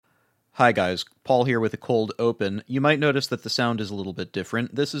Hi guys, Paul here with a cold open. You might notice that the sound is a little bit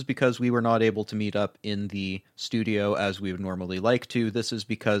different. This is because we were not able to meet up in the studio as we would normally like to. This is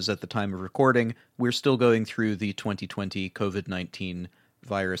because at the time of recording, we're still going through the 2020 COVID-19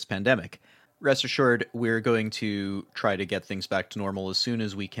 virus pandemic. Rest assured, we're going to try to get things back to normal as soon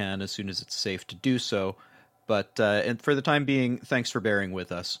as we can, as soon as it's safe to do so. But and for the time being, thanks for bearing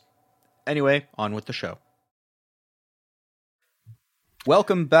with us. Anyway, on with the show.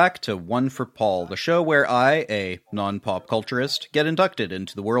 Welcome back to One for Paul, the show where I, a non-pop culturist, get inducted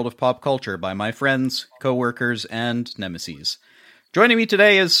into the world of pop culture by my friends, co-workers, and nemesis. Joining me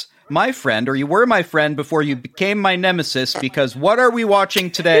today is my friend, or you were my friend before you became my nemesis, because what are we watching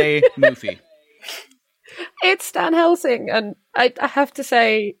today, Moofy? It's Stan Helsing, and I have to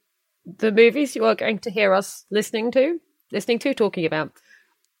say, the movies you are going to hear us talking about,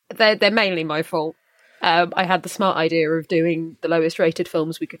 they're mainly my fault. I had the smart idea of doing the lowest rated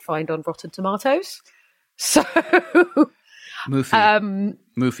films we could find on Rotten Tomatoes. So,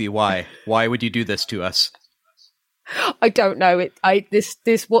 Moofy, why? Why would you do this to us? I don't know.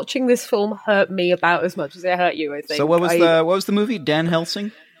 This watching this film hurt me about as much as it hurt you, I think. So what was the movie? Dan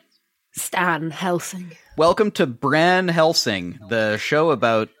Helsing? Stan Helsing. Welcome to Bran Helsing, the show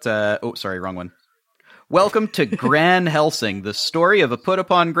about wrong one. Welcome to Gran Helsing, the story of a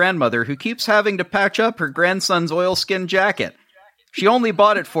put-upon grandmother who keeps having to patch up her grandson's oilskin jacket. She only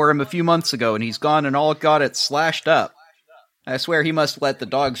bought it for him a few months ago, and he's gone and all got it slashed up. I swear he must let the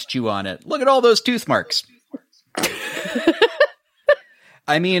dogs chew on it. Look at all those tooth marks.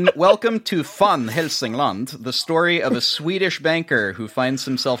 I mean, welcome to Fun Helsingland, the story of a Swedish banker who finds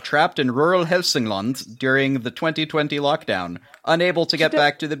himself trapped in rural Helsingland during the 2020 lockdown. Unable to get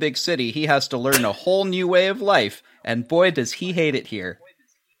back to the big city, he has to learn a whole new way of life, and boy does he hate it here.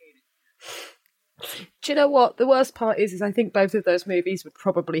 Do you know what? The worst part is I think both of those movies would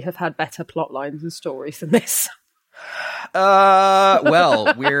probably have had better plot lines and stories than this.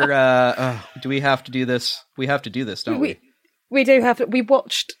 Well, do we have to do this? We have to do this, don't we? We do have to. We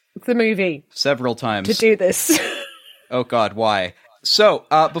watched the movie several times to do this. Oh God, why? So,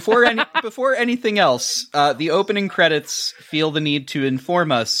 before anything else, the opening credits feel the need to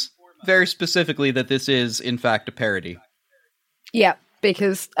inform us very specifically that this is, in fact, a parody. Yeah,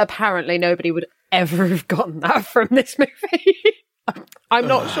 because apparently nobody would ever have gotten that from this movie. I'm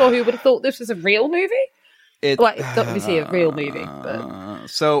not sure who would have thought this was a real movie. It's obviously a real movie, but...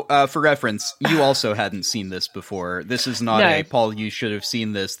 So, for reference, you also hadn't seen this before. This is not a, Paul, you should have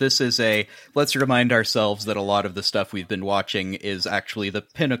seen this. This is a, let's remind ourselves that a lot of the stuff we've been watching is actually the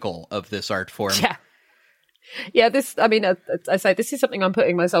pinnacle of this art form. Yeah, I say, this is something I'm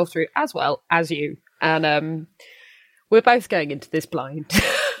putting myself through as well as you. And we're both going into this blind.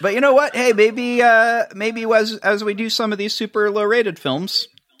 But you know what? Hey, maybe as we do some of these super low-rated films...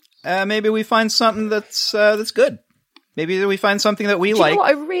 maybe we find something that's good. Maybe we find something that we like.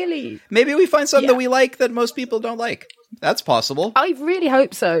 Maybe we find something that we like that most people don't like. That's possible. I really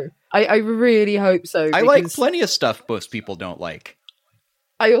hope so. I really hope so. I like plenty of stuff most people don't like.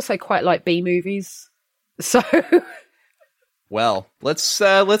 I also quite like B movies. So, well, let's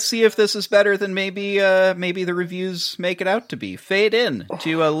see if this is better than maybe the reviews make it out to be. Fade in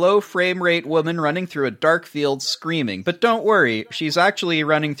to a low frame rate woman running through a dark field screaming. But don't worry, she's actually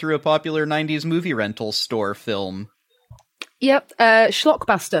running through a popular 90s movie rental store film. Yep,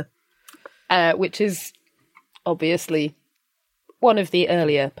 Schlockbuster, which is obviously one of the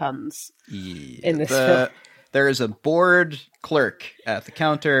earlier puns in this film. There is a bored clerk at the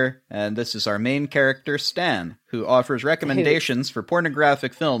counter, and this is our main character, Stan, who offers recommendations for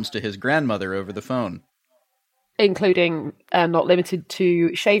pornographic films to his grandmother over the phone. Including, not limited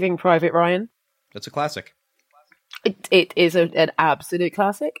to, Shaving Private Ryan. That's a classic. It is an absolute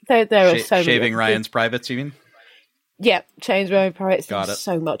classic. There are so many. Shaving Ryan's Privates, you mean? Yeah, Shaving Ryan's Privates. Got it.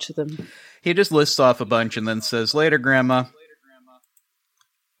 So much of them. He just lists off a bunch and then says, "Later, Grandma."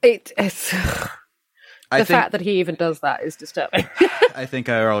 It's... The fact that he even does that is disturbing. I think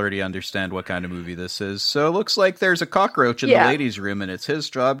I already understand what kind of movie this is. So it looks like there's a cockroach in the ladies' room, and it's his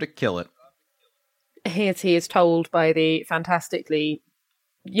job to kill it. He is told by the fantastically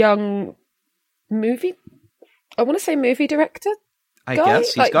young movie... I want to say movie director I guy?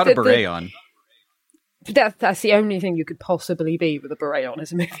 Guess. He's got a beret on. That's the only thing you could possibly be with a beret on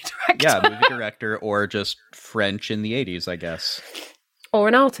as a movie director. Yeah, movie director, or just French in the 80s, I guess. Or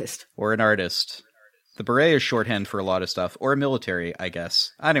an artist. Or an artist. The beret is shorthand for a lot of stuff. Or military, I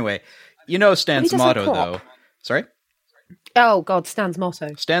guess. Anyway, you know Stan's motto, though. Sorry? Oh, God, Stan's motto.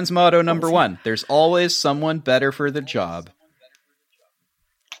 Stan's motto number one. There's always someone better for the job.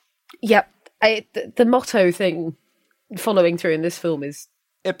 Yep. The motto thing following through in this film is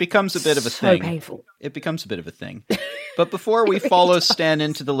it becomes a bit of a So thing. painful. It becomes a bit of a thing. But before we follow Stan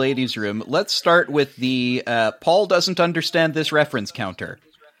into the ladies' room, let's start with the Paul doesn't understand this reference counter.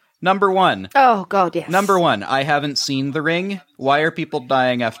 Number 1. Oh, God, yes. Number 1, I haven't seen The Ring. Why are people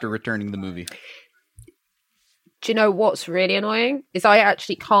dying after returning the movie? Do you know what's really annoying? Is I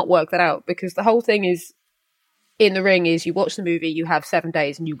actually can't work that out, because the whole thing is, in The Ring, is you watch the movie, you have 7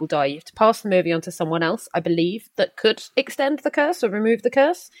 days, and you will die. You have to pass the movie on to someone else, I believe, that could extend the curse or remove the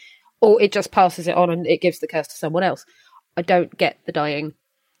curse, or it just passes it on and it gives the curse to someone else. I don't get the dying,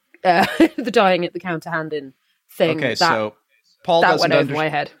 the dying at the counter hand-in thing. Okay, so Paul that doesn't went over my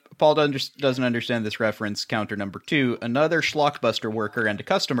head. Paul doesn't understand this reference. Counter number 2, another Schlockbuster worker and a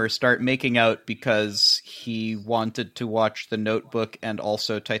customer start making out because he wanted to watch The Notebook and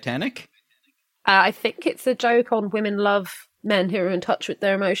also Titanic. I think it's a joke on women love men who are in touch with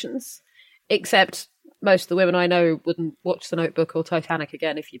their emotions, except most of the women I know wouldn't watch The Notebook or Titanic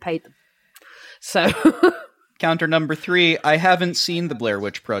again if you paid them. So... Counter number 3, I haven't seen the Blair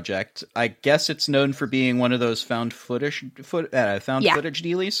Witch Project. I guess it's known for being one of those found footage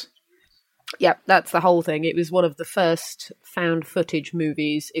dealies. Yeah, that's the whole thing. It was one of the first found footage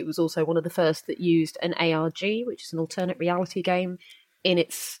movies. It was also one of the first that used an ARG, which is an alternate reality game, in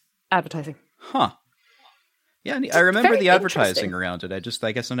its advertising. Huh. Yeah, I remember very the advertising around it.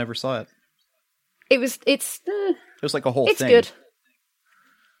 I guess I never saw it. It was like a whole it's thing. Good.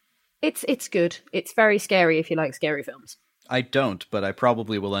 It's good. It's very scary if you like scary films. I don't, but I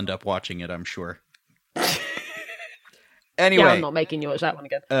probably will end up watching it, I'm sure. Anyway. Yeah, I'm not making you watch that one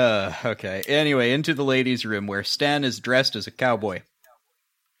again. Okay. Anyway, into the ladies' room where Stan is dressed as a cowboy.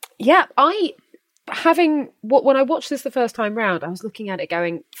 Yeah, when I watched this the first time round, I was looking at it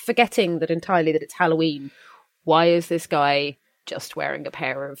going, forgetting that entirely that it's Halloween. Why is this guy just wearing a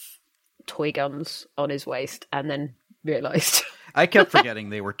pair of toy guns on his waist? And then realised. I kept forgetting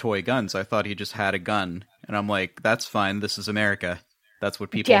they were toy guns. I thought he just had a gun. And I'm like, that's fine. This is America. That's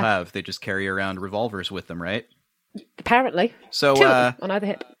what people have. They just carry around revolvers with them, right? Apparently. So, 2 on either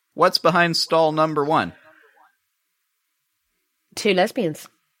hip. What's behind stall number 1? 2 lesbians.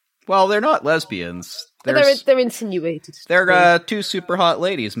 Well, they're not lesbians. They're insinuated. They're 2 super hot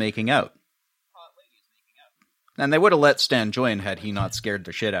ladies making out. And they would have let Stan join had he not scared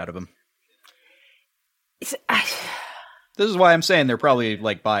the shit out of him. This is why I'm saying they're probably,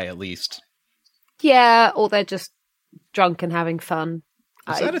 like, bi at least. Yeah, or they're just drunk and having fun.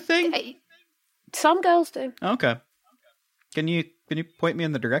 Is that a thing? Some girls do. Okay. Can you point me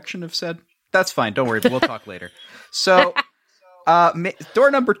in the direction of said? That's fine. Don't worry. We'll talk later. So,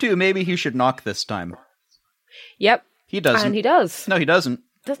 door number 2, maybe he should knock this time. Yep. He doesn't. And he does. No, he doesn't.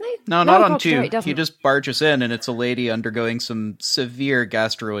 Doesn't he? No, not on God, 2. No, he just barges in and it's a lady undergoing some severe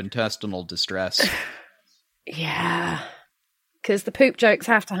gastrointestinal distress. Yeah. Because the poop jokes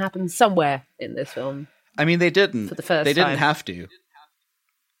have to happen somewhere in this film. I mean, they didn't. For the first They didn't time. have to.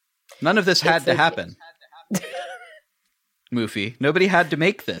 None of this had to happen. Moofy. Nobody had to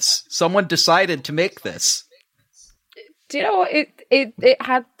make this. Someone decided to make this. Do you know what? It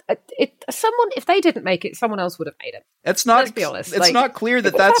had... someone, if they didn't make it, someone else would have made it. It's not. Let's be honest. It's not clear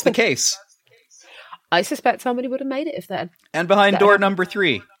that that's the case. I suspect somebody would have made it if they had. And behind door number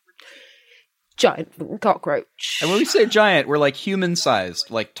 3. Giant cockroach. And when we say giant, we're like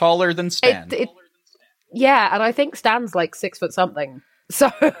human-sized, like taller than Stan. Yeah, and I think Stan's like 6 foot something. So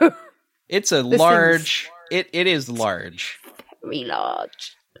it's a large. It is large. Very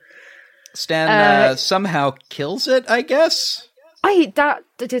large. Stan somehow kills it, I guess. I'm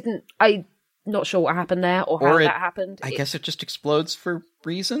not sure what happened there or how that happened. I guess it just explodes for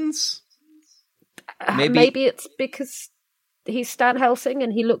reasons. Maybe it's because he's Stan Helsing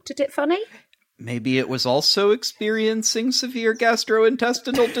and he looked at it funny. Maybe it was also experiencing severe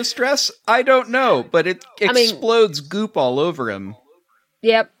gastrointestinal distress. I don't know, but it explodes goop all over him.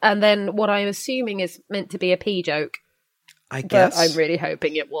 Yep, and then what I'm assuming is meant to be a pee joke. I guess. But I'm really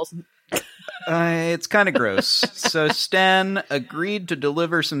hoping it wasn't. It's kind of gross. So Stan agreed to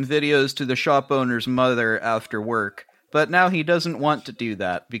deliver some videos to the shop owner's mother after work, but now he doesn't want to do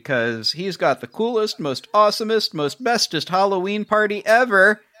that because he's got the coolest, most awesomest, most bestest Halloween party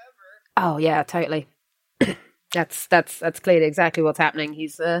ever. Oh yeah, totally. That's clearly exactly what's happening.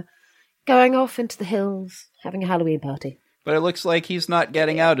 He's going off into the hills, having a Halloween party. But it looks like he's not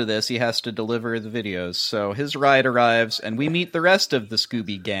getting out of this. He has to deliver the videos. So his ride arrives, and we meet the rest of the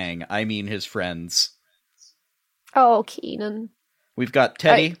Scooby gang. I mean his friends. Oh, Keenan. We've got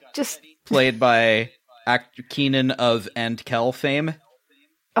Teddy, played by actor Keenan of And Kel fame.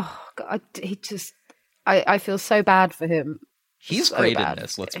 Oh, God, I feel so bad for him. He's so great in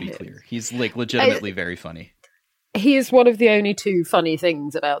this, let's be clear. He's, like, legitimately very funny. he is one of the only two funny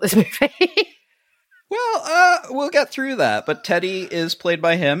things about this movie. Well, we'll get through that, but Teddy is played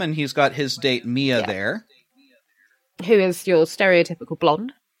by him, and he's got his date Mia there. Who is your stereotypical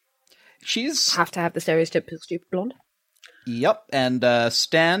blonde. She's... Have to have the stereotypical stupid blonde. Yep, and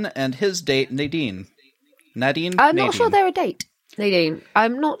Stan and his date Nadine. Nadine? I'm Nadine. not sure they're a date. Nadine.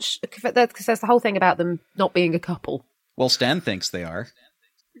 I'm not sure, because there's the whole thing about them not being a couple. Well, Stan thinks they are.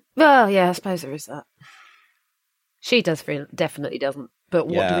 Well, yeah, I suppose there is that. She definitely doesn't. But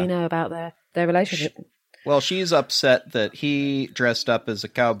what do we know about their relationship? Well, she's upset that he dressed up as a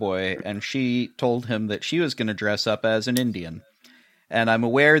cowboy, and she told him that she was going to dress up as an Indian. And I'm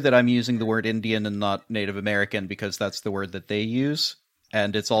aware that I'm using the word Indian and not Native American because that's the word that they use.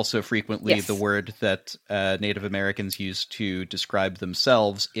 And it's also frequently the word that Native Americans use to describe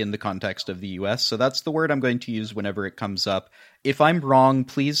themselves in the context of the U.S. So that's the word I'm going to use whenever it comes up. If I'm wrong,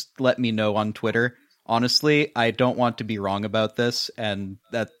 please let me know on Twitter. Honestly, I don't want to be wrong about this, and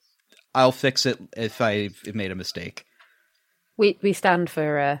that I'll fix it if I've made a mistake. We stand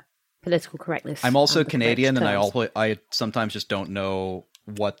for political correctness. I'm also Canadian, and I sometimes just don't know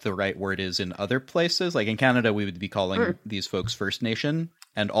what the right word is in other places. Like in Canada, we would be calling these folks First Nation,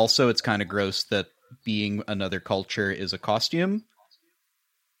 and also it's kind of gross that being another culture is a costume.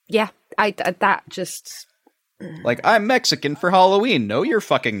 Yeah, that just... Like, I'm Mexican for Halloween. No, you're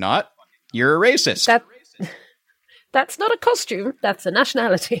fucking not. You're a racist. That's not a costume. That's a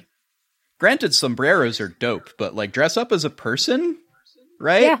nationality. Granted, sombreros are dope, but like dress up as a person,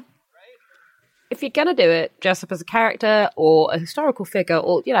 right? Yeah. If you're gonna do it, dress up as a character or a historical figure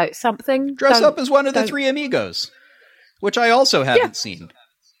or, something. Dress up as one of the three amigos, which I also haven't seen.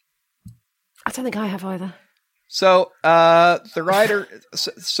 I don't think I have either. So, the writer,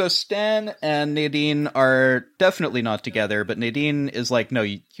 so Stan and Nadine are definitely not together, but Nadine is like, no,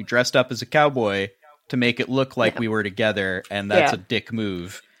 you dressed up as a cowboy to make it look like we were together, and that's a dick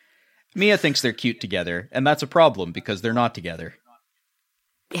move. Mia thinks they're cute together, and that's a problem because they're not together.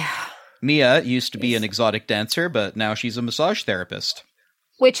 Yeah. Mia used to be an exotic dancer, but now she's a massage therapist.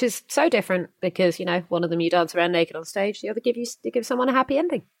 Which is so different because, one of them you dance around naked on stage, the other give someone a happy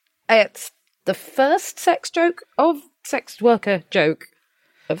ending. It's the first sex worker joke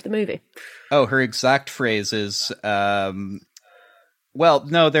of the movie. Oh, her exact phrase is, well,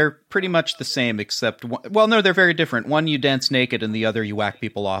 no, they're pretty much the same, except, no, they're very different. One, you dance naked, and the other, you whack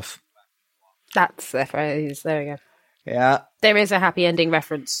people off. That's their phrase. There we go. Yeah. There is a happy ending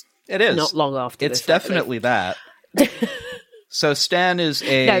reference. It is. Not long after It's definitely that. So Stan is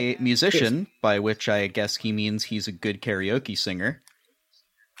a musician, by which I guess he means he's a good karaoke singer.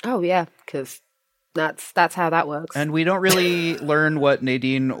 Oh, yeah, because that's how that works. And we don't really learn what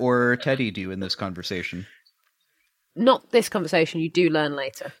Nadine or Teddy do in this conversation. Not this conversation, you do learn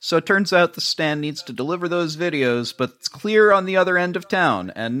later. So it turns out the Stan needs to deliver those videos, but it's clear on the other end of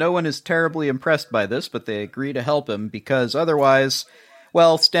town, and no one is terribly impressed by this, but they agree to help him, because otherwise,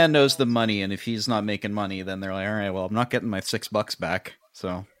 well, Stan knows the money, and if he's not making money, then they're like, alright, well, I'm not getting my $6 back,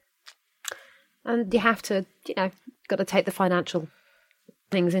 so... And you have to, got to take the financial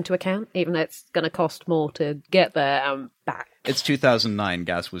things into account, even though it's going to cost more to get there and back. It's 2009,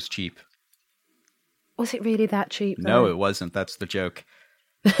 gas was cheap. Was it really that cheap, though? No, it wasn't. That's the joke.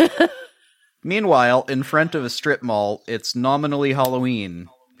 Meanwhile, in front of a strip mall, it's nominally Halloween,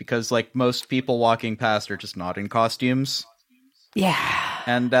 because, like, most people walking past are just not in costumes. Yeah.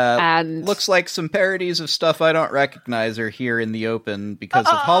 And looks like some parodies of stuff I don't recognize are here in the open because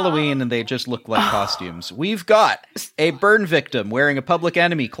of Halloween, and they just look like costumes. We've got a burn victim wearing a Public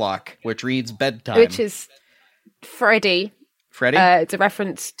Enemy clock, which reads bedtime. Which is Freddy. Freddy? It's a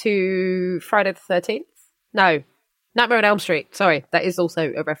reference to Friday the 13th. No, Nightmare on Elm Street. Sorry, that is also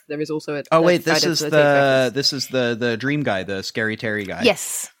a reference. There is also a. Oh wait, this is the dream guy, the Scary Terry guy.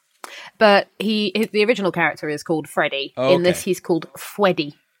 Yes, but the original character is called Freddy. Oh, okay. In this, he's called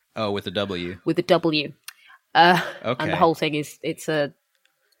Fweddy. Oh, with a W. With a W. Okay. And the whole thing it's a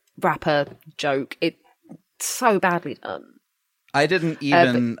rapper joke. It's so badly done. I didn't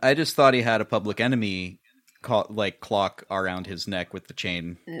even. I just thought he had a Public Enemy clock around his neck with the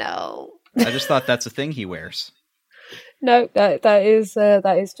chain. No. I just thought that's a thing he wears. No, that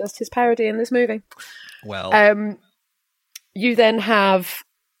is just his parody in this movie. Well, you then have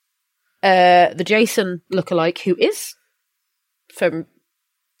the Jason lookalike, who is from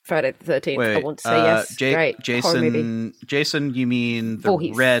Friday the 13th. wait, I want to say yes. Great. Jason, you mean the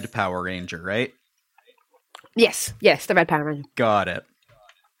Voorhees. Red Power Ranger, right? Yes, the Red Power Ranger. Got it.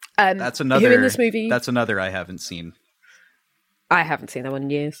 That's another. Who in this movie? That's another I haven't seen. I haven't seen that one in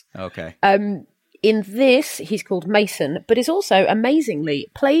years. Okay. In this, he's called Mason, but is also, amazingly,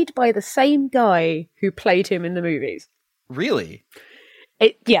 played by the same guy who played him in the movies. Really?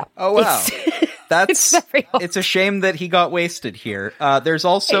 Yeah. Oh, wow. It's very odd. It's a shame that he got wasted here. There's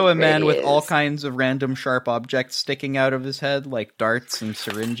also a man with all kinds of random sharp objects sticking out of his head, like darts and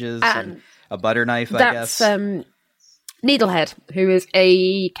syringes and a butter knife, I guess. That's Needlehead, who is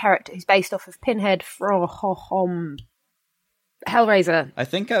a character who's based off of Pinhead from Hellraiser. I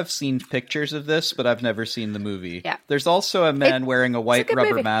think I've seen pictures of this, but I've never seen the movie. Yeah. There's also a man wearing a white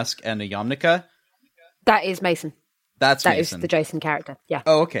rubber movie. mask and a yarmulke. That is Mason. That That is the Jason character, yeah.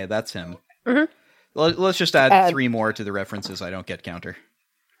 Oh, okay, that's him. Mm-hmm. Let's just add 3 more to the references I don't get counter.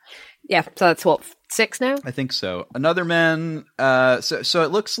 Yeah, so that's what, 6 now? I think so. Another man. So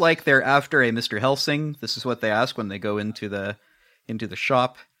it looks like they're after a Mr. Helsing. This is what they ask when they go into the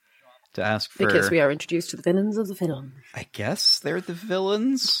shop to ask for. Because we are introduced to the villains of the film. I guess they're the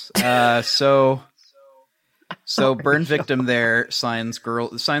villains. So burn victim there signs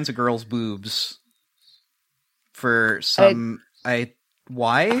a girl's boobs for some.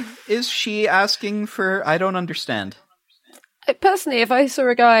 Why is she asking for? I don't understand. Personally, if I saw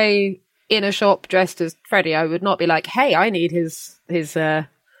a guy in a shop dressed as Freddy, I would not be like, "Hey, I need his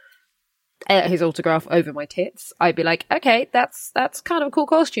autograph over my tits." I'd be like, "Okay, that's kind of a cool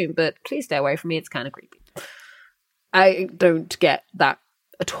costume, but please stay away from me. It's kind of creepy." I don't get that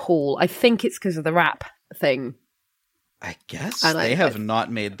at all. I think it's because of the rap thing. I guess they have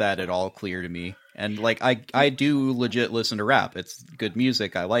not made that at all clear to me. And like, I do legit listen to rap. It's good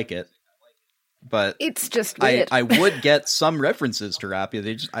music. I like it. But it's just weird. I would get some references to rap.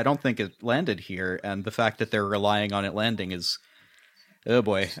 I don't think it landed here. And the fact that they're relying on it landing is, oh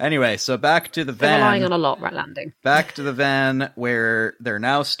boy. Anyway, so back to the van. They're relying on a lot right landing. Back to the van where they're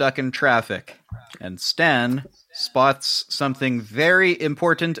now stuck in traffic. And Stan spots something very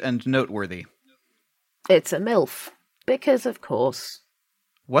important and noteworthy. It's a MILF. Because, of course.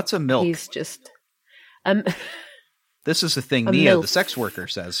 What's a MILF? He's just... This is the thing Mia, the sex worker,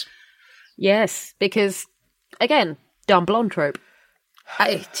 says. Yes, because, again, dumb blonde trope.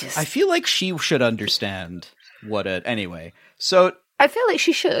 I feel like she should understand what it... Anyway, so... I feel like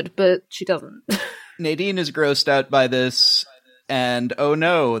she should, but she doesn't. Nadine is grossed out by this, and oh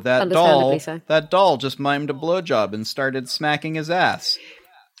no, that doll just mimed a blowjob and started smacking his ass.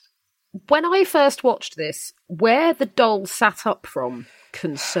 When I first watched this, where the doll sat up from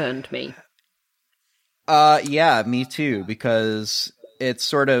concerned me. Yeah, me too, because it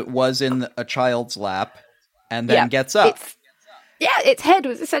sort of was in a child's lap and then gets up. Its head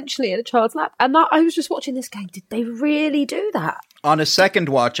was essentially in a child's lap. And I was just watching this game. Did they really do that? On a second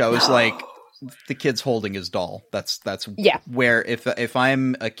watch, I was like, the kid's holding his doll. That's where if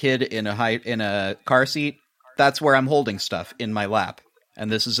I'm a kid in a car seat, that's where I'm holding stuff in my lap.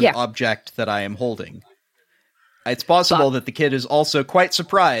 And this is an object that I am holding. It's possible that the kid is also quite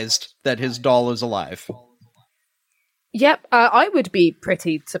surprised that his doll is alive. Yep, I would be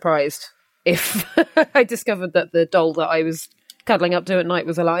pretty surprised if I discovered that the doll that I was cuddling up to at night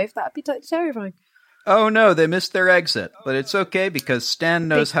was alive. That'd be terrifying. Oh no, they missed their exit. But it's okay because Stan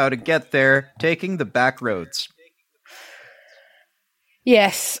knows how to get there, taking the back roads.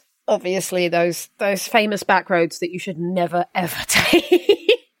 Yes, obviously those famous back roads that you should never ever take.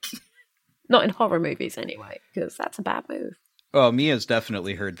 Not in horror movies, anyway, because that's a bad move. Oh, Mia's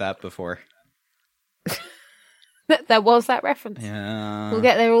definitely heard that before. There was that reference. Yeah. We'll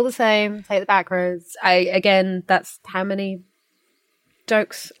get there all the same. Take the back roads. Again, that's how many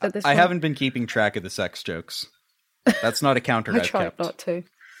jokes at this point? I haven't been keeping track of the sex jokes. That's not a counter I've tried kept. Not to.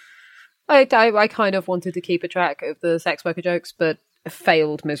 I kind of wanted to keep a track of the sex worker jokes, but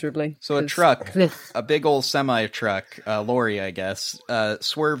failed miserably. So a truck, a big old semi-truck, lorry, I guess,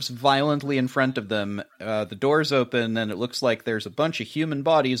 swerves violently in front of them. The doors open, and it looks like there's a bunch of human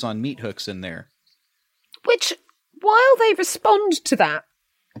bodies on meat hooks in there. Which, while they respond to that,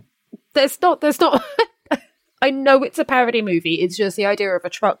 there's not... I know it's a parody movie, it's just the idea of a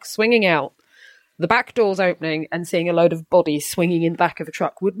truck swinging out, the back doors opening, and seeing a load of bodies swinging in the back of a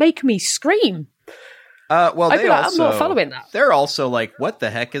truck would make me scream. Well, I'm not following that. They're also like, what the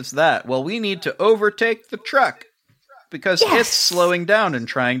heck is that? Well, we need to overtake the truck because it's slowing down and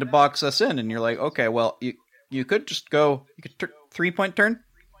trying to box us in. And you're like, okay, well, you could just go, 3-point turn,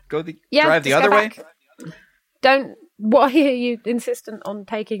 drive the other way. Why are you insistent on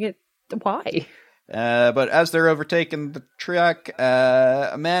taking it? Why? But as they're overtaking the truck,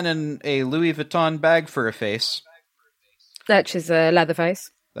 a man in a Louis Vuitton bag for a face. That is a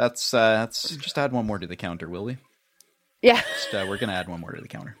Leatherface. That's just add one more to the counter, will we? Yeah. We're going to add one more to the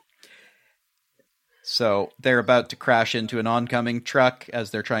counter. So they're about to crash into an oncoming truck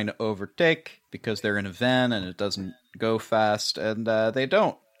as they're trying to overtake. because they're in a van and it doesn't go fast, and they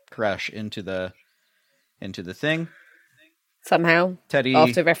don't crash into the thing. Somehow, Teddy,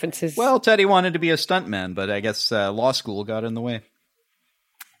 after references. well, Teddy wanted to be a stuntman, but I guess law school got in the way.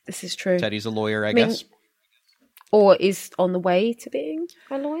 This is true. Teddy's a lawyer, I guess. Or is on the way to being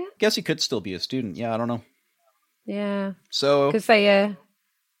a lawyer. Guess he could still be a student. Yeah, I don't know. Yeah. So, Because they yeah.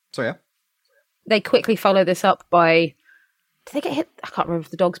 they quickly follow this up by... Did they get hit? I can't remember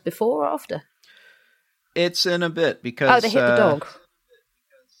if the dog's before or after. It's in a bit because... Oh, they hit the dog.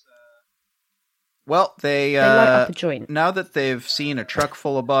 Well, they light up a joint. Now that they've seen a truck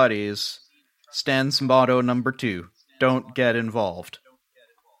full of bodies, Stan's motto number 2, don't get involved.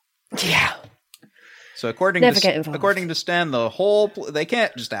 Yeah. So according to Stan, the whole they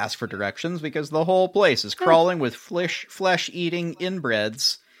can't just ask for directions because the whole place is crawling with flesh-eating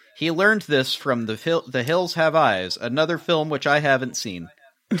inbreds. He learned this from The Hills Have Eyes, another film which I haven't seen.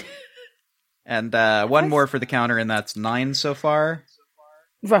 And one more for the counter, and that's 9 so far.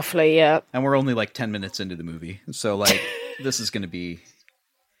 Roughly, yeah. And we're only like 10 minutes into the movie, so like this is gonna be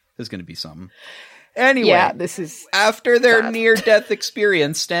something. Anyway, yeah, this is after their bad. near-death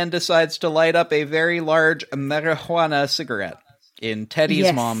experience, Stan decides to light up a very large marijuana cigarette in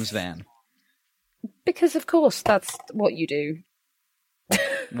Teddy's mom's van. Because of course that's what you do.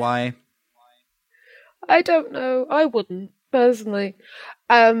 Why? I don't know. I wouldn't personally.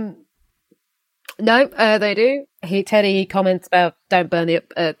 No, they do. Teddy comments about don't burn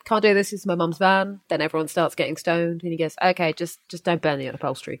the can't do this. This is my mum's van. Then everyone starts getting stoned, and he goes, "Okay, just don't burn the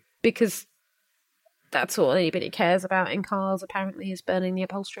upholstery," because that's all anybody cares about in cars. Apparently, is burning the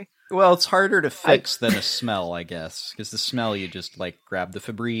upholstery. Well, it's harder to fix than a smell, I guess, because the smell you just like grab the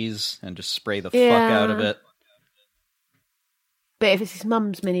Febreze and just spray the fuck out of it. But if it's his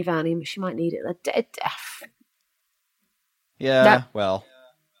mum's minivan, she might need it. Yeah, well,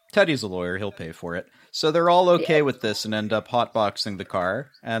 Teddy's a lawyer. He'll pay for it. So they're all okay with this and end up hotboxing the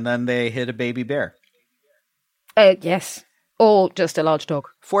car, and then they hit a baby bear. Yes. Or just a large dog.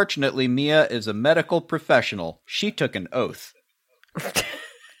 Fortunately, Mia is a medical professional. She took an oath.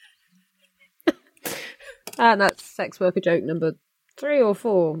 And that's sex worker joke number 3 or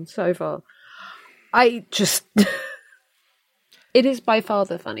 4 so far. It is by far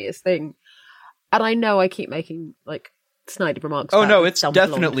the funniest thing. And I know I keep making, like, snidey remarks. Oh no, it's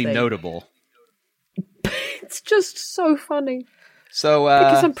definitely notable. It's just so funny. So,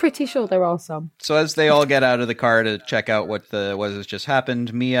 because I'm pretty sure there are some. So as they all get out of the car to check out what has just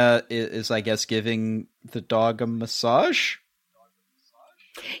happened, Mia is, I guess, giving the dog a massage?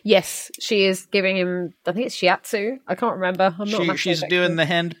 Yes, she is giving him, I think it's shiatsu. I can't remember. She's doing the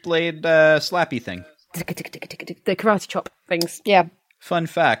hand-played slappy thing. The karate chop things, yeah. Fun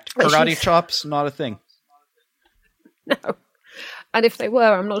fact, karate chops, not a thing. No. And if they were,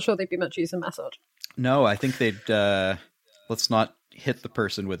 I'm not sure they'd be much use in massage. No, I think they'd, let's not hit the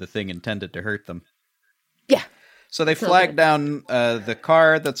person with a thing intended to hurt them. Yeah. So they flag down the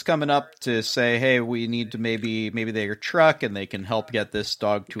car that's coming up to say, hey, we need to maybe their truck and they can help get this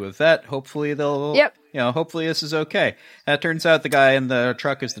dog to a vet. Hopefully hopefully this is okay. It turns out the guy in the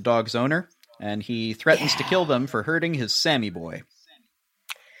truck is the dog's owner, and he threatens to kill them for hurting his Sammy boy.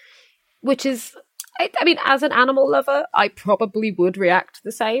 Which is, I mean, as an animal lover, I probably would react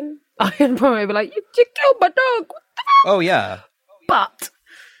the same. I'd probably be like, you killed my dog! What the fuck? Oh, yeah. But,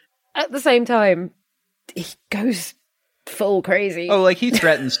 at the same time, he goes full crazy. Oh, like he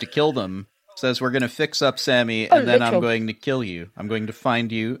threatens to kill them. Says, we're going to fix up Sammy, and then I'm going to kill you. I'm going to find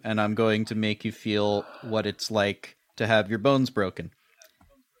you, and I'm going to make you feel what it's like to have your bones broken.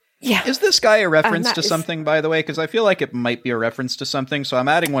 Yeah. Is this guy a reference to something, by the way? Because I feel like it might be a reference to something, so I'm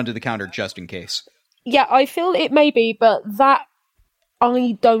adding one to the counter just in case. Yeah, I feel it may be, but that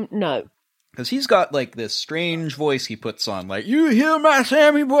I don't know. Because he's got, like, this strange voice he puts on, like, you hear my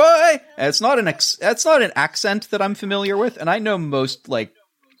Sammy boy? And it's not an accent that I'm familiar with, and I know most, like,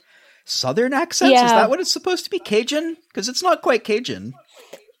 Southern accents? Yeah. Is that what it's supposed to be? Cajun? Because it's not quite Cajun.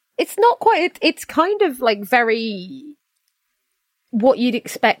 It's not quite, it's kind of, like, very what you'd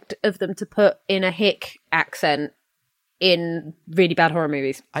expect of them to put in a hick accent in really bad horror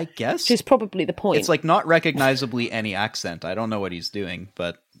movies. I guess. Which is probably the point. It's, like, not recognizably any accent. I don't know what he's doing,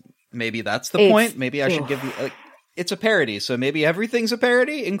 but maybe that's the point. Maybe I should give you... it's a parody, so maybe everything's a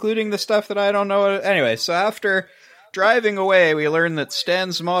parody, including the stuff that I don't know. Anyway, so after driving away, we learn that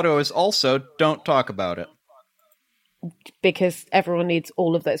Stan's motto is also, don't talk about it. Because everyone needs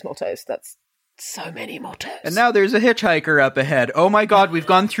all of those mottos. That's so many mottos. And now there's a hitchhiker up ahead. Oh my god, we've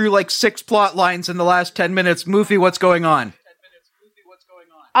gone through like 6 plot lines in the last 10 minutes. Moofy, what's going on?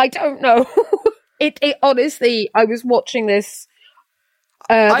 I don't know. It honestly, I was watching this.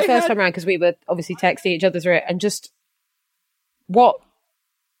 The first time around, because we were obviously texting each other through it, and just what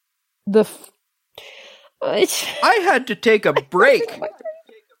the I had to take a break.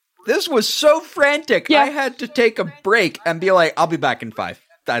 This was so frantic. Yeah. I had to take a break and be like, I'll be back in 5.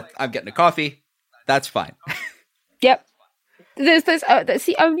 I'm getting a coffee. That's fine. Yep. That's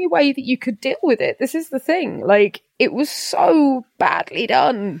the only way that you could deal with it. This is the thing. Like, it was so badly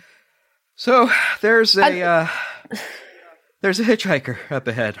done. So there's a hitchhiker up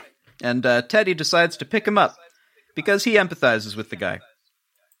ahead, and Teddy decides to pick him up because he empathizes with the guy.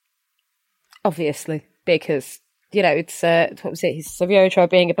 Obviously, because, you know, it's, what was it? He's Savio tried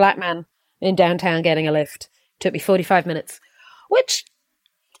being a black man in downtown getting a lift. Took me 45 minutes, which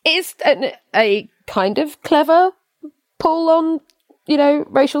is a kind of clever pull on, you know,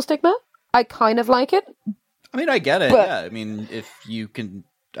 racial stigma. I kind of like it. I mean, I get it. But, yeah, I mean, if you can,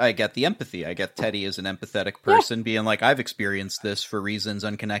 I get the empathy. I get Teddy as an empathetic person being like, I've experienced this for reasons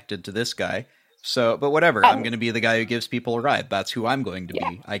unconnected to this guy. So, but whatever, I'm going to be the guy who gives people a ride. That's who I'm going to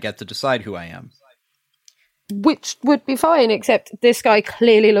be. I get to decide who I am. Which would be fine, except this guy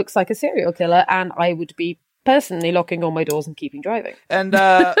clearly looks like a serial killer, and I would be personally locking all my doors and keeping driving. And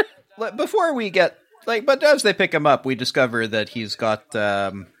before we get, but as they pick him up, we discover that he's got,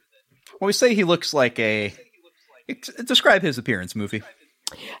 when we say he looks like describe his appearance, movie.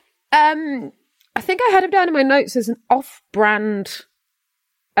 I think I had him down in my notes as an off-brand,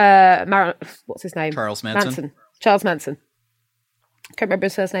 what's his name? Charles Manson. Charles Manson. Can't remember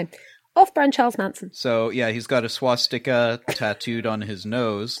his first name. Off-brand Charles Manson. So, yeah, he's got a swastika tattooed on his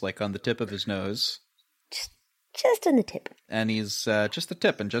nose, like on the tip of his nose. Just on the tip. And he's just the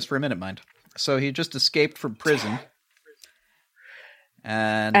tip, and just for a minute, mind. So he just escaped from prison.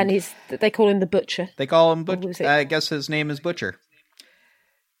 And they call him the Butcher. They call him Butcher. I guess his name is Butcher.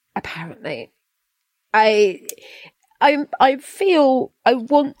 Apparently. I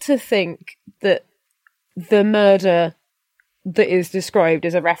want to think that the murder that is described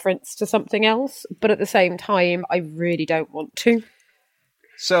is a reference to something else, but at the same time, I really don't want to.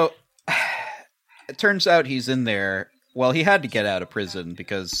 So, it turns out he's in there. Well, he had to get out of prison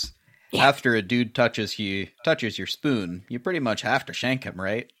because after a dude touches your spoon, you pretty much have to shank him,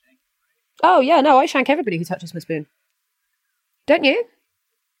 right? Oh, yeah, no, I shank everybody who touches my spoon. Don't you?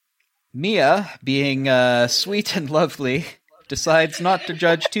 Mia, being sweet and lovely, decides not to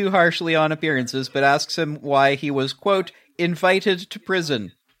judge too harshly on appearances, but asks him why he was, quote, invited to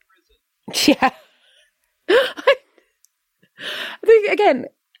prison. Yeah. I think, again,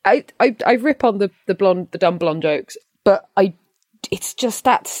 I rip on the dumb blonde jokes, but it's just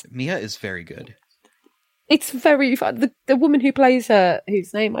Mia is very good. It's very fun. The woman who plays her,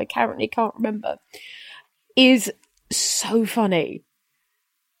 whose name I currently can't remember, is so funny.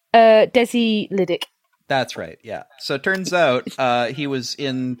 Desi Liddick. That's right, yeah. So it turns out he was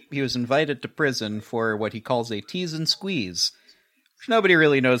invited to prison for what he calls a tease and squeeze. Which nobody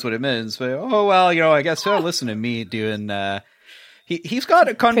really knows what it means, but I guess listen to me doing he's got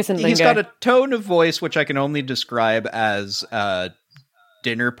a tone of voice which I can only describe as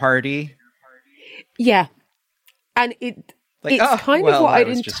dinner party. Yeah. And it's kind of what I'd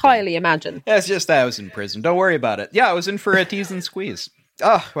entirely imagine. Yeah, it's just that I was in prison. Don't worry about it. Yeah, I was in for a tease and squeeze.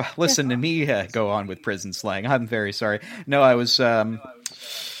 Oh, well, listen to me go on with prison slang. I'm very sorry. No, I was, what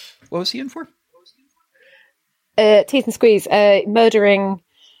was he in for? Tease and squeeze, murdering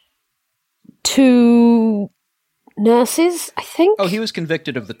 2 nurses, I think. Oh, he was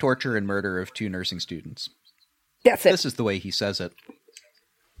convicted of the torture and murder of 2 nursing students. That's it. This is the way he says it.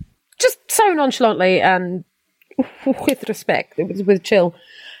 Just so nonchalantly and with respect. It was with chill.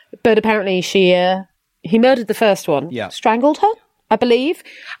 But apparently he murdered the first one. Yeah. Strangled her, I believe.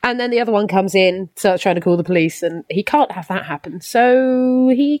 And then the other one comes in, starts trying to call the police, and he can't have that happen. So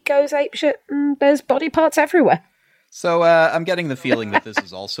he goes apeshit, and there's body parts everywhere. So I'm getting the feeling that this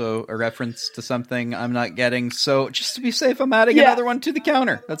is also a reference to something I'm not getting. So just to be safe, I'm adding another one to the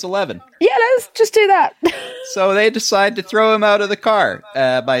counter. That's 11. Yeah, let's just do that. So they decide to throw him out of the car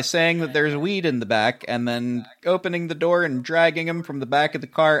by saying that there's weed in the back and then opening the door and dragging him from the back of the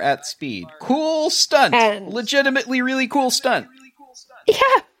car at speed. Cool stunt. And legitimately really cool stunt.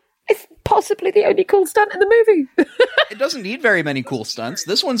 Yeah. It's possibly the only cool stunt in the movie. It doesn't need very many cool stunts.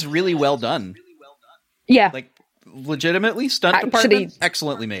 This one's really well done. Yeah. Legitimately, stunt department,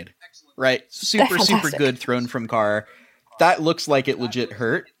 excellently made. Right? Super good thrown from car. That looks like it legit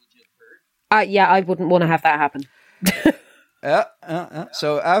hurt. Yeah, I wouldn't want to have that happen.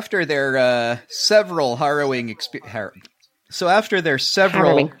 So after their several harrowing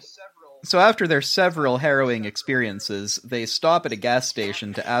experiences, they stop at a gas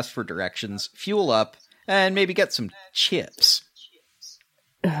station to ask for directions, fuel up, and maybe get some chips.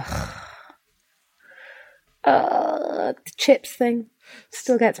 The chips thing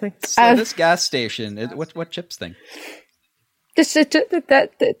still gets me. So this gas station, what chips thing?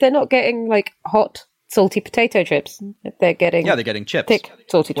 They're not getting like hot, salty potato chips. They're getting they're getting chips. Thick,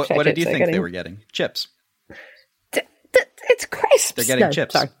 salty potato chips. What did you think they were getting? Chips. It's crisps. They're getting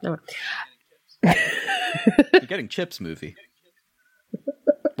chips. Sorry, no. You're getting chips, movie.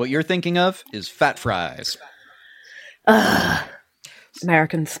 What you're thinking of is fat fries.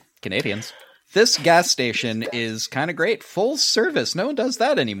 Americans. Canadians. This gas station is kind of great. Full service. No one does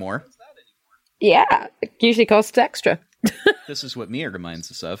that anymore. Yeah, it usually costs extra. This is what Mia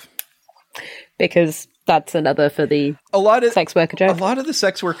reminds us of. Because that's another for the sex worker joke. A lot of the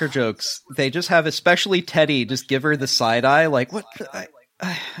sex worker jokes, they just have, especially Teddy, just give her the side eye, like, what? All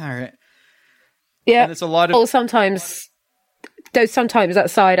right. Yeah. And it's a lot of... Or sometimes that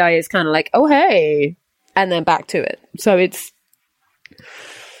side eye is kind of like, oh, hey, and then back to it. So it's...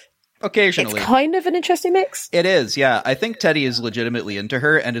 Occasionally. It's kind of an interesting mix. It is, yeah. I think Teddy is legitimately into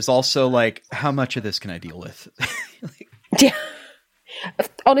her and is also like, how much of this can I deal with? Yeah.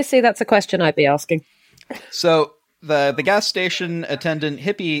 Honestly, that's a question I'd be asking. So the gas station attendant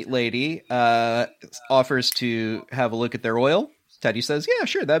hippie lady offers to have a look at their oil. Teddy says, yeah,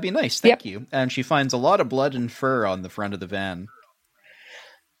 sure, that'd be nice. Thank you. And she finds a lot of blood and fur on the front of the van.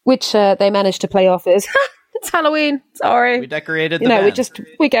 Which they managed to play off as, it's Halloween. Sorry. We decorated the van.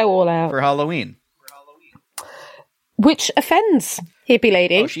 We go all out. For Halloween. Which offends hippie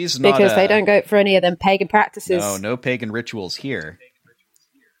lady. Oh, she's not because they don't go for any of them pagan practices. No pagan rituals here.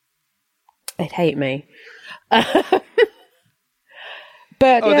 They'd hate me. But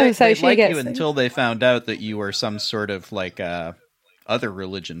so she gets you until they found out that you were some sort of like other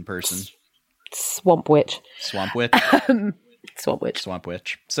religion person. Swamp witch. Swamp witch. Swamp witch. Swamp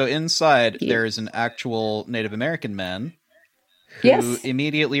witch. So inside there is an actual Native American man who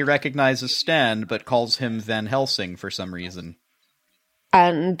immediately recognizes Stan, but calls him Van Helsing for some reason.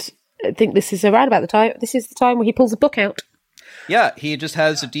 And I think this is around about the time. This is the time where he pulls a book out. Yeah, he just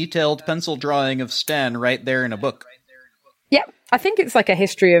has a detailed pencil drawing of Stan right there in a book. Yeah, I think it's like a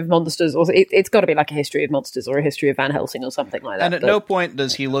history of monsters, or it's got to be like a history of monsters or a history of Van Helsing or something like that. And at no point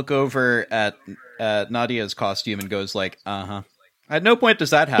does he look over at Nadia's costume and goes like, uh-huh. At no point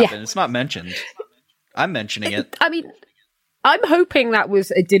does that happen. Yeah. It's not mentioned. I'm mentioning it. I mean, I'm hoping that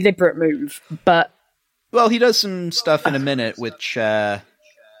was a deliberate move, but... Well, he does some stuff in a minute, which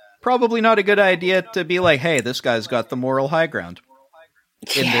probably not a good idea to be like, hey, this guy's got the moral high ground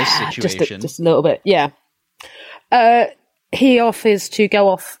in this situation. Just a little bit, yeah. He offers to go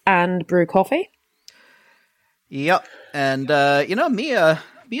off and brew coffee. Yep. And,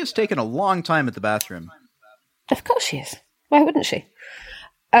 Mia's taken a long time at the bathroom. Of course she is. Why wouldn't she?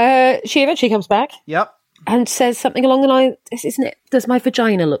 She eventually comes back. Yep. And says something along the line, isn't it, does my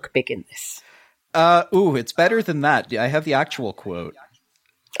vagina look big in this? It's better than that. I have the actual quote.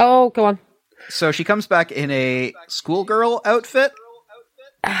 Oh, go on. So she comes back in a schoolgirl outfit.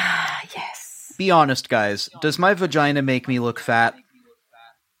 Yes. Be honest, guys. Does my vagina make me look fat?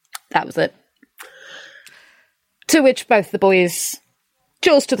 That was it. To which both the boys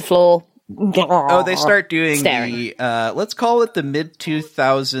jaws to the floor. Oh, they start doing staring. The, let's call it the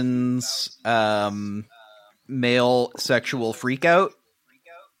mid-2000s male sexual freakout.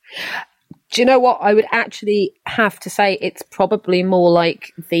 Do you know what? I would actually have to say it's probably more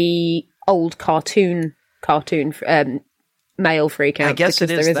like the old cartoon male freakout. I guess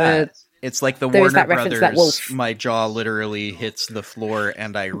it is that. It's like the Warner Brothers, my jaw literally hits the floor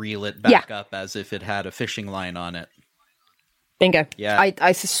and I reel it back up as if it had a fishing line on it. Bingo. Yeah.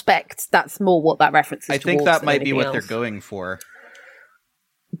 I suspect that's more what that reference is. I think that might be what they're going for.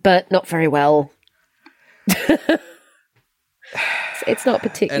 But not very well. It's not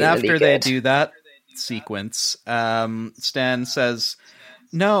particularly And after good. they do that sequence, Stan says,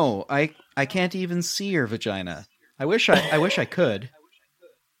 "No, I can't even see your vagina. I wish I could."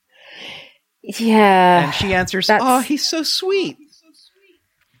 Yeah. And she answers, "Oh, he's so sweet."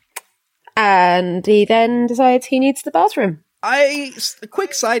 And he then decides he needs the bathroom. A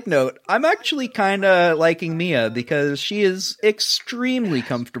quick side note, I'm actually kind of liking Mia because she is extremely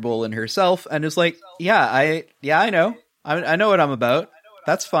comfortable in herself and is like, I know. I know what I'm about.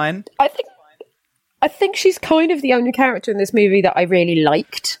 That's fine. I think she's kind of the only character in this movie that I really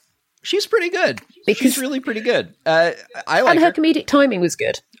liked. She's pretty good. She's really pretty good. I like and her comedic timing was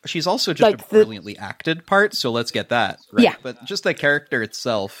good. She's also just a brilliantly acted part, so let's get that. Right? Yeah. But just the character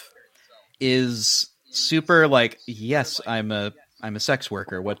itself is super like, yes, I'm a sex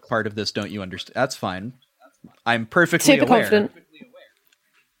worker. What part of this don't you understand? That's fine. I'm perfectly super aware. Confident.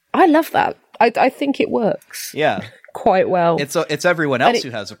 I love that. I think it works Yeah. quite well. It's everyone else who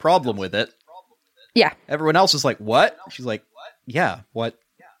has a problem with it. Yeah. Everyone else is like, what? She's like, yeah, what?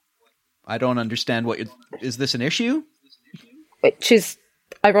 I don't understand is this an issue? Which is,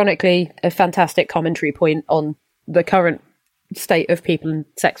 ironically, a fantastic commentary point on the current state of people in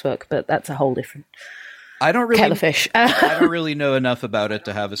sex work, but that's a whole different kettle of fish. I don't really know enough about it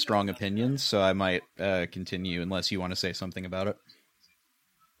to have a strong opinion, so I might continue unless you want to say something about it.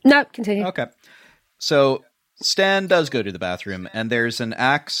 No, continue. Okay. So Stan does go to the bathroom, and there's an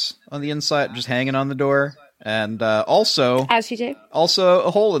axe on the inside just hanging on the door, and also... As you do. Also a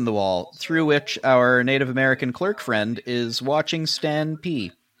hole in the wall, through which our Native American clerk friend is watching Stan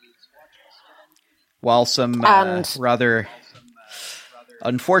pee. While some rather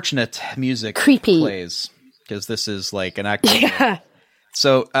unfortunate music plays. Because this is like an actual... Yeah.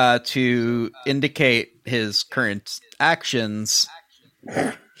 So, to indicate his current actions...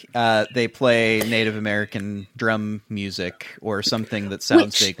 they play Native American drum music, or something that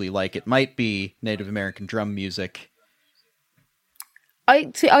sounds vaguely like it might be Native American drum music.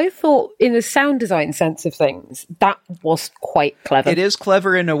 I thought, in the sound design sense of things, that was quite clever. It is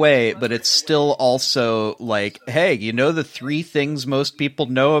clever in a way, but it's still also like, hey, you know the 3 things most people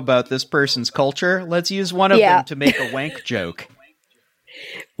know about this person's culture? Let's use one of them to make a wank joke.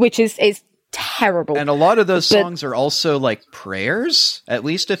 Which is terrible. And a lot of those songs are also like prayers, at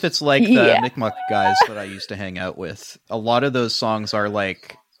least if it's like the Mi'kmaq guys that I used to hang out with. A lot of those songs are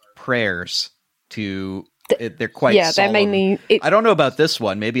like prayers to... they're quite solemn. They're mainly... I don't know about this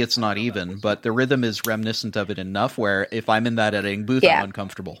one. Maybe it's not even, but the rhythm is reminiscent of it enough where if I'm in that editing booth, I'm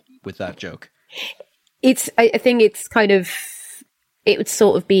uncomfortable with that joke. I think it's kind of... It would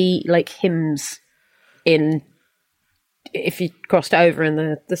sort of be like hymns in... If you crossed over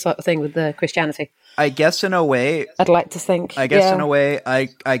in the sort of thing with the Christianity. I guess in a way... I'd like to think. I guess in a way,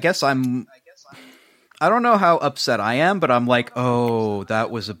 I guess I'm... I don't know how upset I am, but I'm like, oh, that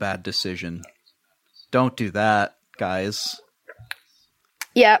was a bad decision. Don't do that, guys.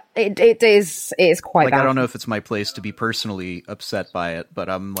 Yeah, it is quite bad. I don't know if it's my place to be personally upset by it, but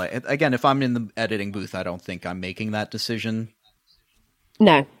I'm like, again, if I'm in the editing booth, I don't think I'm making that decision.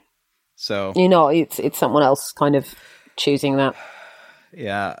 No. So... You know, it's someone else kind of... choosing that.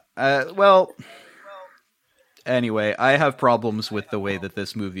 Yeah. Well, anyway, I have problems with the way that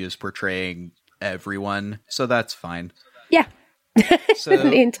this movie is portraying everyone, so that's fine. Yeah. So,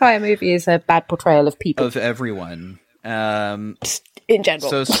 the entire movie is a bad portrayal of people. Of everyone. Just in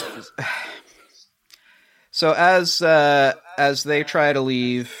general. So as they try to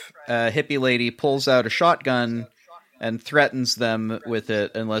leave, hippie lady pulls out a shotgun and threatens them with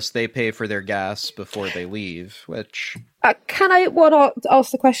it unless they pay for their gas before they leave, which... Can I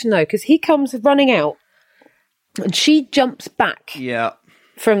ask the question, though? Because he comes running out, and she jumps back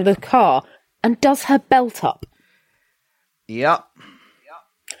from the car and does her belt up. Yeah.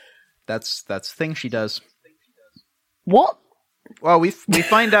 That's the thing she does. What? Well, we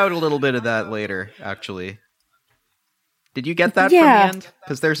find out a little bit of that later, actually. Did you get that from the end?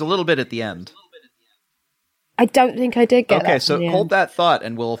 Because there's a little bit at the end. I don't think I did get that. Okay, so hold that thought,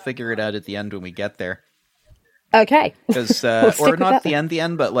 and we'll figure it out at the end when we get there. Okay. Because, or not the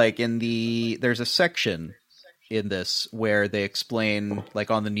end, but like there's a section in this where they explain,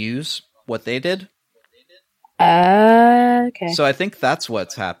 like on the news, what they did. Okay. So I think that's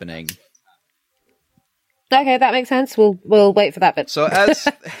what's happening. Okay, that makes sense. We'll wait for that bit. So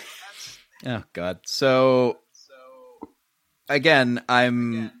oh god. So again,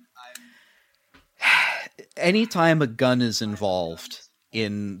 anytime a gun is involved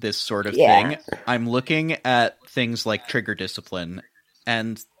in this sort of thing, I'm looking at things like trigger discipline,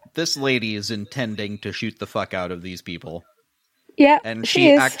 and this lady is intending to shoot the fuck out of these people. Yeah, and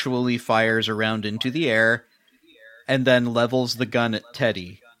she actually fires a round into the air and then levels the gun at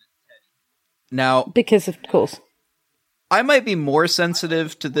Teddy. Now, because of course, I might be more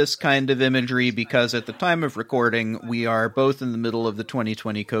sensitive to this kind of imagery because at the time of recording, we are both in the middle of the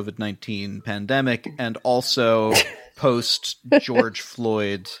 2020 COVID-19 pandemic and also post George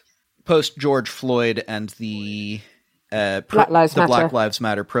Floyd and the Black Lives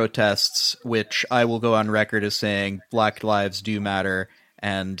Matter protests, which I will go on record as saying Black lives do matter.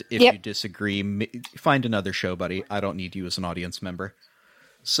 And if you disagree, find another show, buddy. I don't need you as an audience member.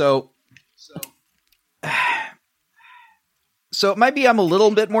 So it might be I'm a little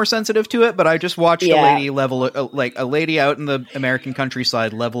bit more sensitive to it, but I just watched a lady a lady out in the American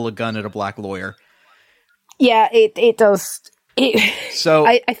countryside level a gun at a black lawyer. Yeah, it does. So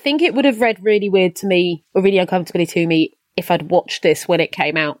I think it would have read really weird to me, or really uncomfortably to me, if I'd watched this when it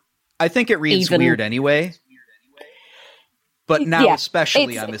came out. I think it reads weird anyway. But now Yeah,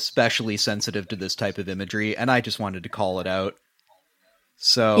 especially, it's- I'm especially sensitive to this type of imagery, and I just wanted to call it out.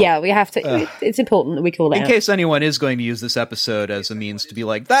 So Yeah, we have to. It's important that we call it in out. case anyone is going to use this episode as a means to be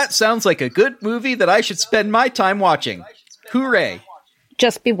like, that sounds like a good movie that I should spend my time watching. Hooray!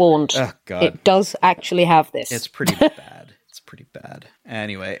 Just be warned. Oh, God. It does actually have this. It's pretty bad. It's pretty bad.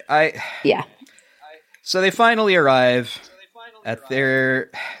 Anyway, Yeah. So they finally arrive at their...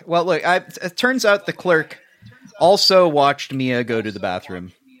 Well, look, it turns out the clerk also watched Mia go to the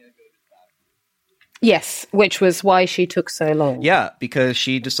bathroom. Yes, which was why she took so long. Yeah, because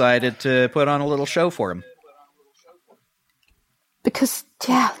she decided to put on a little show for him. Because,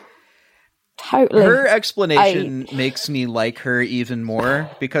 yeah, totally. Her explanation makes me like her even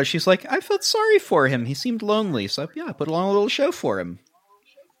more, because she's like, I felt sorry for him. He seemed lonely, so yeah, I put on a little show for him.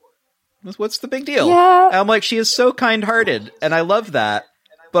 What's the big deal? Yeah. And I'm like, she is so kind-hearted, and I love that,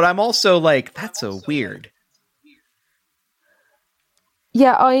 but I'm also like, that's so weird.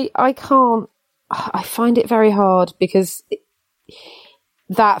 Yeah, I can't... I find it very hard, because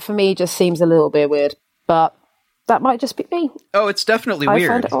that, for me, just seems a little bit weird. But that might just be me. Oh, it's definitely I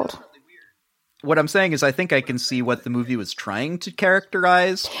weird. find it odd. What I'm saying is I think I can see what the movie was trying to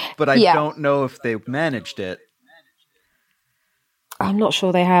characterize, but I Yeah. don't know if they managed it. I'm not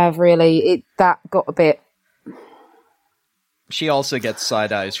sure they have, really. That got a bit... She also gets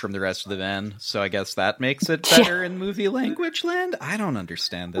side eyes from the rest of the van, so I guess that makes it better in movie language land? I don't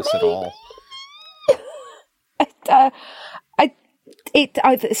understand this at all. I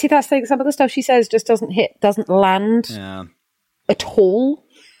see, that's the thing. Some of the stuff she says just doesn't land Yeah. at all.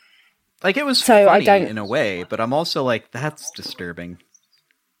 Like, it was So I funny don't- in a way, but I'm also like, that's disturbing.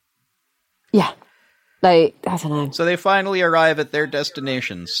 Yeah. Like, I don't know. So they finally arrive at their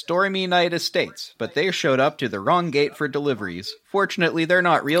destination, Stormy Night Estates, but they showed up to the wrong gate for deliveries. Fortunately, they're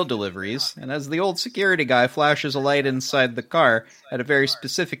not real deliveries, and as the old security guy flashes a light inside the car, at a very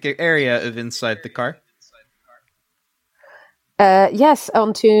specific area of inside the car. Yes,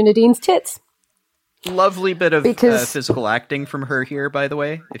 onto Nadine's tits. Lovely bit of Because- physical acting from her here, by the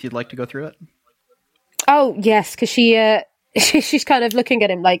way, if you'd like to go through it. Oh, yes, because she's kind of looking at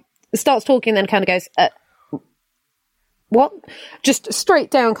him, like, starts talking, then kind of goes, what? Just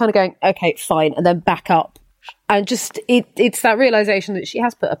straight down, kind of going, okay, fine, and then back up. And just, it's that realization that she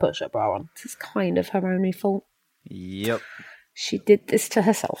has put a push-up bra on. It's kind of her only fault. Yep. She did this to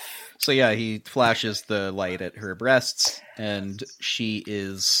herself. So yeah, he flashes the light at her breasts, and she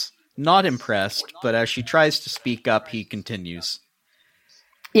is not impressed, but as she tries to speak up, he continues.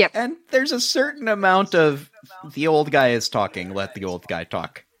 Yep. And there's a certain amount of, the old guy is talking, let the old guy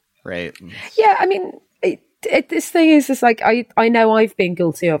talk, right? Yeah, I mean, this thing is just like, I know I've been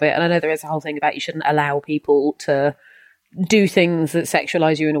guilty of it, and I know there is a whole thing about you shouldn't allow people to do things that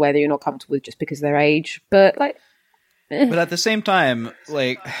sexualize you in a way that you're not comfortable with just because of their age. But, like... But at the same time,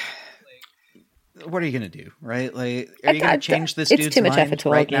 like, what are you going to do, right? Like, are you going to change this it's dude's too much mind effort to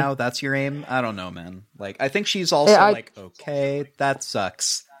right argue. now? That's your aim? I don't know, man. Like, I think she's also Yeah, like, okay, that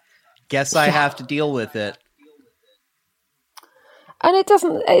sucks. Guess I have to deal with it. And it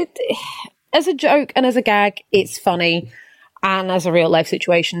doesn't... as a joke and as a gag, it's funny. And as a real-life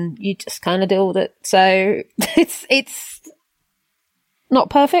situation, you just kind of deal with it. So, it's not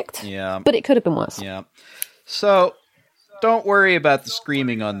perfect. Yeah. But it could have been worse. Yeah. So, don't worry about the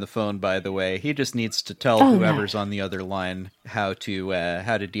screaming on the phone, by the way. He just needs to tell whoever's on the other line how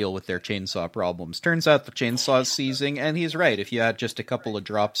to deal with their chainsaw problems. Turns out the chainsaw's seizing, and he's right. If you add just a couple of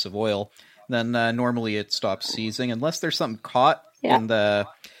drops of oil, then normally it stops seizing, unless there's something caught in the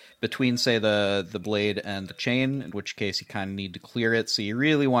between, say, the blade and the chain, in which case you kind of need to clear it. So you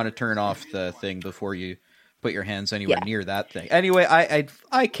really want to turn off the thing before you put your hands anywhere near that thing. Anyway,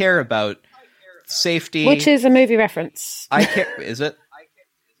 I care about safety, Which is a movie reference. I care. Is it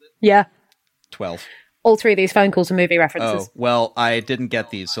Yeah. 12? All three of these phone calls are movie references. Oh, well, I didn't get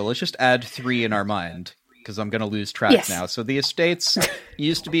these, so let's just add 3 in our mind, because I'm going to lose track Yes. now. So the Estates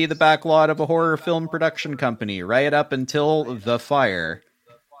used to be the backlot of a horror film production company, right up until The Fire.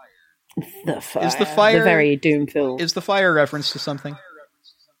 The Fire. Is The Fire... The very doom-filled. Is The Fire reference to something?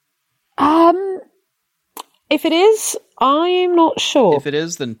 If it is, I'm not sure. If it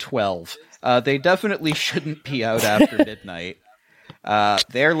is, then 12. They definitely shouldn't be out after midnight.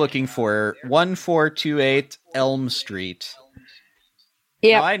 They're looking for 1428 Elm Street.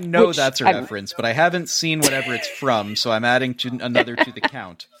 Yeah, Now, I know that's a reference, but I haven't seen whatever it's from, so I'm adding another to the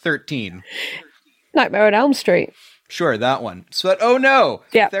count. 13. Nightmare on Elm Street. Sure, that one. So, oh no!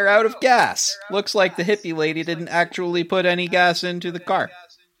 Yeah. They're out of gas. Looks like the hippie lady didn't actually put any gas into the car.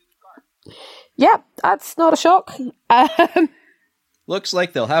 Yep, that's not a shock. Looks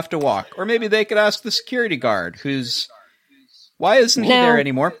like they'll have to walk. Or maybe they could ask the security guard, who's Why isn't he Now- there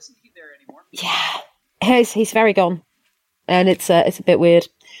anymore? Yeah, he's very gone, and it's a bit weird.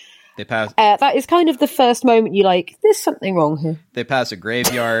 They pass. That is kind of the first moment you like. There's something wrong here. They pass a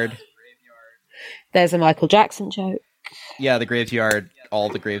graveyard. There's a Michael Jackson joke Yeah, the graveyard. All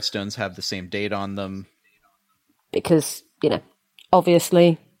the gravestones have the same date on them. because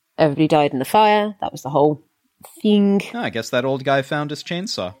obviously everybody died in the fire. That was the whole thing, Oh, I guess that old guy found his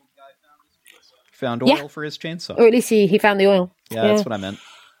chainsaw. Found oil Yeah. for his chainsaw. or at least he found the oil. Yeah, that's what I meant.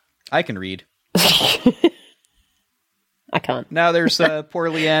 I can read. I can't. Now there's a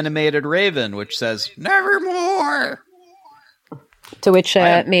poorly animated raven, which says, "Nevermore." To which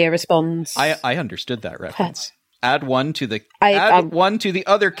Mia responds, I understood that reference. Add one to the I'm- to the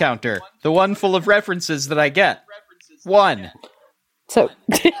other counter. The one full of references that I get. One. So,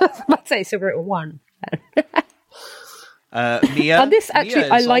 I was about to say, so we're at 1. Mia. And this actually-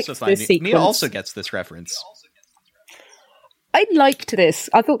 Mia I is liked also this finding- Mia sequence. also gets this reference. I liked this.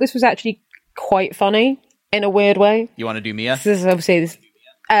 I thought this was actually quite funny in a weird way. You want to do Mia? This is obviously this.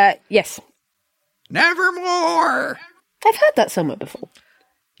 Yes, Nevermore. I've heard that somewhere before.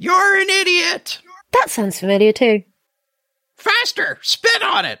 You're an idiot. That sounds familiar too. Faster! Spit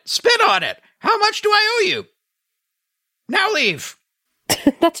on it! Spit on it! How much do I owe you? Now leave!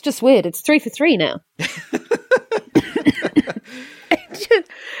 That's just weird. It's 3 for 3 now.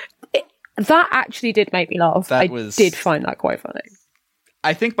 That actually did make me laugh. That I was- did find that quite funny.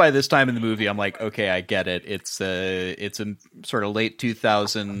 I think by this time in the movie, I'm like, okay, I get it. It's a sort of late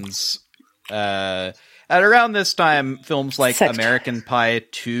 2000s. At around this time, films like Sex- American Pie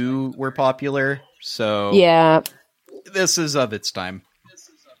 2 were popular. So Yeah. this is of its time.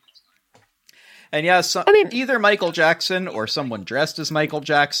 And yeah, I mean- either Michael Jackson or someone dressed as Michael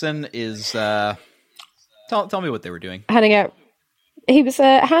Jackson is... Tell me what they were doing. He was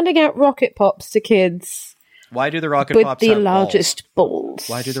handing out rocket pops to kids Why do the Rocket with Pops the have largest balls. balls?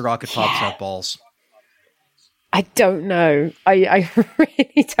 Why do the Rocket Pops have balls? I don't know. I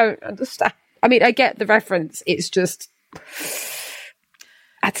really don't understand. I mean, I get the reference. It's just...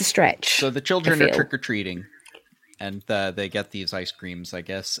 That's a stretch. So the children I are feel. trick-or-treating, and they get these ice creams, I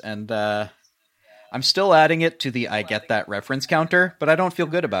guess. And I'm still adding it to the I get that reference counter, but I don't feel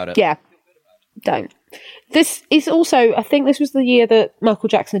good about it. Yeah. Don't. This is also, I think this was the year that Michael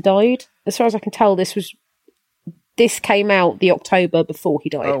Jackson died. As far as I can tell, this came out the October before he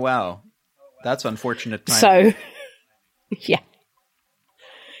died. Oh, wow. That's unfortunate timing. So, yeah.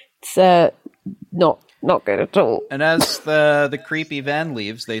 It's not good at all. And as the creepy van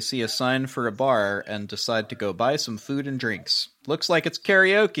leaves, they see a sign for a bar and decide to go buy some food and drinks. Looks like it's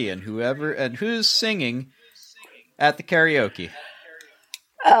karaoke, and who's singing at the karaoke?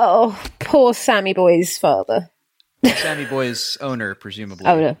 Oh, poor Sammy Boy's father. Sammy Boy's owner, presumably.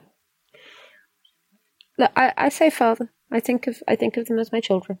 Oh no. Look, I say father. I think of them as my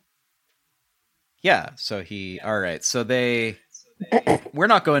children. Yeah, so alright, so we're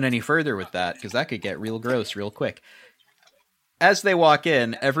not going any further with that, because that could get real gross real quick. As they walk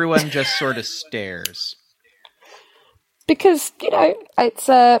in, everyone just sort of stares. Because, it's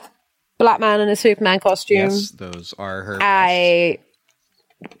a black man in a Superman costume. Yes, those are her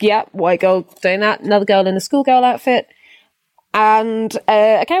White girl doing that, another girl in a schoolgirl outfit, and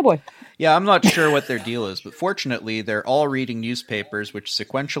a cowboy. Yeah, I'm not sure what their deal is, but fortunately, they're all reading newspapers, which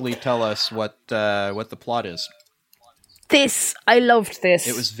sequentially tell us what the plot is. I loved this.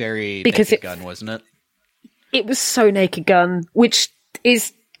 It was very Because Naked Gun, wasn't it? It was so Naked Gun, which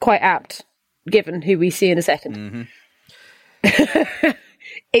is quite apt, given who we see in a second. Mm-hmm.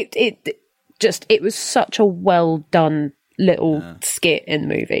 It was such a well done little skit in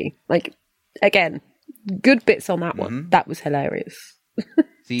the movie. Like, again, good bits on that one. That was hilarious.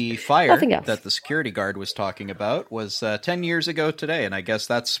 The fire Nothing else. that the security guard was talking about was 10 years ago today, and I guess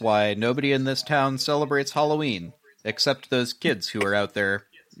that's why nobody in this town celebrates Halloween, except those kids who are out there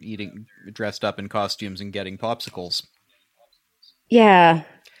dressed up in costumes and getting popsicles. Yeah.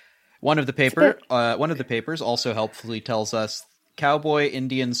 One of the papers also helpfully tells us cowboy,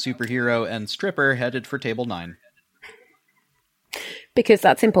 Indian, superhero, and stripper headed for table 9. Because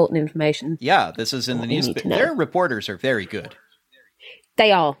that's important information. Yeah, this is in the you need newspaper. to know. Their reporters are very good.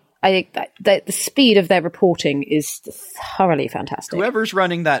 They are. I think that the speed of their reporting is thoroughly fantastic. Whoever's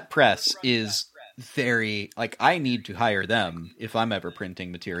running that press is very, I need to hire them if I'm ever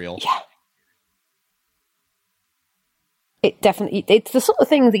printing material. Yeah. It's the sort of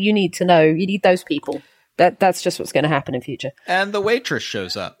thing that you need to know. You need those people. That's just what's going to happen in future. And the waitress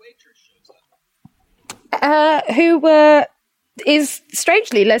shows up. Who is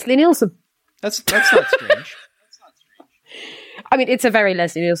strangely Leslie Nielsen. That's not strange. I mean, it's a very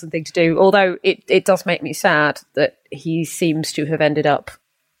Leslie Nielsen thing to do, although it does make me sad that he seems to have ended up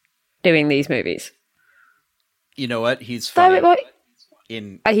doing these movies. You know what? He's funny.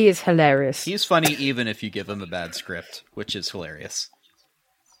 He is hilarious. He's funny even if you give him a bad script, which is hilarious.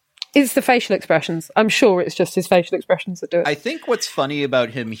 It's the facial expressions. I'm sure it's just his facial expressions that do it. I think what's funny about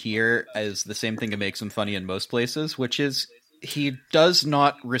him here is the same thing that makes him funny in most places, which is he does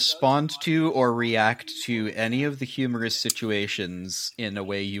not respond to or react to any of the humorous situations in a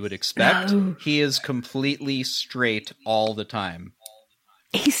way you would expect. No. He is completely straight all the time.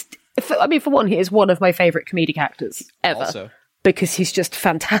 For one, he is one of my favourite comedic actors ever. Also. Because he's just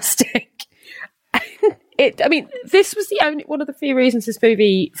fantastic. This was one of the few reasons this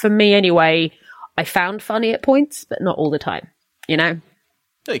movie, for me anyway, I found funny at points, but not all the time, you know?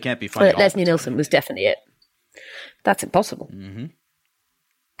 No, you can't be funny. Leslie Nielsen was definitely it. That's impossible. Mm-hmm.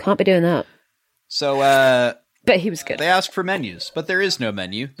 Can't be doing that. So, but he was good. They ask for menus, but there is no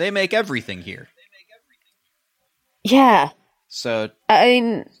menu. They make everything here. Yeah. So, I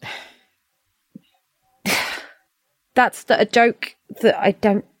mean, that's a joke that I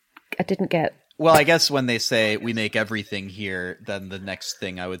didn't get. Well, I guess when they say we make everything here, then the next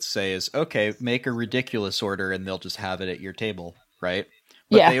thing I would say is, okay, make a ridiculous order and they'll just have it at your table, right?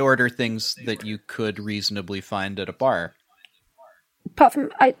 But they order things that you could reasonably find at a bar. Apart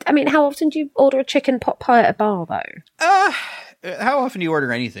from, how often do you order a chicken pot pie at a bar, though? How often do you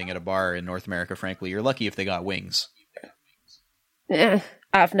order anything at a bar in North America, frankly? You're lucky if they got wings. Yeah,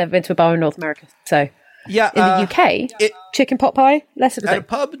 I've never been to a bar in North America, so... Yeah, in the UK, chicken pot pie, less of a thing. At a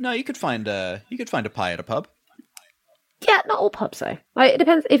pub, no, you could find a pie at a pub. Yeah, not all pubs though. It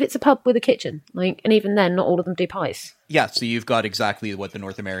depends if it's a pub with a kitchen. And even then, not all of them do pies. Yeah, so you've got exactly what the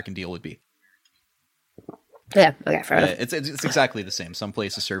North American deal would be. Yeah, okay, fair enough. It's exactly the same. Some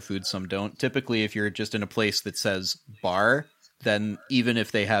places serve food, some don't. Typically, if you're just in a place that says bar, then even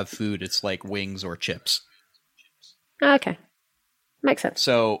if they have food, it's like wings or chips. Okay, makes sense.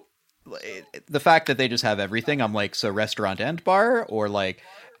 So. The fact that they just have everything, I'm like, so restaurant and bar? Or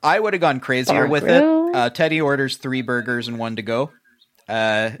I would have gone crazier with it. Teddy orders 3 burgers and 1 to go.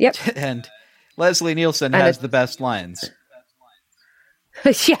 Yep. And Leslie Nielsen has the best lines.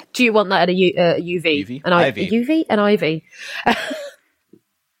 Yeah, do you want that at a UV? An IV. A UV? An IV.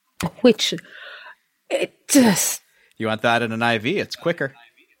 Which, it just... You want that in an IV? It's quicker.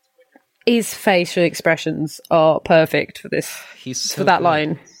 His facial expressions are perfect for this. For that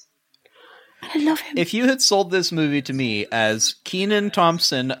line. I love him. If you had sold this movie to me as Kenan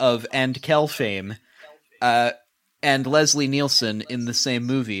Thompson of And Kel fame, and Leslie Nielsen in the same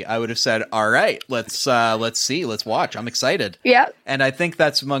movie, I would have said, "All right, let's see, let's watch. I'm excited." Yeah, and I think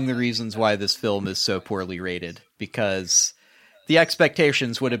that's among the reasons why this film is so poorly rated, because the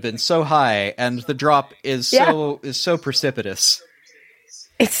expectations would have been so high, and the drop is so precipitous.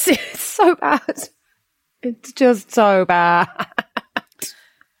 It's so bad. It's just so bad.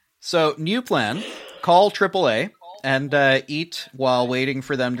 So, new plan, call AAA and eat while waiting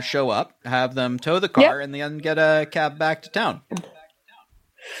for them to show up, have them tow the car, and then get a cab back to town.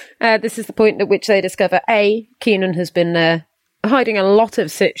 This is the point at which they discover, A, Kenan has been hiding a lot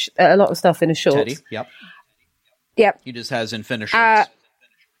of stuff in his shorts. Teddy, yep. He just has infinite shorts.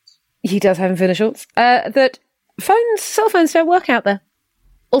 He does have infinite shorts. That cell phones don't work out there.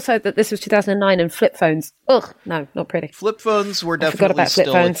 Also, that this was 2009 and flip phones. Ugh, no, not pretty. Flip phones were definitely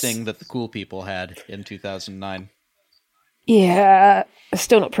still a thing that the cool people had in 2009. Yeah,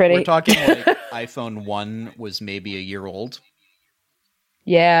 still not pretty. We're talking iPhone 1 was maybe a year old.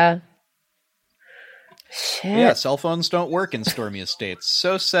 Yeah. Shit. Yeah, cell phones don't work in stormy estates.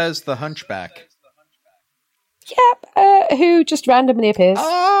 So says the Hunchback. Yep, who just randomly appears.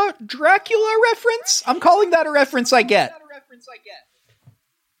 Dracula reference? I'm calling that a reference I get.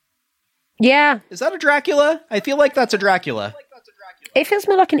 Yeah. Is that a Dracula? I feel like that's a Dracula. It feels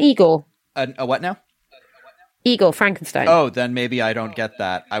more like an Igor. A what now? Igor Frankenstein. Oh, then maybe I don't get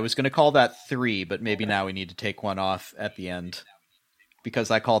that. I was going to call that 3, but maybe now we need to take one off at the end.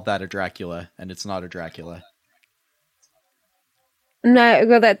 Because I called that a Dracula, and it's not a Dracula. No,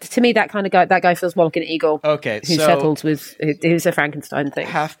 well, to me, that guy feels more like an Igor. Okay, who settles with, who's a Frankenstein thing.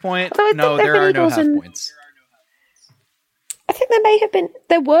 Half point? No, there are no half points. I think there may have been,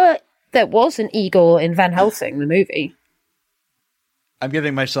 there was an Igor in Van Helsing, the movie. I'm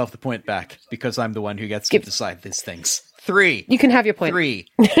giving myself the point back because I'm the one who gets to decide these things. 3. You can have your point. 3.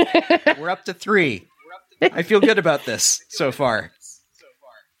 We're up to 3. I feel good about this so far.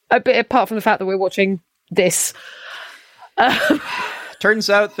 A bit apart from the fact that we're watching this. Turns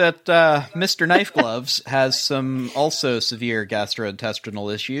out that Mr. Knife Gloves has some also severe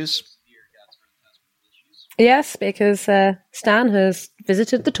gastrointestinal issues. Yes, because Stan has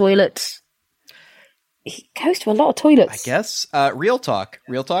visited the toilets. He goes to a lot of toilets. I guess. Real talk.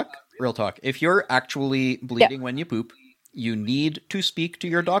 If you're actually bleeding when you poop, you need to speak to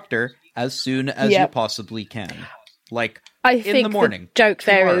your doctor as soon as you possibly can. Like, I in think the morning. The joke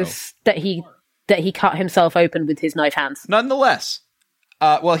tomorrow. there is that he cut himself open with his knife hands. Nonetheless.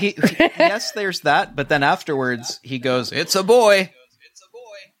 Well, he yes, there's that, but then afterwards he goes, "It's a boy."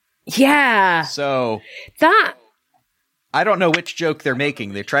 Yeah. So that I don't know which joke they're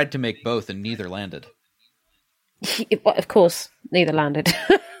making. They tried to make both and neither landed. Well, of course, neither landed.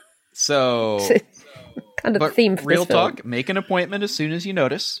 So kind of the theme for real this film. talk, make an appointment as soon as you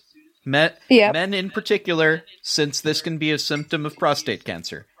notice. Men in particular, since this can be a symptom of prostate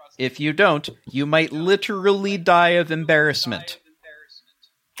cancer. If you don't, you might literally die of embarrassment.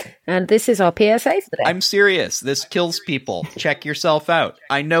 And this is our PSA for the day. I'm serious. This kills people. Check yourself out.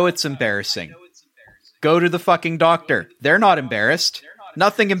 I know it's embarrassing. Go to the fucking doctor. They're not embarrassed.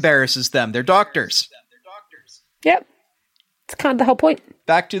 Nothing embarrasses them. They're doctors. Yep. It's kind of the whole point.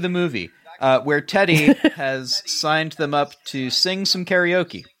 Back to the movie, where Teddy has signed them up to sing some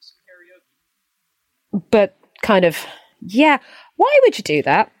karaoke. But kind of, yeah. Why would you do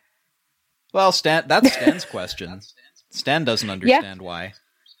that? Well, that's Stan's question. Stan doesn't understand why.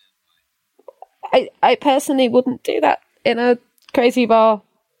 I personally wouldn't do that in a crazy bar.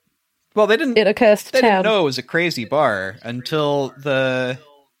 Well, they didn't. In a cursed They town. didn't know it was a crazy bar until the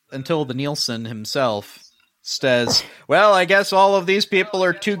Nielsen himself says, "Well, I guess all of these people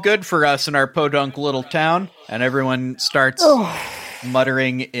are too good for us in our podunk little town," and everyone starts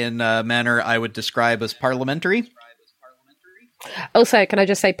muttering in a manner I would describe as parliamentary. Also, can I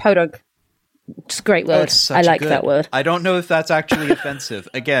just say podunk? It's a great word. I like that word. I don't know if that's actually offensive.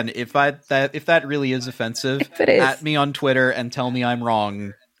 Again, if that really is offensive, if it is, at me on Twitter and tell me I'm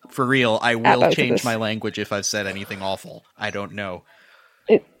wrong. For real, I will change my language if I've said anything awful. I don't know.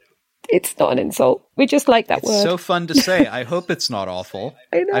 It's not an insult. We just like that word. It's so fun to say. I hope it's not awful.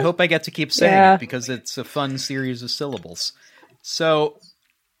 I hope I get to keep saying it because it's a fun series of syllables. So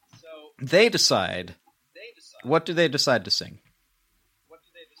they decide. What do they decide to sing?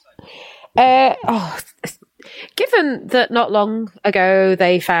 Given that not long ago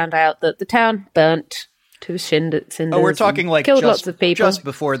they found out that the town burnt to cinders. Oh, we're talking like killed lots of people just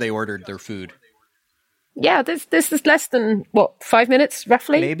before they ordered their food. Yeah, this is less than 5 minutes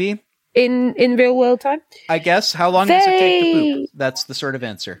roughly, maybe in real world time. I guess. How long does it take to poop? That's the sort of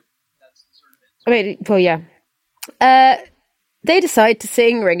answer. I mean, well, yeah. They decide to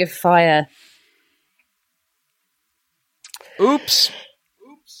sing "Ring of Fire." Oops.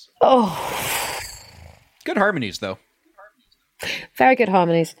 Oh, good harmonies though. Very good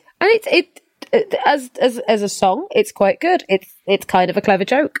harmonies, and it as a song, it's quite good. It's kind of a clever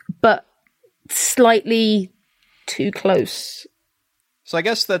joke, but slightly too close. So I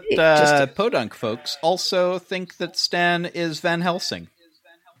guess that podunk folks also think that Stan is Van Helsing.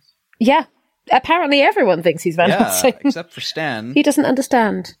 Yeah, apparently everyone thinks he's Van Helsing, except for Stan. He doesn't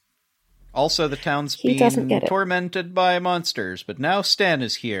understand. Also, the town's being tormented by monsters, but now Stan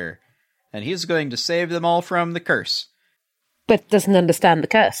is here, and he's going to save them all from the curse. But doesn't understand the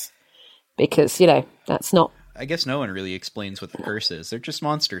curse, because, that's not... I guess no one really explains what the curse is. They're just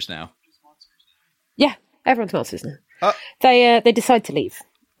monsters now. Yeah, everyone's monsters now. They decide to leave.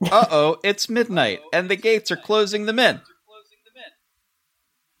 Uh-oh, it's midnight, and the gates are closing them in.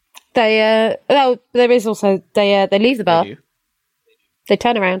 There is also... They leave the bar. They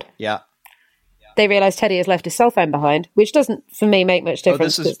turn around. Yeah. They realise Teddy has left his cell phone behind, which doesn't, for me, make much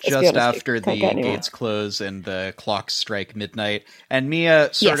difference. This is just after the gates close and the clocks strike midnight. And Mia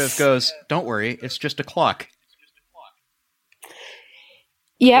sort of goes, "Don't worry, it's just a clock."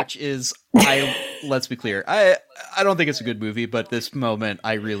 Yeah. Which is, let's be clear, I don't think it's a good movie, but this moment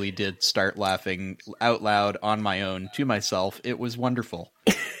I really did start laughing out loud on my own to myself. It was wonderful.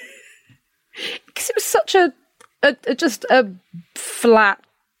 Because it was such just a flat,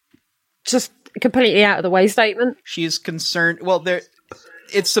 just completely out of the way statement. She's concerned. Well,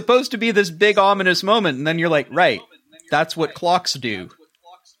 it's supposed to be this big ominous moment, and then you're like, right, that's what clocks do.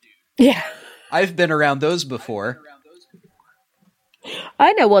 Yeah. I've been around those before.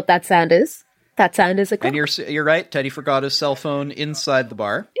 I know what that sound is. That sound is a clock. And you're right, Teddy forgot his cell phone inside the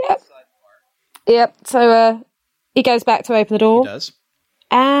bar. Yep. So he goes back to open the door. He does.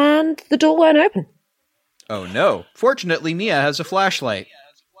 And the door won't open. Oh no. Fortunately, Mia has a flashlight.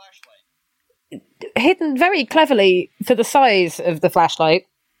 Hidden very cleverly for the size of the flashlight.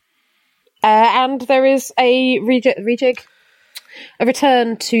 And there is a rejig. A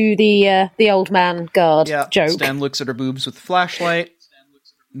return to the old man guard joke. Stan looks at her boobs with the flashlight.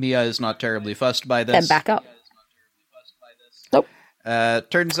 Mia is not terribly fussed by Then this. back up. Nope.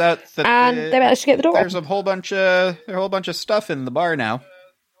 Turns out that And they managed to get the door there's open. a whole bunch of stuff in the bar now.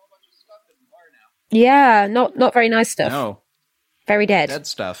 Yeah, not very nice stuff. No, Very dead. dead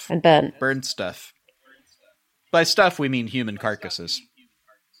stuff. And burnt. Burned stuff. By stuff, we mean human carcasses.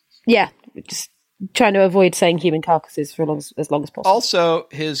 Yeah, just trying to avoid saying human carcasses for as long as possible. Also,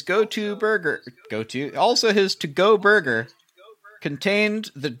 his to-go burger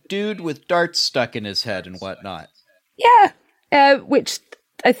contained the dude with darts stuck in his head and whatnot. Yeah, which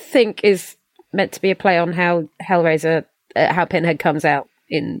I think is meant to be a play on how Hellraiser, how Pinhead comes out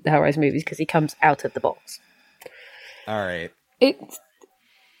in the Hellraiser movies, because he comes out of the box. All right.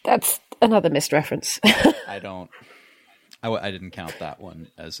 That's another missed reference. I didn't count that one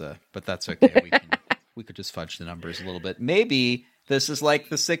but that's okay. We could just fudge the numbers a little bit. Maybe this is like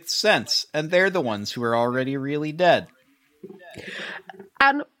The Sixth Sense, and they're the ones who are already really dead.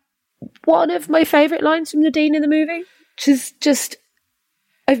 And one of my favourite lines from Nadine in the movie, which is just,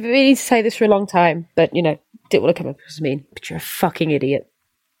 I've been meaning to say this for a long time, but, didn't want to come up as mean, but you're a fucking idiot.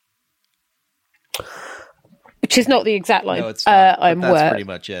 Which is not the exact line. No, it's not. That's pretty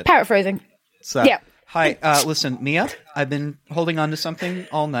much it. Paraphrasing. So, yeah. Hi, listen, Mia, I've been holding on to something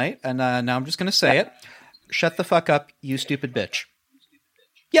all night, and now I'm just going to say it. Shut the fuck up, you stupid bitch.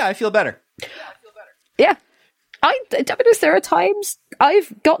 Yeah, I feel better. Yeah. I mean, there are times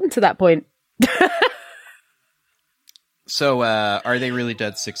I've gotten to that point. So, are they really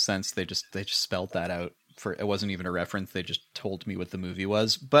dead? Sixth Sense? They just spelled that out. It wasn't even a reference. They just told me what the movie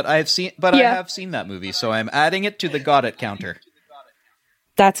was. But I have seen that movie, so I'm adding it to the got it counter.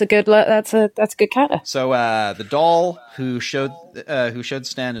 That's a good counter. So the doll who showed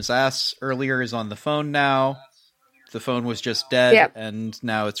Stan his ass earlier is on the phone now. The phone was just dead, and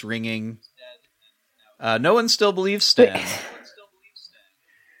now it's ringing. No one still believes Stan.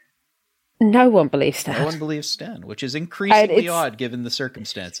 No one believes Stan. No one believes Stan, which is increasingly odd given the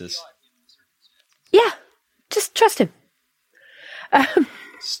circumstances. Yeah, just trust him.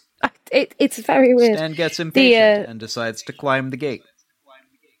 It's very weird. Stan gets impatient and decides to climb the gate.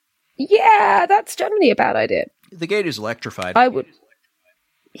 Yeah, that's generally a bad idea. The gate is electrified. I would.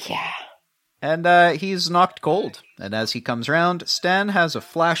 Yeah. And he's knocked cold. And as he comes round, Stan has a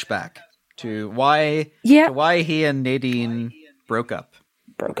flashback to why he and Nadine broke up.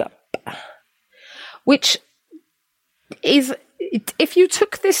 Which is, if you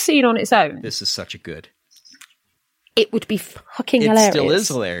took this scene on its own, this is such a good. It would be fucking hilarious. It still is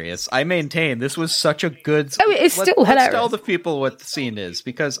hilarious. I maintain this was such a good... Oh, it's still hilarious. Let's tell the people what the scene is,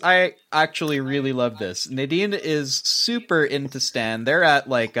 because I actually really love this. Nadine is super into Stan. They're at,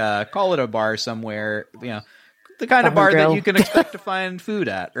 call it a bar somewhere, the kind of bar that you can expect to find food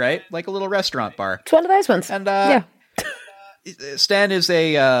at, right? Like a little restaurant bar. It's one of those ones. And Stan is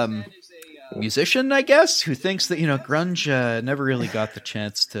a musician, I guess, who thinks that, grunge never really got the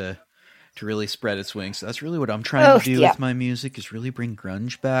chance to really spread its wings. So that's really what I'm trying to do with my music, is really bring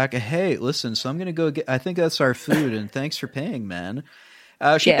grunge back. Hey, listen, so I'm going to go get, I think that's our food, and thanks for paying, man.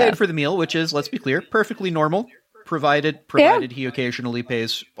 She paid for the meal, which is, let's be clear, perfectly normal, provided he occasionally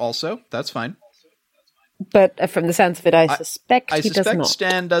pays also. That's fine. But from the sounds of it, I suspect he does not.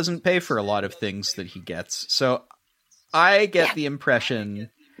 Stan doesn't pay for a lot of things that he gets. So I get the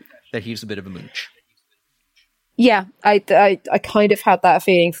impression that he's a bit of a mooch. Yeah, I kind of had that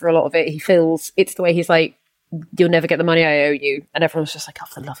feeling for a lot of it. He feels it's the way he's like, you'll never get the money I owe you. And everyone's just like, oh,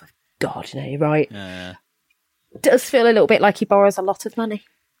 for the love of God, you're right. It does feel a little bit like he borrows a lot of money.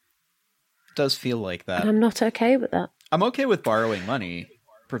 It does feel like that. And I'm not okay with that. I'm okay with borrowing money,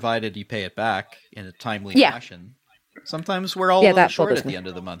 provided you pay it back in a timely fashion. Sometimes we're all a little short at the end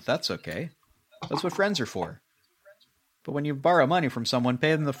of the month. That's okay. That's what friends are for. But when you borrow money from someone,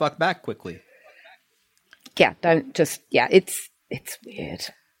 pay them the fuck back quickly. Yeah, don't just... Yeah, it's weird.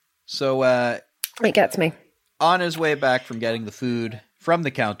 So, it gets me. On his way back from getting the food from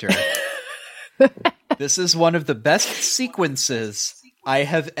the counter, this is one of the best sequences I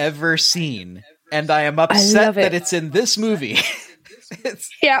have ever seen. And I am upset that it's in this movie.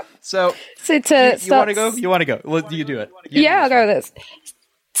 So you want to go? You want to go? Well, you do it. I'll go with this.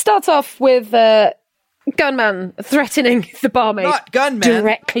 Starts off with gunman threatening the barmaid. Not gunman.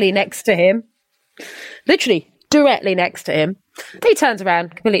 Directly next to him. Literally directly next to him. He turns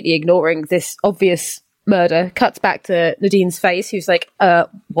around, completely ignoring this obvious murder, cuts back to Nadine's face, who's like,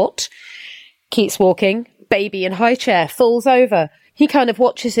 what? Keeps walking, baby in high chair, falls over. He kind of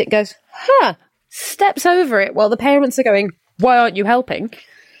watches it, goes, steps over it while the parents are going, why aren't you helping?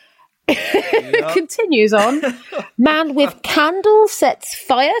 Yep. Continues on. Man with candle sets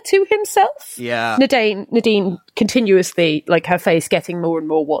fire to himself. Yeah. Nadine continuously, like, her face getting more and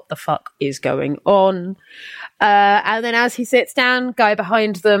more, what the fuck is going on? And then as he sits down, guy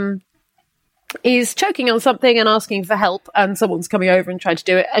behind them is choking on something and asking for help, and someone's coming over and trying to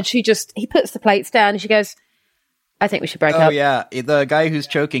do it. And he puts the plates down and she goes, I think we should break up. Oh, yeah. The guy who's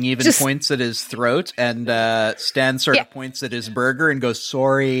choking even points at his throat, and Stan sort of points at his burger and goes,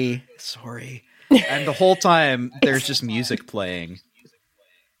 sorry. And the whole time, there's just music playing.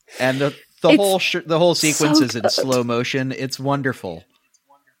 And the whole sequence is in slow motion. It's wonderful.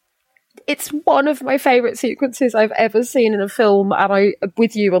 It's one of my favourite sequences I've ever seen in a film, and I'm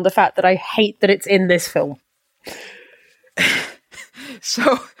with you on the fact that I hate that it's in this film.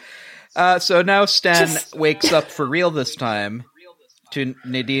 So now Stan wakes up for real this time to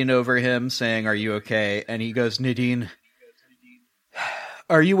Nadine over him saying, are you okay? And he goes, Nadine,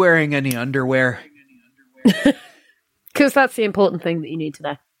 are you wearing any underwear? Because that's the important thing that you need to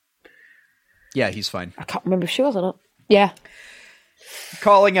know. Yeah, he's fine. I can't remember if she was or not. Yeah.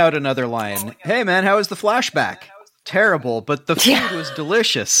 Calling out another line. Hey man, how was the flashback? Terrible, but the food was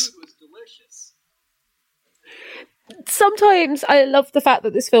delicious. Sometimes I love the fact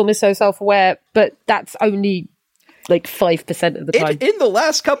that this film is so self-aware, but that's only like 5% of the time. In the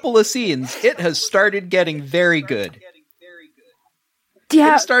last couple of scenes, it has started getting very good.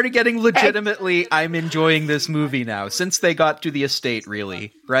 Yeah. It started getting legitimately, I'm enjoying this movie now, since they got to the estate,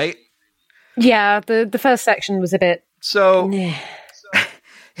 really, right? Yeah, the first section was a bit... So,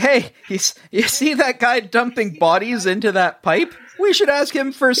 hey, you see that guy dumping bodies into that pipe? We should ask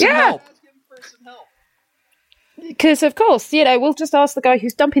him for some help. Because, of course, we'll just ask the guy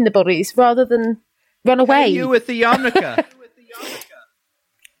who's dumping the bodies rather than run away. Hey, you with the yarmulke.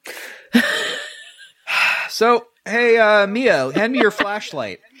 So, hey, Mia, hand me your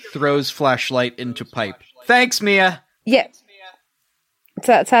flashlight. Throws flashlight into pipe. Thanks, Mia. Yeah.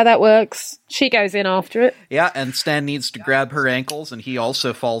 That's how that works. She goes in after it. Yeah, and Stan needs to grab her ankles, and he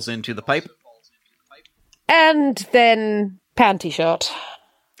also falls into the pipe. And then panty shot.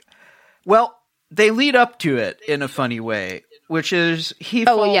 Well, they lead up to it in a funny way, which is he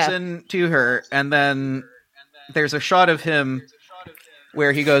falls into her, and then there's a shot of him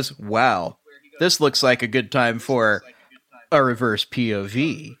where he goes, wow, this looks like a good time for a reverse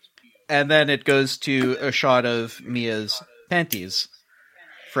POV. And then it goes to a shot of Mia's panties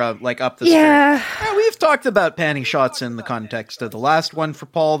from, like, up the skirt. Yeah, we've talked about panty shots in the context of the last one for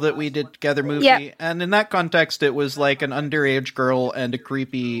Paul that we did together movie. Yep. And in that context, it was like an underage girl and a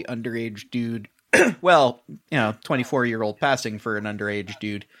creepy underage dude. Well, 24-year-old passing for an underage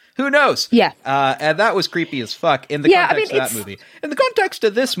dude. Who knows? Yeah. And that was creepy as fuck in the context of that movie. In the context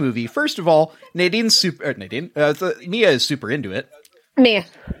of this movie, first of all, Mia is super into it. Mia.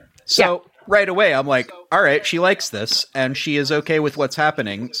 So right away, I'm like, all right, she likes this, and she is okay with what's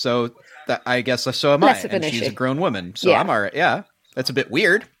happening, so that I guess so am Less I. of an And she's issue. a grown woman, so I'm all right. Yeah, that's a bit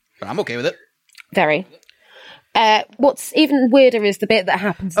weird, but I'm okay with it. Very. What's even weirder is the bit that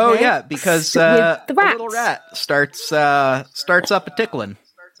happens Oh next yeah, because with the a rats. little rat starts up a tickling.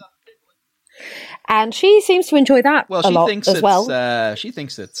 And she seems to enjoy that Well, a she lot thinks as it's well. she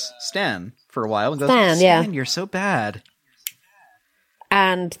thinks it's Stan for a while and goes, Stan, Stan, you're so bad.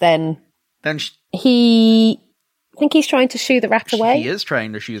 And then Then I think he's trying to shoo the rat away. he is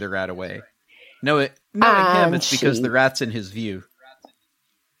trying to shoo the rat away. Knowing him, it's because the rat's in his view.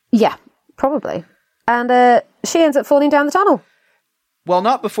 Yeah, probably. And she ends up falling down the tunnel. Well,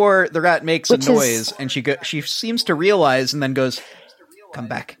 not before the rat makes a noise, and she seems to realize, and then goes, "Come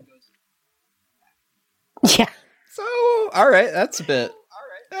back." Yeah. So, all right, that's a bit.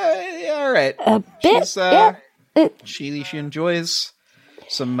 All right, A bit. She's, yeah. She enjoys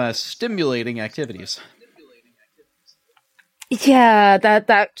some stimulating activities. Yeah,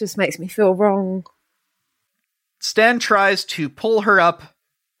 that just makes me feel wrong. Stan tries to pull her up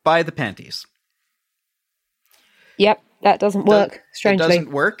by the panties. Yep, that doesn't work, strangely. It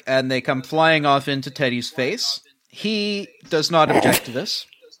doesn't work, and they come flying off into Teddy's face. He does not object to this.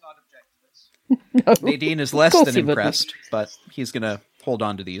 No. Nadine is less Of course than he wouldn't. impressed, but he's going to hold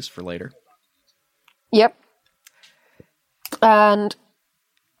on to these for later. Yep. And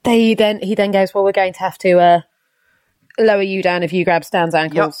he then goes, well, we're going to have to lower you down if you grab Stan's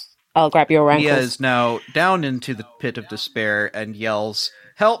ankles. Yep. I'll grab your ankles. Mia is now down into the pit of despair and yells,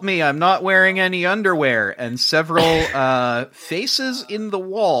 "Help me, I'm not wearing any underwear." And several faces in the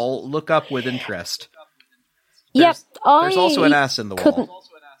wall look up with interest. There's also an ass in the wall.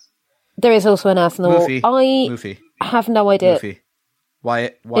 There is also an ass in the wall. Moofy. I have no idea. Moofy.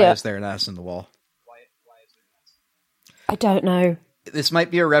 Why is there an ass in the wall? I don't know. This might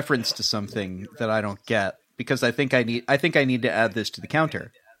be a reference to something that I don't get, because I think I need to add this to the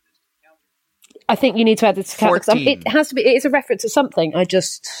counter. I think you need to add this to the counter. 14. It has to be. It is a reference to something.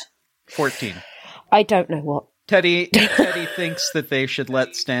 14. I don't know what. Teddy thinks that they should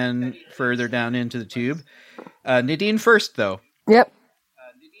let Stan further down into the tube. Nadine first, though. Yep.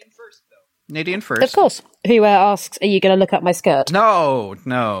 Nadine first. Of course. Who asks, are you going to look up my skirt? No.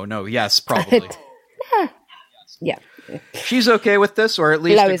 Yes, probably. Yeah. She's okay with this, or at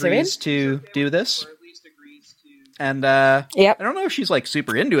least Lowers agrees to do this. And Yep. I don't know if she's like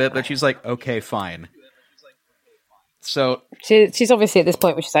super into it, but she's like, okay, fine. So She's obviously at this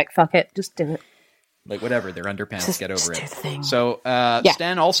point where she's like, fuck it, just do it. like, whatever, they're underpants, get over just it. do the thing. So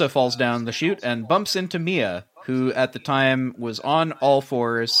Stan also falls down the chute and bumps into Mia, who at the time was on all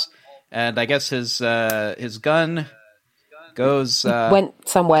fours, and I guess his gun goes went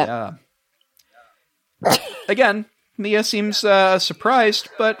somewhere. Again, Mia seems surprised,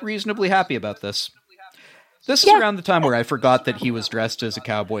 but reasonably happy about this. This is around the time where I forgot that he was dressed as a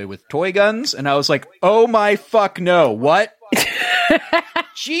cowboy with toy guns, and I was like, oh my fuck no, what?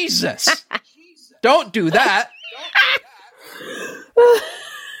 Jesus! Don't do that!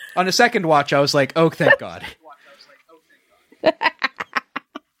 On a second watch, I was like, oh, thank God.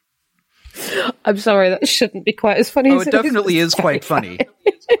 I'm sorry, that shouldn't be quite as funny as it definitely is quite funny.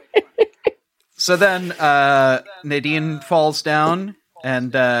 So then Nadine falls down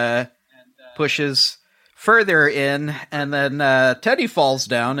and pushes further in, and then Teddy falls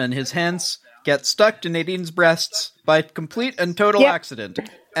down, and his hands get stuck to Nadine's breasts by complete and total accident,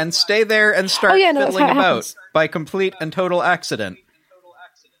 and stay there and start fiddling about by complete and total accident.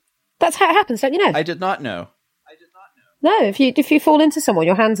 That's how it happens, don't you know? I did not know. No, if you fall into someone,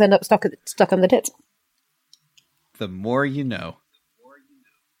 your hands end up stuck on the tits. The more you know.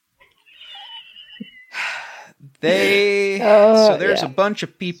 So there's a bunch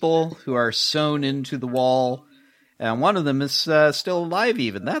of people who are sewn into the wall, and one of them is still alive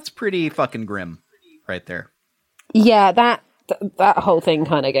even. That's pretty fucking grim right there. Yeah, that whole thing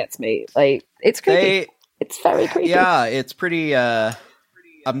kind of gets me. Like, it's creepy. It's very creepy. Yeah, it's pretty...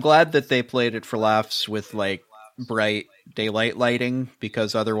 I'm glad that they played it for laughs with, like, bright daylight lighting,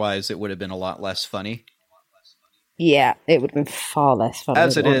 because otherwise it would have been a lot less funny. Yeah, it would have been far less funny.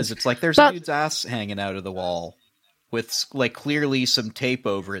 As it is, it's like there's a dude's ass hanging out of the wall with like clearly some tape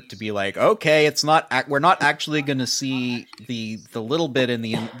over it to be like, okay, it's not. We're not actually going to see the little bit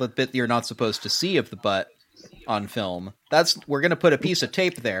the bit you're not supposed to see of the butt on film. We're going to put a piece of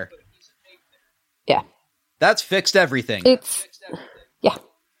tape there. Yeah, that's fixed everything.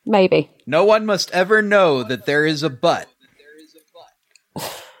 Maybe. No one must ever know that there is a butt.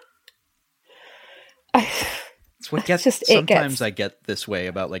 It's what gets sometimes I get this way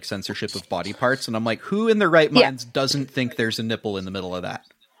about like censorship of body parts, and I'm like, who in their right minds doesn't think there's a nipple in the middle of that?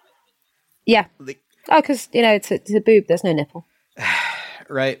 Yeah. Because it's a boob. There's no nipple.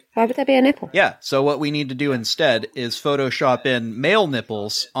 Right. Why would there be a nipple? Yeah. So what we need to do instead is Photoshop in male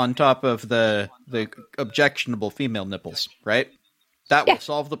nipples on top of the objectionable female nipples. Right. That will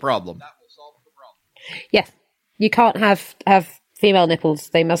solve the problem. Yes. You can't have female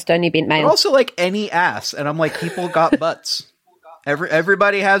nipples. They must only be male. But also, like, any ass. And I'm like, people got butts.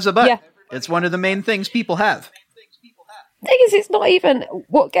 Everybody has a butt. Yeah. It's one of the main things people have. The thing is, it's not even...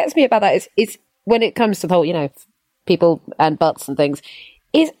 What gets me about that is when it comes to the whole, people and butts and things,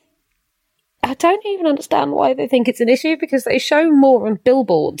 is I don't even understand why they think it's an issue, because they show more on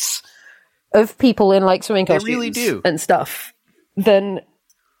billboards of people in, like, swimming costumes really do. And stuff than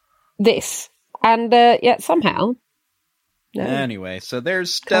this. And, yet somehow... No. Anyway, so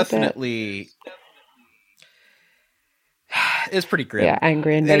there's definitely... It's pretty grim. Yeah,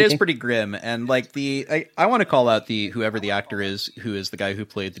 angry and raging. It is pretty grim, and like I want to call out whoever the actor is, who is the guy who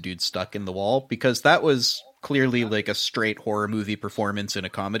played the dude stuck in the wall, because that was clearly like a straight horror movie performance in a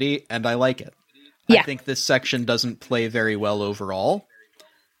comedy, and I like it. Yeah. I think this section doesn't play very well overall.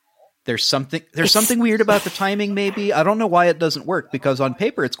 There's something weird about the timing, maybe. I don't know why it doesn't work, because on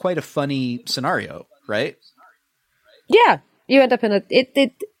paper it's quite a funny scenario, right? Yeah, you end up in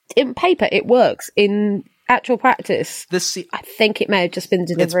in paper it works. In actual practice, I think it may have just been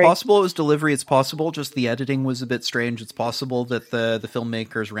delivery. It's possible it was delivery. It's possible just the editing was a bit strange. It's possible that the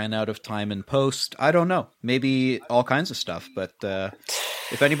filmmakers ran out of time in post. I don't know. Maybe all kinds of stuff. But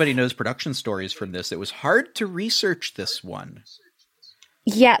if anybody knows production stories from this, it was hard to research this one.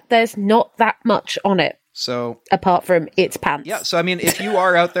 Yeah, there's not that much on it. So apart from its pants. Yeah, so I mean, if you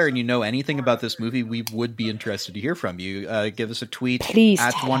are out there and you know anything about this movie, we would be interested to hear from you. Give us a tweet. Please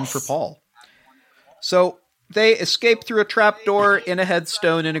at one for Paul. So they escape through a trapdoor in a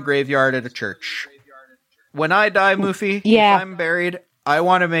headstone in a graveyard at a church. when I die, Moofy, Yeah. if I'm buried, I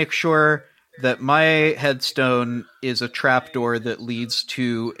want to make sure that my headstone is a trapdoor that leads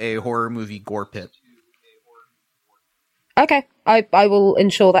to a horror movie gore pit. Okay, I will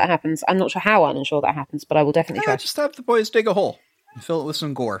ensure that happens. I'm not sure how I'll ensure that happens, but I will definitely try. Just have the boys dig a hole and fill it with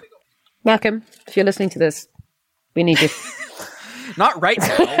some gore. Malcolm, if you're listening to this, we need you. Not right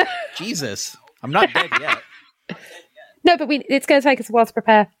now. Jesus. I'm not dead yet. No, but it's going to take us a while to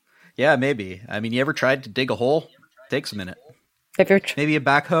prepare. Yeah, maybe. I mean, you ever tried to dig a hole? Takes a minute. Have you Maybe a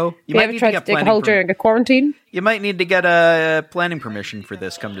backhoe? You ever tried to dig a hole during a quarantine? You might need to get a planning permission for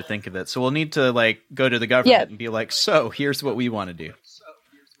this, come to think of it. So we'll need to, like, go to the government and be like, so, here's what we want to do.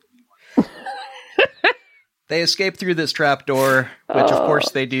 They escape through this trapdoor, which, of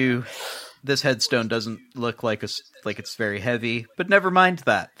course, they do. This headstone doesn't look like it's very heavy, but never mind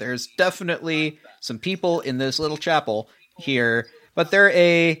that. There's definitely some people in this little chapel here, but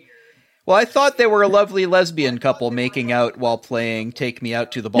they're well, I thought they were a lovely lesbian couple making out while playing Take Me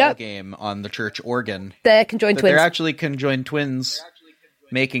Out to the Ball game on the church organ. They're conjoined twins. They're actually conjoined twins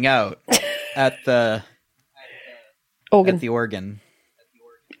making out at the organ. At the organ.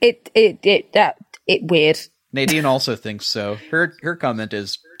 It weird. Nadine also thinks so. Her comment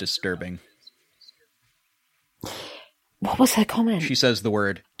is disturbing. What was her comment? She says the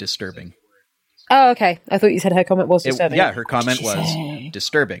word disturbing. Oh, okay. I thought you said her comment was disturbing. Yeah, her comment was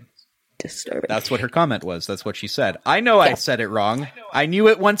disturbing. Disturbing. That's what her comment was. That's what she said. I know I said it wrong. I knew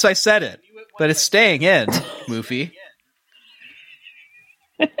it once I said it. But it's staying in, Moofy.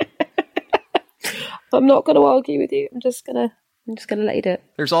 I'm not going to argue with you. I'm just going to let you do it.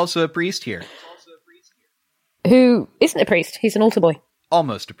 There's also a priest here. Who isn't a priest. He's an altar boy.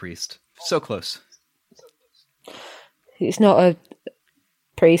 Almost a priest. So close. He's not a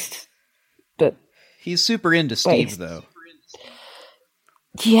priest, but... He's super into Steve, though.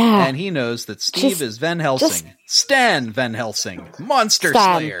 Yeah. And he knows that Steve is Van Helsing. Stan Van Helsing. Monster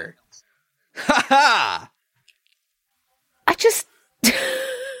Slayer. Ha-ha!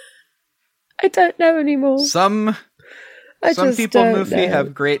 I don't know anymore. Some people, Moofy,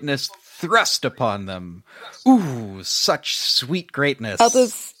 have greatness thrust upon them. Ooh, such sweet greatness.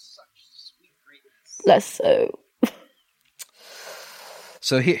 Others, less so.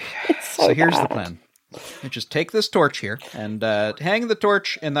 So here's the plan. You just take this torch here and hang the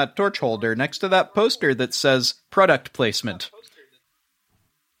torch in that torch holder next to that poster that says product placement.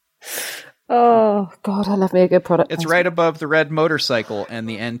 Oh, God, I love me a good product It's placement. right above the red motorcycle and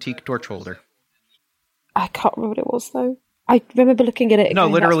the antique torch holder. I can't remember what it was, though. I remember looking at it. No,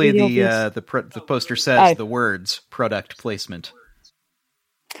 literally really the poster says the words product placement.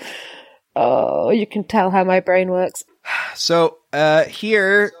 Oh, you can tell how my brain works. So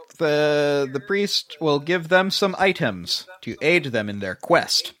here, the priest will give them some items to aid them in their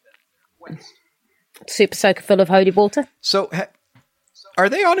quest. Super soaker full of holy water. So, are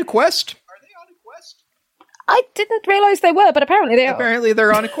they on a quest? I didn't realise they were, but apparently they are. Apparently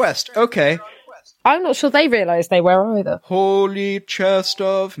they're on a quest. Okay. I'm not sure they realised they were either. Holy chest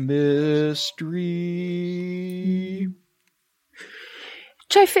of mystery.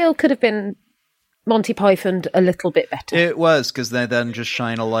 Which I feel could have been Monty Pythoned a little bit better. It was, because they then just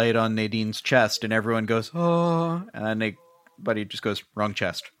shine a light on Nadine's chest, and everyone goes, oh, and everybody just goes, wrong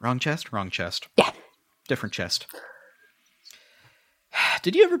chest, wrong chest, wrong chest. Yeah. Different chest.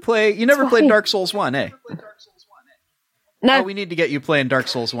 Did you ever play, you never played Dark Souls 1, eh? No. Oh, we need to get you playing Dark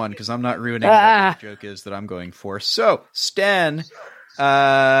Souls 1, because I'm not ruining what the joke is that I'm going for. So, Stan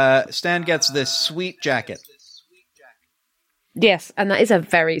gets this sweet jacket. Yes, and that is a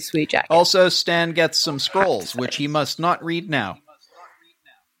very sweet jacket. Also, Stan gets some scrolls, which he must not read now.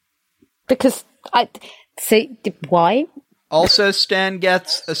 Because, why? Also, Stan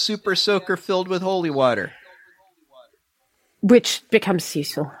gets a super soaker filled with holy water. Which becomes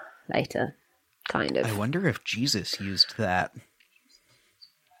useful later, kind of. I wonder if Jesus used that.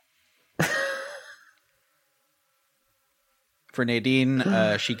 For Nadine,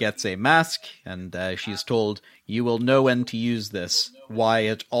 she gets a mask, and she's told, you will know when to use this, why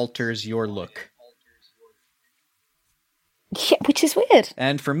it alters your look. Yeah, which is weird.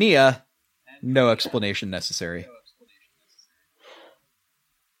 And for Mia, no explanation necessary.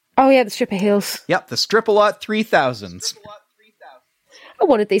 Oh yeah, the stripper heels. Yep, the Strip-A-Lot 3000s. I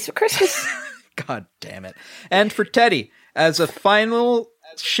wanted these for Christmas. God damn it. And for Teddy, as a final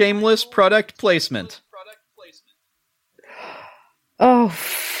shameless product placement. Oh,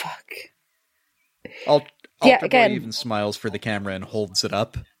 fuck. Alter again. Boy even smiles for the camera and holds it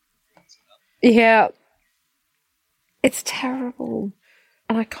up. Yeah. It's terrible.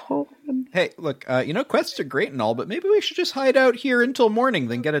 And I can't remember. Hey, look, quests are great and all, but maybe we should just hide out here until morning,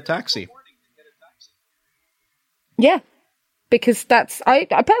 then get a taxi. Yeah, because I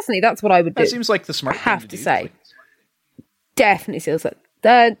personally, that's what I would do. That seems like the smart I have thing to do. say. Definitely feels like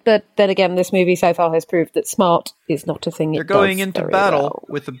that. But then again, this movie so far has proved that smart is not a thing. They're going into battle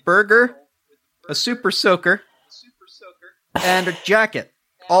with a burger, a super soaker, and a jacket.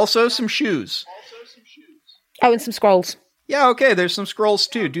 Also some shoes. Oh, and some scrolls. Yeah, okay, there's some scrolls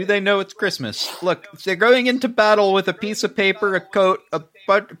too. Do they know it's Christmas? Look, they're going into battle with a piece of paper, a coat, a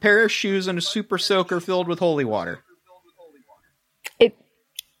pair of shoes, and a super soaker filled with holy water.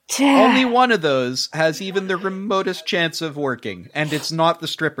 Only one of those has even the remotest chance of working, and it's not the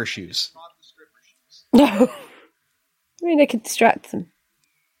stripper shoes. No. I mean, they could distract them.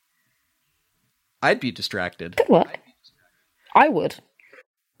 I'd be distracted. Good work. I would.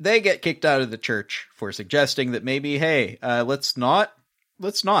 They get kicked out of the church for suggesting that maybe, hey, let's not.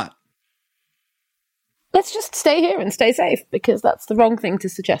 Let's just stay here and stay safe, because that's the wrong thing to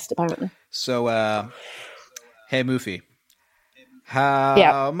suggest, apparently. So, hey, Moofy.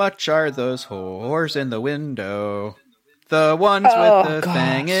 How much are those whores in the window? The ones with the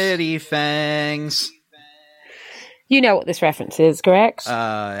fangity fangs. You know what this reference is, correct?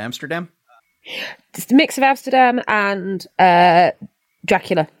 Amsterdam? It's a mix of Amsterdam and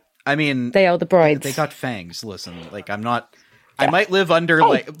Dracula. I mean, they are the brides. They got fangs. Listen, like, I'm not... I might live under,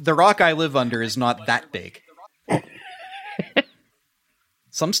 like... The rock I live under is not that big.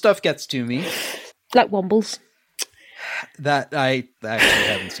 Some stuff gets to me. Like Wombles. That, I actually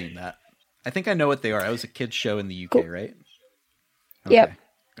haven't seen that. I think I know what they are. It was a kid's show in the UK, right? Okay. Yep.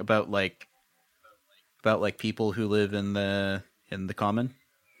 About people who live in the common?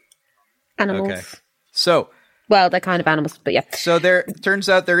 Animals. Okay. So... Well, they're kind of animals, but yeah. So turns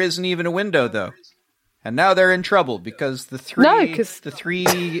out there isn't even a window, though. And now they're in trouble because the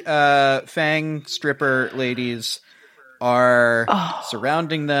three fang stripper ladies are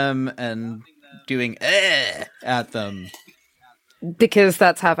surrounding them and doing at them. Because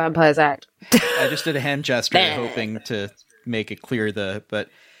that's how vampires act. I just did a hand gesture hoping to make it clear but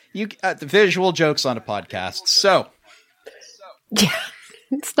the visual jokes on a podcast. So yeah,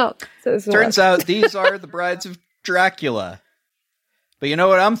 it's not. Turns out these are the brides of Dracula. But you know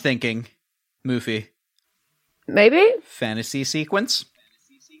what I'm thinking, Moofy? Maybe? Fantasy sequence?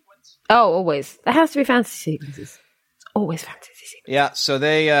 Oh, always. There has to be fantasy sequences. It's always fantasy sequences. Yeah, so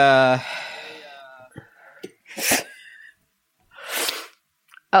they,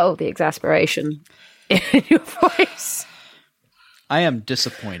 Oh, the exasperation in your voice. I am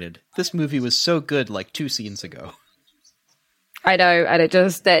disappointed. This movie was so good like 2 scenes ago. I know, and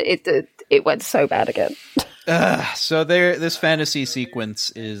it went so bad again. So this fantasy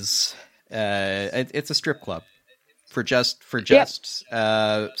sequence is it's a strip club for just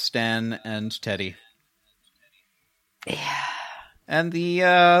Stan and Teddy. Yeah. And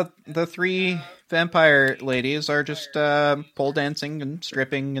the 3 vampire ladies are just pole dancing and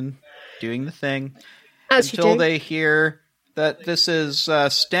stripping and doing the thing until they hear that this is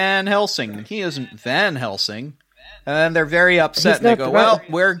Stan Helsing. He isn't Van Helsing. And then they're very upset. And they go, "Well,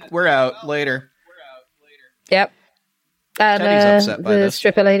 we're out later." Yep. And Teddy's upset by this.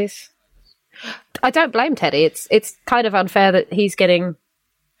 Stripper ladies. I don't blame Teddy. It's kind of unfair that he's getting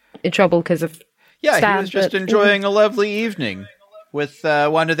in trouble because of Stan, he was just enjoying a lovely evening with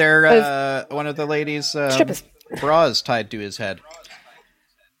one of the ladies' bras tied to his head.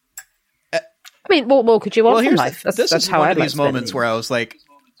 I mean, what more could you want from life? This is one of these moments where I was like,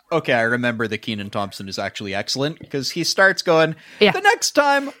 okay, I remember that Kenan Thompson is actually excellent, because he starts going, the next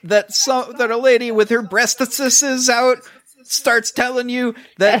time that a lady with her breastises out starts telling you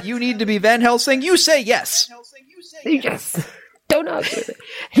that you need to be Van Helsing, you say yes. Yes. Don't argue with it.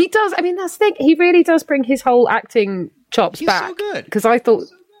 He does, I mean, that's the thing, he really does bring his whole acting chops back. He's so good. Because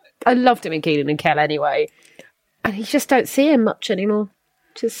I loved him in Kenan and Kel anyway. And you just don't see him much anymore.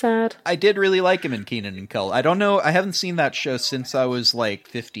 Which is sad. I did really like him in Kenan and Kel. I don't know. I haven't seen that show since I was like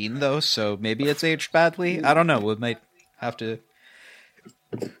 15, though, so maybe it's aged badly. I don't know. We might have to.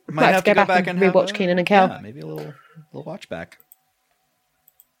 Might have to go back and rewatch Kenan and Kel. Yeah, maybe a little watch back.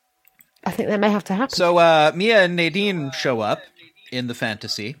 I think that may have to happen. So Mia and Nadine show up in the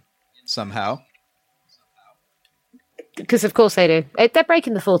fantasy somehow. Because of course they do. They're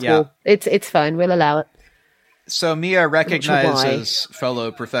breaking the fourth wall. It's fine. We'll allow it. So Mia recognizes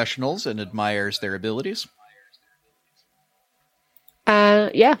fellow professionals and admires their abilities.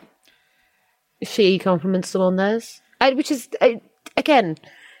 Yeah. She compliments them on theirs. Which is, again,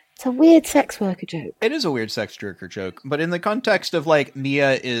 it's a weird sex worker joke. It is a weird sex worker joke, but in the context of, like,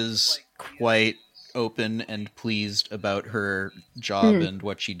 Mia is quite open and pleased about her job and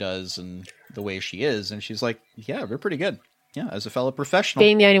what she does and the way she is, and she's like, yeah, we're pretty good. Yeah, as a fellow professional.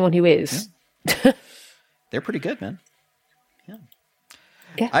 Being the only one who is. Yeah. They're pretty good, man. Yeah.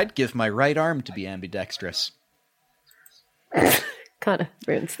 Yeah. I'd give my right arm to be ambidextrous. Kind of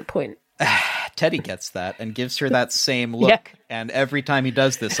ruins the point. Teddy gets that and gives her that same look. Yeah. And every time he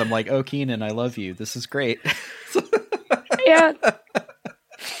does this, I'm like, oh, Keenan, I love you. This is great. Yeah.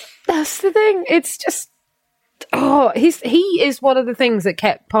 That's the thing. It's just, he is one of the things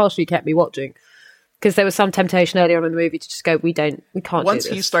that partially kept me watching. Because there was some temptation earlier on in the movie to just go, we can't Once do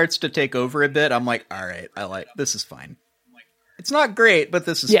this. he starts to take over a bit, I'm like, all right, this is fine. It's not great, but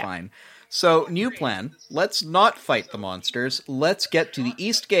this is fine. So, new plan. Let's not fight the monsters. Let's get to the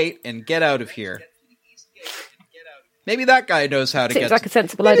East Gate and get out of here. Maybe that guy knows how to Seems get... like a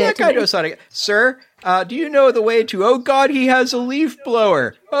sensible Maybe idea that to guy me. knows how to get... Sir, do you know the way to... Oh, God, he has a leaf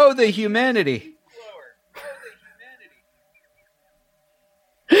blower. Oh, the humanity.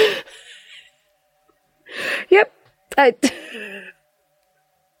 Yep. Are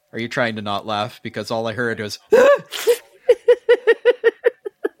you trying to not laugh? Because all I heard was...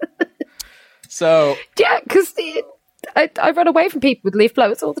 So... Yeah, because I run away from people with leaf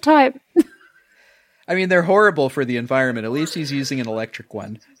blowers all the time. I mean, they're horrible for the environment. At least he's using an electric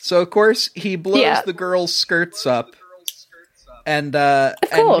one. So, of course, he blows the girl's skirts up. And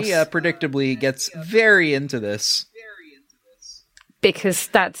Mia predictably gets very into this. Because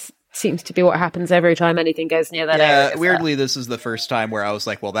that seems to be what happens every time anything goes near that area. Yeah, weirdly, this is the first time where I was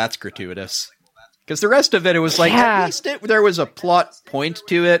like, well, that's gratuitous. Because the rest of it was like, at least there was a plot point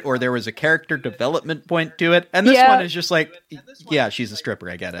to it, or there was a character development point to it. And this one is just like, yeah, she's a stripper,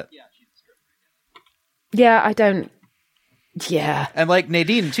 I get it. Yeah, I don't... Yeah. And like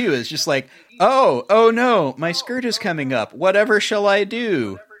Nadine, too, is just like, oh no, my skirt is coming up. Whatever shall I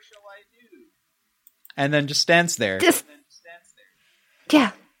do? And then just stands there.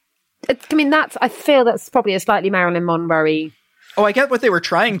 Yeah. I feel that's probably a slightly Marilyn Monroe-y... Oh, I get what they were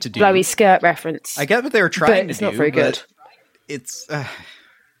trying to do. Blowy skirt reference. I get what they were trying to do. It's not very good. It's...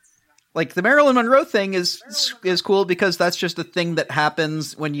 like, the Marilyn Monroe thing is cool because that's just a thing that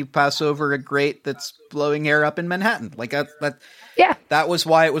happens when you pass over a grate that's blowing air up in Manhattan. Like, that was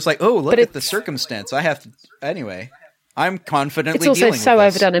why it was like, oh, look at the circumstance. I have to... Anyway, I'm confidently dealing with this. It's also so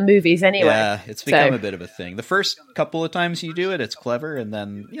overdone in movies anyway. Yeah, it's become a bit of a thing. The first couple of times you do it, it's clever, and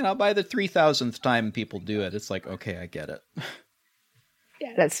then, by the 3,000th time people do it, it's like, okay, I get it.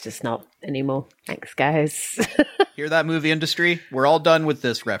 Yeah, that's just not anymore. Thanks, guys. Hear that, movie industry? We're all done with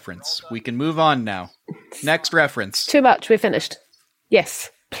this reference. We can move on now. Next reference. Too much. We're finished. Yes,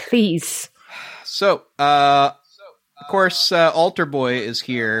 please. So, of course, Altar Boy is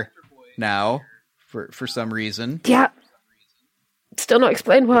here now for some reason. Yeah. Still not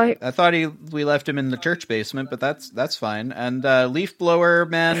explained why. I thought we left him in the church basement, but that's fine. And Leaf Blower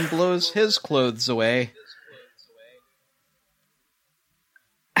Man blows his clothes away.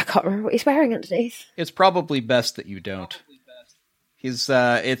 I can't remember what he's wearing underneath. It's probably best that you don't. It's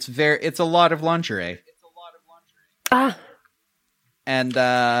a lot of lingerie. Ah. And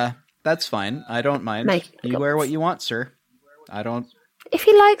that's fine. I don't mind. You wear what you want, sir. I don't. If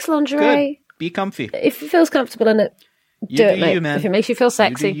he likes lingerie, good. Be comfy. If he feels comfortable in it, do it, mate. You, man. If it makes you feel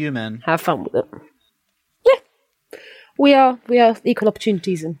sexy, you do you, man. Have fun with it. Yeah, we are equal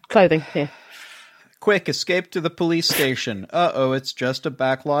opportunities in clothing here. Quick, escape to the police station. Uh-oh, it's just a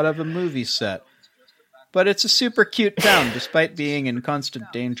backlot of a movie set. But it's a super cute town, despite being in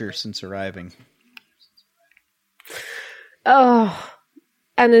constant danger since arriving. Oh,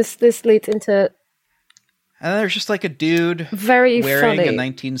 and this leads into... And there's just like a dude wearing a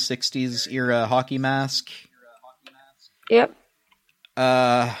 1960s era hockey mask. Yep.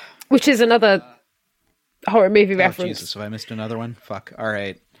 Which is another horror movie reference. Jesus, have I missed another one? Fuck. All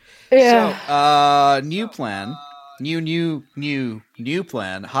right. Yeah. So, new plan. New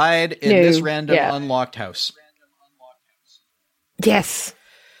plan. Hide in this random unlocked house. Yes.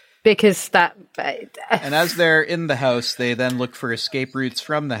 Because that... and as they're in the house, they then look for escape routes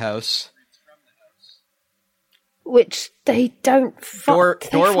from the house. Which they don't...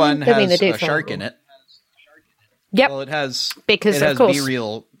 Door one has a shark in it. Yep. Well, it has of course.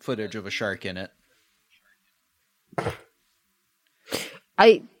 B-reel footage of a shark in it.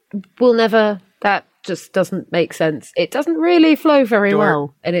 I will never... That just doesn't make sense. It doesn't really flow very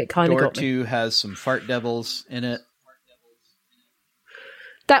well, and it kind of got me. Door 2 has some fart devils in it.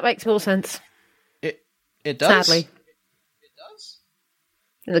 That makes more sense. It does? Sadly. It does?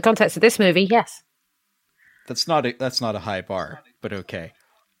 In the context of this movie, yes. That's not a high bar, but okay.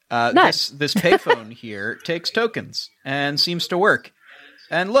 No. This payphone here takes tokens and seems to work.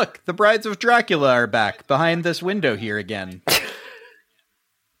 And look, the Brides of Dracula are back behind this window here again.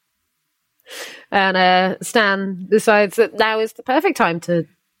 And Stan decides that now is the perfect time to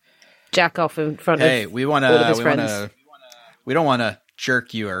jack off in front Hey, of we all of his friends. we don't want to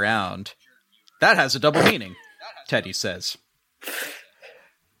jerk you around. That has a double meaning, Teddy says.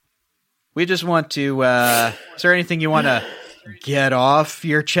 We just want to, is there anything you want to get off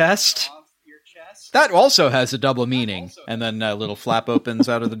your chest? That also has a double meaning. And then a little flap opens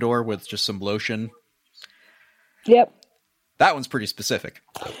out of the door with just some lotion. Yep. That one's pretty specific.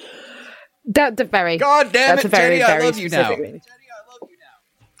 That's a very... God damn that's it, a very, Teddy, I very love you now. specific meaning.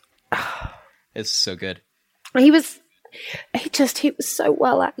 It's so good. He was so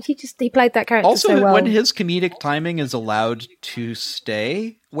well acted. He played that character Also, so well. when his comedic timing is allowed to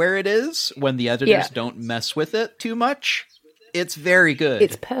stay where it is, when the editors don't mess with it too much, it's very good.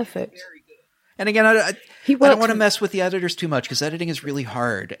 It's perfect. And again, I He don't worked want to mess with the editors too much, because editing is really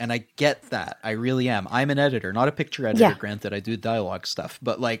hard, and I get that. I really am. I'm an editor, not a picture editor, Yeah. granted. I do dialogue stuff,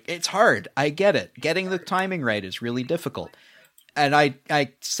 but like, it's hard. I get it. Getting the timing right is really difficult. And I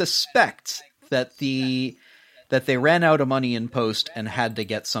suspect that they ran out of money in post and had to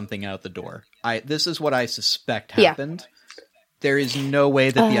get something out the door. This is what I suspect happened. There is no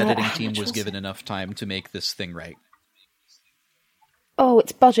way that the editing team was given enough time to make this thing right. Oh,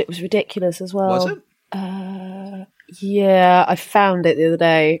 its budget was ridiculous as well. Was it? Yeah, I found it the other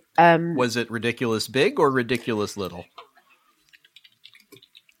day. Was it ridiculous big or ridiculous little?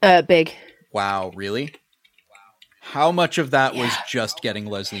 Big. Wow, really? How much of that was just getting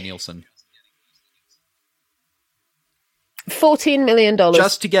Leslie Nielsen? $14 million.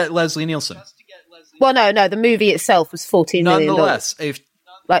 Just to get Leslie Nielsen. Well, no, the movie itself was $14 million. Nonetheless,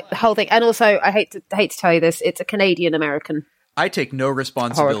 Like, the whole thing. And also, I hate to tell you this, it's a Canadian-American. I take no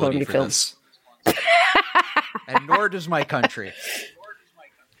responsibility comedy for film. this. And nor does my country.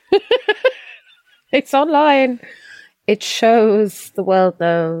 It's online. It shows. The world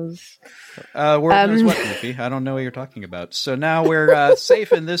knows. World knows what, Goofy? I don't know what you're talking about. So now we're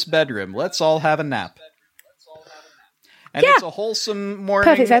safe in this bedroom. Let's all have a nap. And it's a wholesome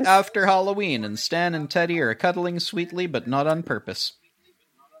morning after Halloween, and Stan and Teddy are cuddling sweetly, but not on purpose.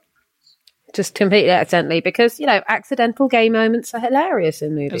 Just completely accidentally, because, accidental gay moments are hilarious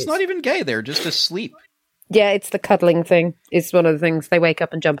in movies. It's not even gay, they're just asleep. Yeah, it's the cuddling thing. It's one of the things they wake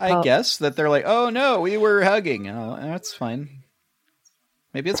up and jump apart. I guess that they're like, oh no, we were hugging. Oh, that's fine.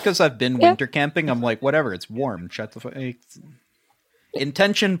 Maybe it's because I've been winter camping. I'm like, whatever, it's warm. Shut the fuck.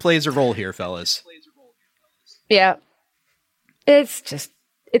 Intention plays a role here, fellas. Yeah. It's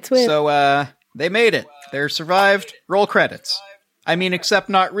weird. So, they made it. They're survived. Roll credits. I mean, except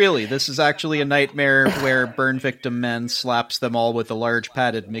not really. This is actually a nightmare where burn victim man slaps them all with a large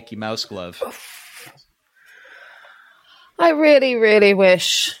padded Mickey Mouse glove. I really, really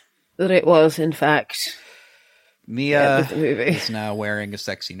wish that it was, in fact, Mia the movie. is now wearing a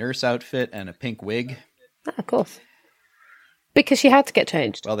sexy nurse outfit and a pink wig. Of course. Because she had to get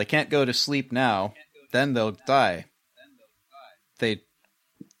changed. Well, they can't go to sleep now. Then they'll die.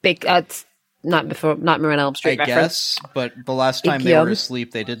 It's Nightmare on Elm Street I reference. guess, but the last time they were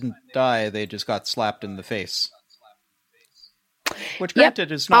asleep, they didn't die. They just got slapped in the face. Which,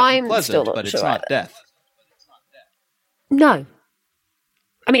 granted, is not pleasant, but it's not death. No.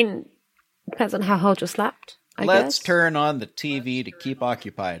 I mean, depends on how hard you're slapped, Let's turn on the TV to keep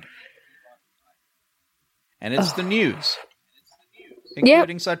occupied. And it's the news.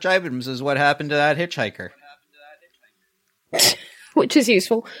 Including such items as what happened to that hitchhiker. Which is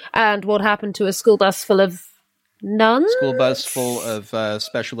useful. And what happened to a school bus full of nuns? School bus full of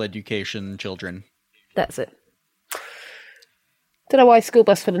special education children. That's it. Don't know why school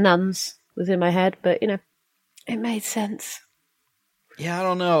bus full of nuns was in my head, but, it made sense. Yeah, I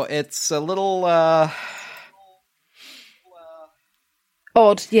don't know. It's a little... odd,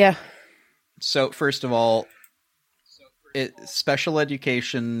 yeah. So, first of all, special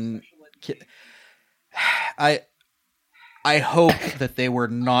education... I hope that they were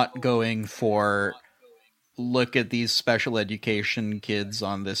not going for, look at these special education kids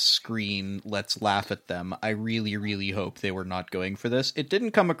on this screen, let's laugh at them. I really, really hope they were not going for this. It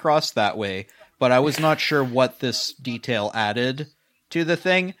didn't come across that way, but I was not sure what this detail added to the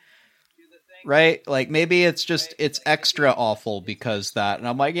thing. Right? Like, maybe it's extra awful because that. And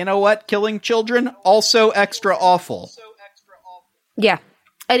I'm like, you know what? Killing children, also extra awful. Yeah.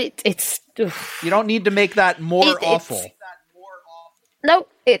 And it's... You don't need to make that more awful. No,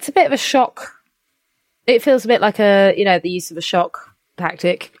 it's a bit of a shock. It feels a bit like the use of a shock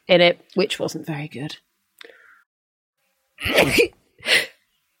tactic in it, which wasn't very good.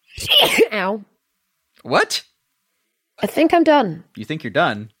 Ow. What? I think I'm done. You think you're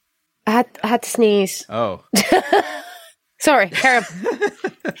done? I had to sneeze. Oh. Sorry, carry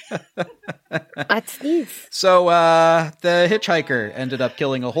on. I'd sneeze. So the hitchhiker ended up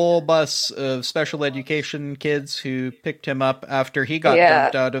killing a whole bus of special education kids who picked him up after he got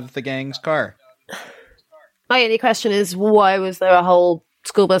dumped out of the gang's car. My only question is, why was there a whole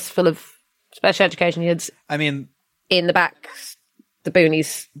school bus full of special education kids? I mean, in the back, the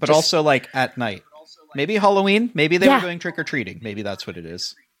boonies. But also, like, at night. Maybe Halloween. Maybe they were going trick-or-treating. Maybe that's what it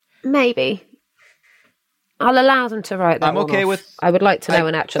is. Maybe. I'll allow them to write that I'm okay off. with... I would like to know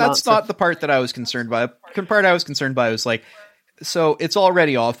an actual That's answer. not the part that I was concerned by. The part I was concerned by was, like, so it's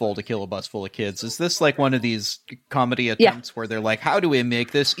already awful to kill a bus full of kids. Is this, like, one of these comedy attempts where they're like, how do we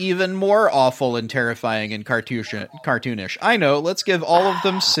make this even more awful and terrifying and cartoonish? I know, let's give all of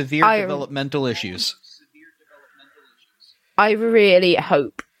them severe developmental issues. I really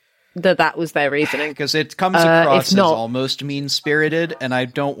hope that was their reasoning. Because it comes across as almost mean-spirited, and I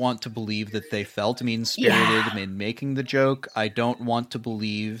don't want to believe that they felt mean-spirited in making the joke. I don't want to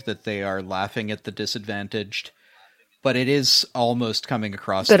believe that they are laughing at the disadvantaged. But it is almost coming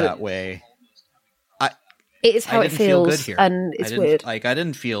across that way. It is how it feels, and it's weird. Like, I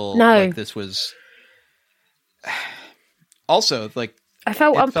didn't feel like this was... Also, like, it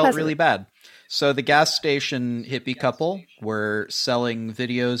felt really bad. So the gas station hippie couple were selling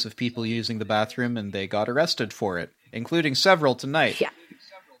videos of people using the bathroom, and they got arrested for it, including several tonight. Yeah.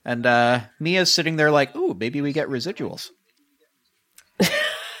 And Mia's sitting there like, ooh, maybe we get residuals.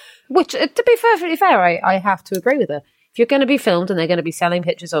 Which, to be perfectly fair, I have to agree with her. If you're going to be filmed and they're going to be selling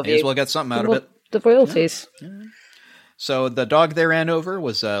pictures of you... May as well get something out of it. The royalties. Yeah. So the dog they ran over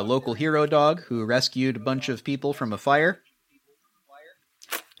was a local hero dog who rescued a bunch of people from a fire.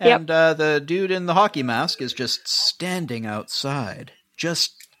 And the dude in the hockey mask is just standing outside,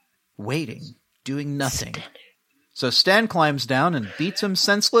 just waiting, doing nothing. So Stan climbs down and beats him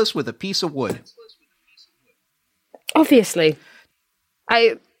senseless with a piece of wood. Obviously.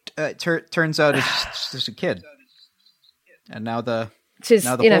 Turns out it's just a kid. And now the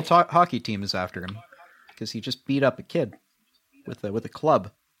whole hockey team is after him. Because he just beat up a kid with a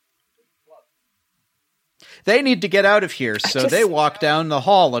club. They need to get out of here, so they walk down the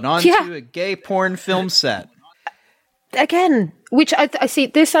hall and onto a gay porn film set. Again, which I see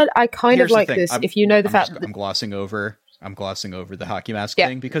this. I kind of like this. If you know the fact that I'm glossing over the hockey mask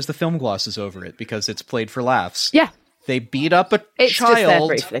thing because the film glosses over it because it's played for laughs. Yeah, they beat up a child, just there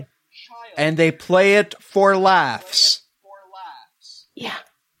briefly. And they play it for laughs. Yeah,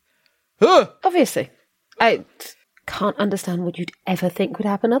 obviously, I can't understand what you'd ever think would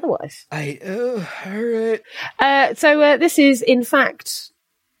happen otherwise. All right. So this is, in fact,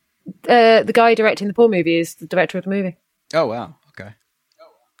 the guy directing the porn movie is the director of the movie. Oh, wow. Okay.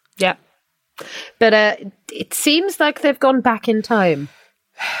 Yeah. But it seems like they've gone back in time.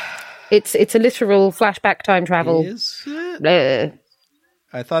 It's a literal flashback time travel. Is it?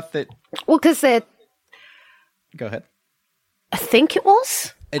 I thought that... Well, because they're... Go ahead. I think it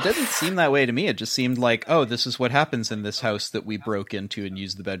was... It doesn't seem that way to me. It just seemed like, oh, this is what happens in this house that we broke into and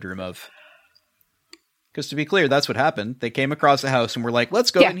used the bedroom of. Because to be clear, that's what happened. They came across a house and were like, let's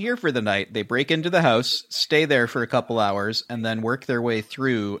go in here for the night. They break into the house, stay there for a couple hours, and then work their way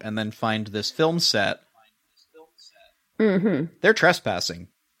through and then find this film set. Mm-hmm. They're trespassing.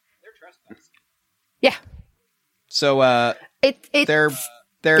 Yeah. So they're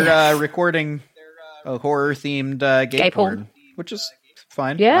recording a horror-themed gay porn, which is...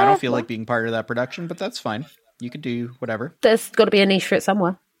 fine. Yeah, I don't feel like being part of that production, but that's fine. You could do whatever. There's got to be a niche for it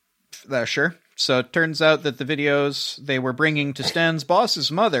somewhere. Sure. So it turns out that the videos they were bringing to Stan's boss's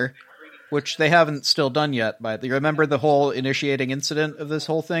mother, which they haven't still done yet. But you remember the whole initiating incident of this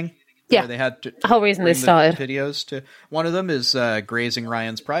whole thing? Yeah. Where they had to the whole reason they started videos to. One of them is grazing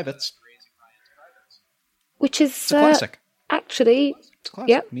Ryan's privates, which is it's a classic. Actually, it's a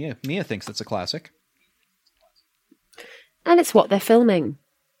classic. Yep. Mia thinks it's a classic. And it's what they're filming.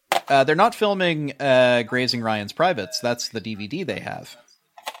 They're not filming Grazing Ryan's Privates. That's the DVD they have.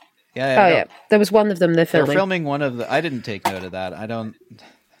 Yeah. There was one of them they're filming. They're filming one of the... I didn't take note of that. I don't...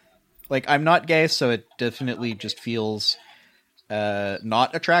 Like, I'm not gay, so it definitely just feels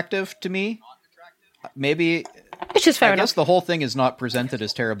not attractive to me. Maybe... Which is fair enough. I guess the whole thing is not presented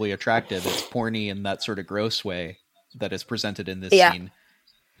as terribly attractive. It's porny in that sort of gross way that is presented in this scene.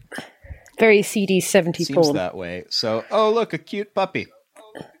 Very CD 70s porn. Seems that way. So, oh, look, a cute puppy.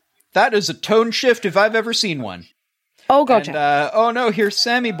 That is a tone shift if I've ever seen one. Oh, God. And, oh, no, here's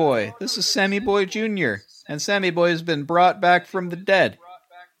Sammy Boy. This is Sammy Boy Jr. And Sammy Boy has been brought back from the dead.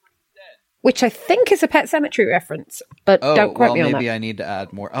 Which I think is a Pet Sematary reference, but don't quote me on that. Maybe I need to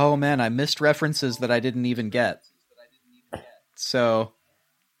add more. Oh, man, I missed references that I didn't even get. So,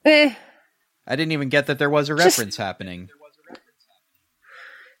 I didn't even get that there was a reference happening.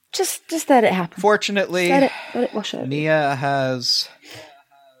 Just let it happen. Fortunately, Let it wash over. Mia has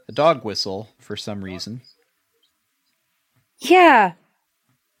a dog whistle for some reason. Yeah.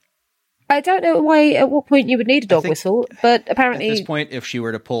 I don't know why, at what point you would need a dog whistle, but apparently... At this point, if she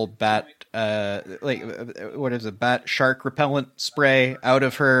were to pull bat shark repellent spray out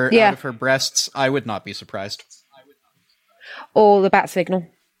of her breasts, I would not be surprised. Or the bat signal.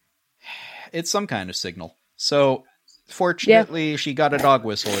 It's some kind of signal. So, fortunately, she got a dog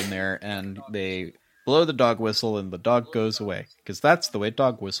whistle in there, and they blow the dog whistle, and the dog goes away. Because that's the way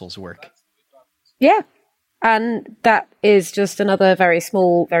dog whistles work. Yeah. And that is just another very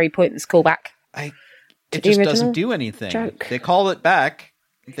small, very pointless callback. It just doesn't do anything. Joke. They call it back.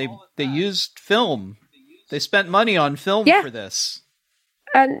 They used film. They spent money on film for this.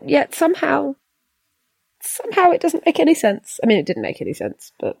 And yet somehow it doesn't make any sense. I mean, it didn't make any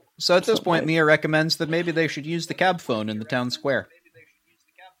sense, but... So at this point, Mia recommends that maybe they should use the cab phone in the town square.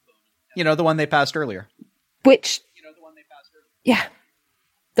 You know, the one they passed earlier. Which... Yeah.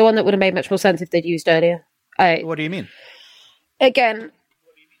 The one that would have made much more sense if they'd used earlier. What do you mean? Again,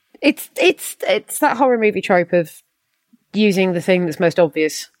 it's that horror movie trope of using the thing that's most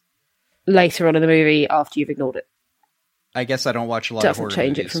obvious later on in the movie after you've ignored it. I guess I don't watch a lot of horror movies.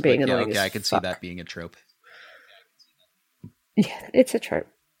 Doesn't change it from being annoying. I can see that being a trope. Yeah, it's a trope.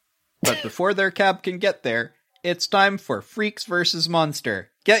 But before their cab can get there, it's time for Freaks vs. Monster.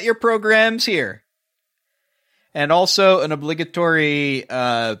 Get your programs here. And also an obligatory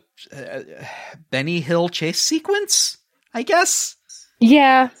Benny Hill chase sequence, I guess?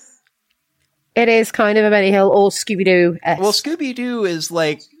 Yeah. It is kind of a Benny Hill or Scooby-Doo-esque. Well, Scooby-Doo is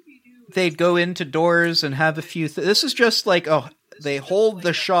like, they'd go into doors and have a few... This is just like, they hold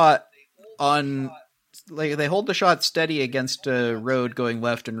the shot on... Like, they hold the shot steady against a road going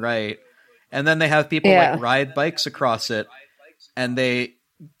left and right, and then they have people ride bikes across it, and they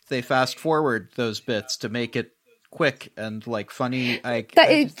fast forward those bits to make it quick and funny.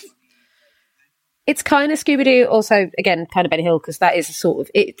 It's kind of Scooby-Doo, also again kind of Benny Hill, because that is a sort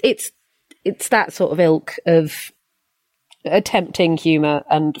of it's that sort of ilk of attempting humor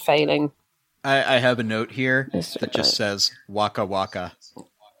and failing. I have a note here that just says Waka Waka.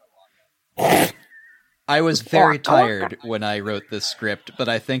 I was very tired when I wrote this script, but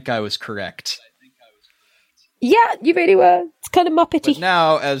I think I was correct. Yeah, you really were. It's kind of Muppety. But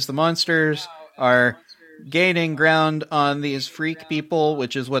now, as the monsters are gaining ground on these freak people,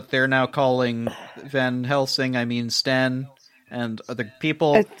 which is what they're now calling Van Helsing, Stan, and other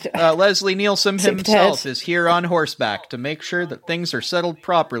people, Leslie Nielsen himself is here on horseback to make sure that things are settled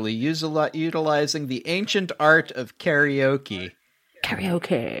properly, utilizing the ancient art of karaoke.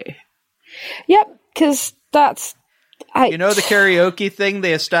 Karaoke. Yep, because that's... You know the karaoke thing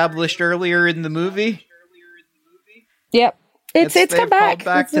they established earlier in the movie? Yep. It's come back. Called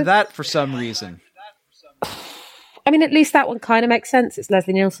back to that for some reason. I mean, at least that one kind of makes sense. It's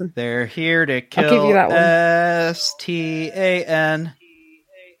Leslie Nielsen. They're here to kill I'll give you that one. S-T-A-N.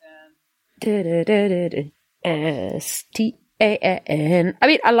 S-T-A-N. I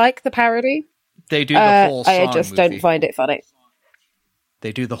mean, I like the parody. They do the whole song, I just don't find it funny.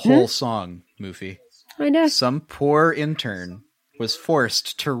 They do the whole song, Moofy. I know. Some poor intern was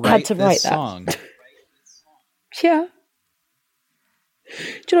forced to write this song. Yeah. Do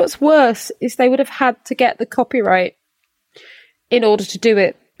you know what's worse? Is they would have had to get the copyright in order to do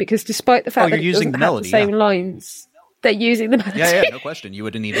it, because despite the fact that it doesn't have the same lines, they're using the melody. Yeah, no question. You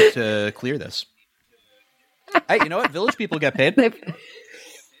would have needed to clear this. Hey, you know what? Village people get paid.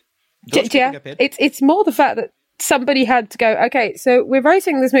 It's more the fact that somebody had to go, okay, so we're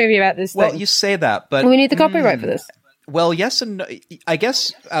writing this movie about this thing. Well, you say that, but... we need the copyright for this. Well, yes and no. I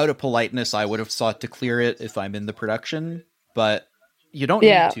guess out of politeness, I would have sought to clear it if I'm in the production, but you don't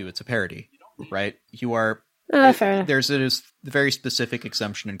need to. It's a parody, right? You are... fair enough. There's a very specific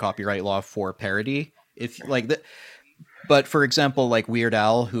exemption in copyright law for parody. But for example, like Weird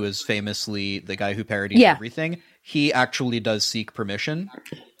Al, who is famously the guy who parodies everything, he actually does seek permission,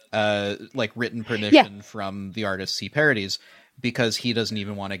 written permission from the artists he parodies, because he doesn't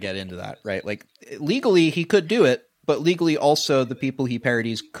even want to get into that, right? Like, legally, he could do it, but legally also the people he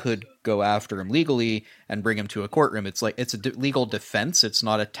parodies could go after him legally and bring him to a courtroom. It's like, it's a legal defense. It's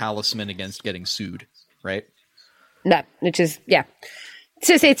not a talisman against getting sued, right? No, which is,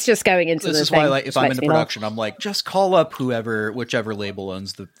 It's just going into this is why, if I'm in the production, I'm like, just call up whichever label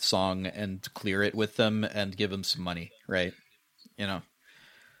owns the song and clear it with them and give them some money, right? You know?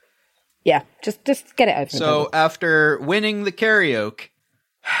 Yeah, just get it over. So after winning the karaoke,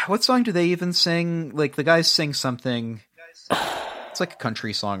 what song do they even sing? Like, the guys sing something. It's like a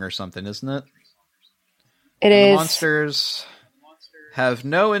country song or something, isn't it? It is. The monsters. have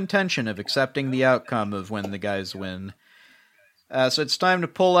no intention of accepting the outcome of when the guys win. So it's time to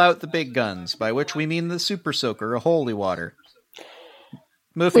pull out the big guns, by which we mean the Super Soaker, a holy water.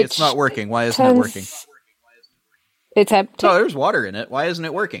 Moofy, it's not working. Why isn't it working? It's empty. Oh, there's water in it. Why isn't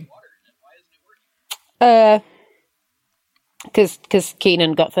it working? Because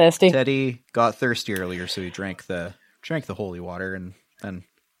Keenan got thirsty. Teddy got thirsty earlier, so he drank the holy water and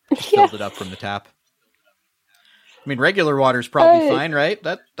filled it up from the tap. I mean, regular water's probably fine, right?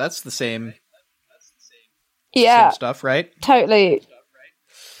 That's the same. Yeah, same stuff, right? Totally.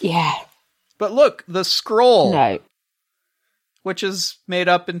 Yeah. But look, the scroll. No. Which is made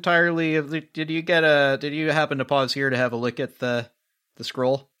up entirely of. Did you happen to pause here to have a look at the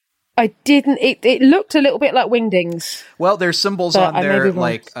scroll? I didn't. It looked a little bit like wingdings. Well, there's symbols on there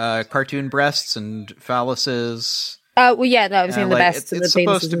like cartoon breasts and phalluses. Oh, well, yeah, that was in the best. It's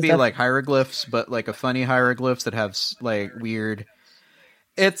supposed to be like hieroglyphs, but like a funny hieroglyphs that have like weird.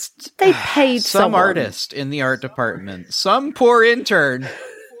 They paid some artist in the art department, some poor intern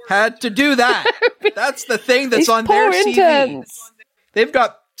had to do that. That's the thing that's on their CV. Interns. They've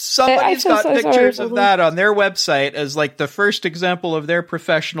got somebody's got pictures of that on their website as like the first example of their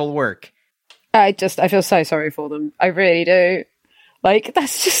professional work. I feel so sorry for them. I really do. Like,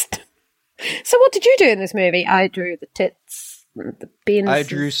 that's just. So what did you do in this movie? I drew the tits, the penises. I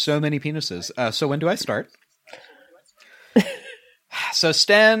drew so many penises. So when do I start? So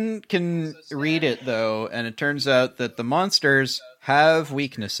Stan can read it, though, and it turns out that the monsters have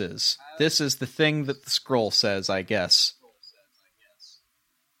weaknesses. This is the thing that the scroll says, I guess.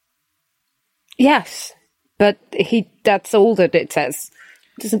 Yes, but that's all that it says.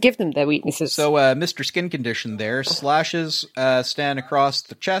 It doesn't give them their weaknesses. So Mr. Skin Condition there slashes Stan across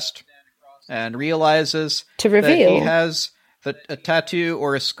the chest and realizes that he has a tattoo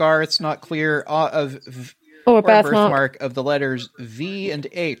or a scar, it's not clear, or a birthmark of the letters V and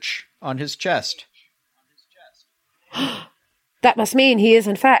H on his chest. That must mean he is,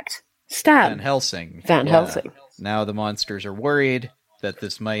 in fact, Stan Van Helsing. Van Helsing. Now the monsters are worried that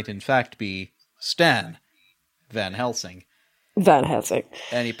this might, in fact, be Stan Van Helsing. Van Helsing.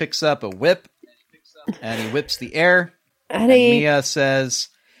 And he picks up a whip, and he whips the air, and Mia says,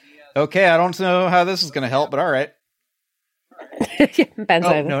 okay, I don't know how this is going to help, but all right. Bends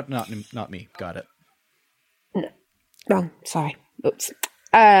over. No, not me. Got it. No. Wrong. Sorry. Oops.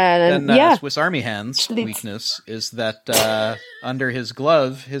 And Swiss Army Hand's weakness is that under his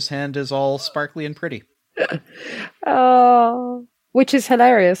glove, his hand is all sparkly and pretty. Oh, which is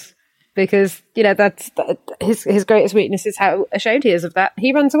hilarious because that's his greatest weakness is how ashamed he is of that.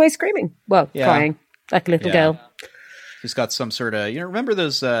 He runs away screaming, crying like a little girl. He's got some sort of remember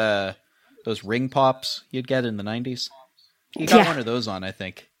those ring pops you'd get in the 90s? He got one of those on, I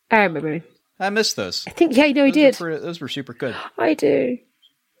think. I remember. I missed those. I think, he did. Those were super good. I do.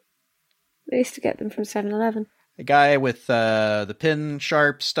 I used to get them from 7-Eleven. A guy with the pin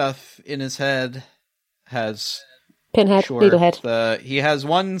sharp stuff in his head has... Pinhead, needlehead. He has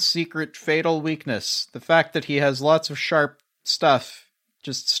one secret fatal weakness. The fact that he has lots of sharp stuff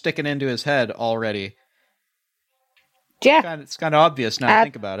just sticking into his head already. Yeah. It's kind of obvious now to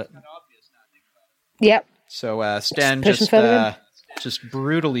think about it. Yep. So Stan just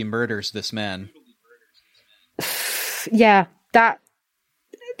brutally murders this man. Yeah, that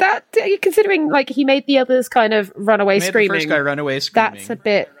considering like he made the others kind of run away screaming. The first guy run away screaming. That's a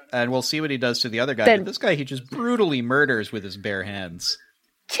bit. And we'll see what he does to the other guy. But this guy he just brutally murders with his bare hands.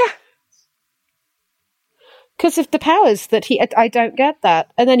 Yeah. Because of the powers that I don't get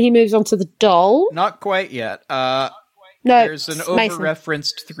that. And then he moves on to the doll. Not quite yet. No, there's an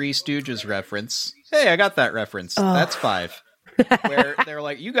over-referenced Three Stooges reference. Hey, I got that reference. Oh. That's 5. Where they're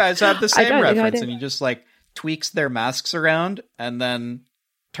like, you guys have the same reference. And he just like tweaks their masks around and then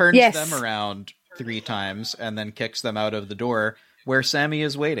turns them around 3 times and then kicks them out of the door where Sammy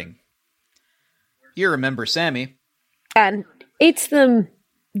is waiting. You remember Sammy. And it's the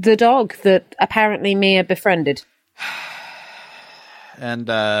dog that apparently Mia befriended. And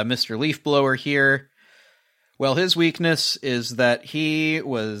Mr. Leafblower here. Well, his weakness is that he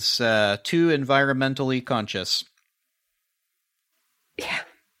was too environmentally conscious. Yeah.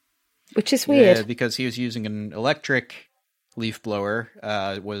 Which is weird. Yeah, because he was using an electric leaf blower,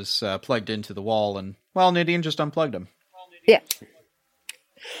 was plugged into the wall, and, Nadine just unplugged him. Yeah.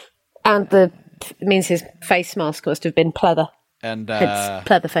 And it means his face mask must have been pleather. And it's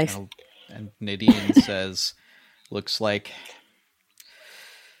pleather face. And Nadine says, looks like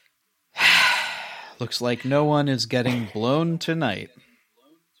no one is getting blown tonight.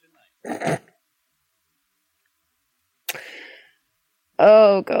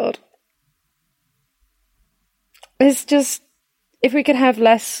 Oh, God. It's just... If we could have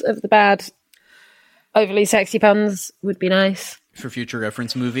less of the bad, overly sexy puns, would be nice. For future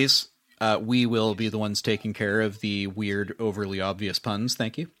reference movies, we will be the ones taking care of the weird, overly obvious puns.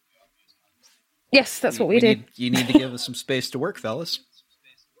 Thank you. Yes, that's what we do. You need to give us some space to work, fellas.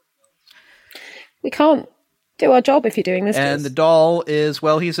 We can't do our job if you're doing this. And the doll is,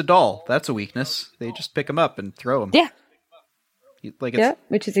 well, he's a doll. That's a weakness. They just pick him up and throw him. Yeah.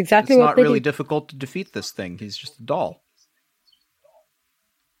 Which is exactly what they do. It's not really difficult to defeat this thing. He's just a doll.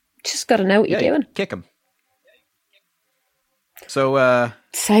 Just got to know what you're doing. Kick him. So,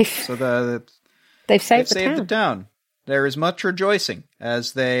 safe. So they've saved the town. There is much rejoicing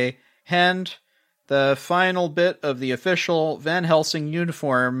as they hand the final bit of the official Van Helsing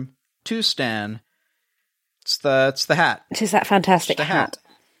uniform to Stan. It's the hat. Which is that fantastic hat.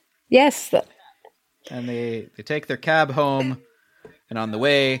 Yes. And they take their cab home, and on the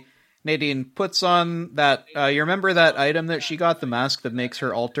way, Nadine puts on that, you remember that item that she got, the mask that makes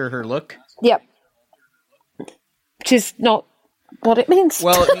her alter her look? Yep. Which is not what it means.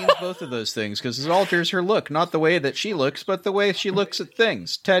 Well, it means both of those things, because it alters her look, not the way that she looks, but the way she looks at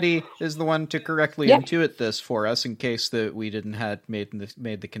things. Teddy is the one to correctly intuit this for us, in case that we didn't have made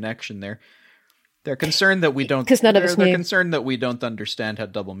the connection there. They're concerned that we don't. Because none of us knew. They're concerned that we don't understand how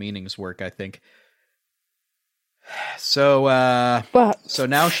double meanings work, I think. So, so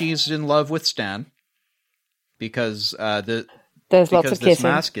now she's in love with Stan because there's lots of kissing. This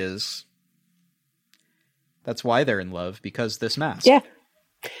mask is. That's why they're in love, because this mask. Yeah.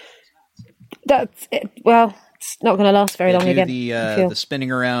 That's it. Well, it's not going to last very long again. The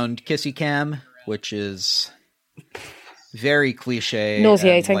spinning around kissy cam, which is very cliche,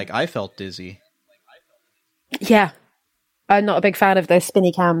 nauseating. And, I felt dizzy. Yeah. I'm not a big fan of those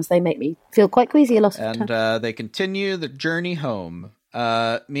spinny cams. They make me feel quite queasy a lot of the time. And they continue the journey home.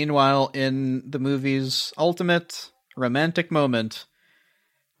 Meanwhile, in the movie's ultimate romantic moment,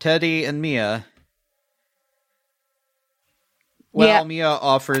 Teddy and Mia... Mia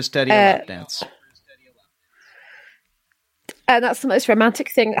offers Teddy a lap dance. And that's the most romantic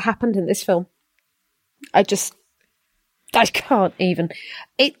thing that happened in this film. I can't even.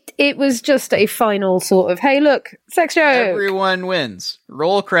 It was just a final sort of, hey, look, sex joke. Everyone wins.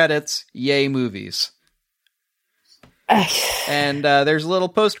 Roll credits. Yay, movies. And there's little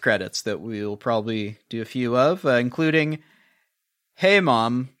post credits that we'll probably do a few of, including, hey,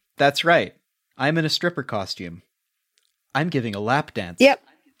 Mom, that's right. I'm in a stripper costume. I'm giving a lap dance. Yep.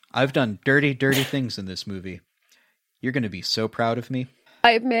 I've done dirty, dirty things in this movie. You're going to be so proud of me.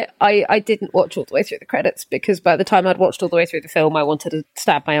 I admit, I didn't watch all the way through the credits because by the time I'd watched all the way through the film, I wanted to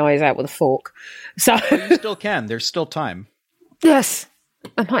stab my eyes out with a fork. So you still can. There's still time. Yes.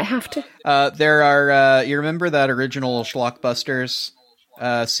 I might have to. There are, you remember that original Schlockbusters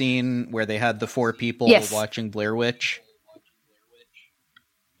scene where they had the 4 people watching Blair Witch?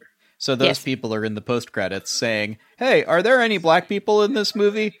 So those people are in the post-credits saying, hey, are there any black people in this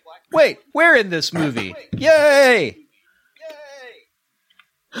movie? Wait, we're in this movie! Yay!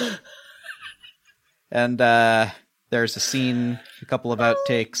 And there's a scene, a couple of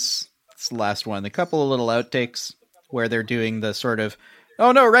outtakes. It's the last one. A couple of little outtakes where they're doing the sort of,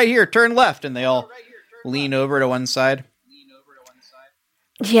 oh no, right here, turn left, and they all lean over to one side.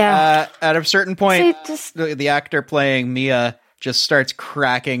 Yeah. At a certain point, the actor playing Mia just starts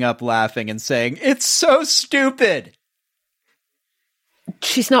cracking up laughing and saying, it's so stupid!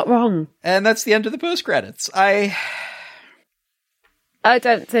 She's not wrong. And that's the end of the post-credits. I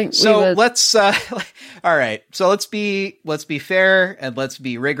don't think so. We would. Let's all right. So let's be fair and let's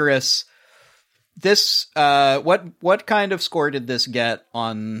be rigorous. This what kind of score did this get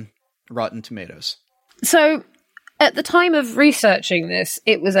on Rotten Tomatoes? So at the time of researching this,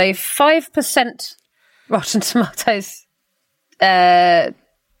 it was a 5% Rotten Tomatoes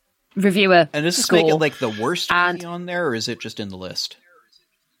reviewer. And does this score. make it like the worst movie on there, or is it just in the list?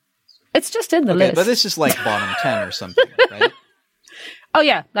 It's just in the list. But this is like bottom 10 or something, right? Oh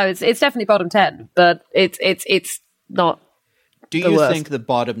yeah, no, it's definitely bottom 10, but it's not. Do you think the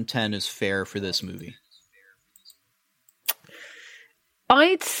bottom 10 is fair for this movie?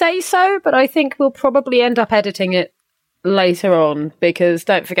 I'd say so, but I think we'll probably end up editing it later on because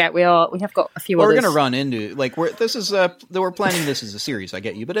don't forget we have got a few. Well, others. we're going to run into we're planning this as a series. I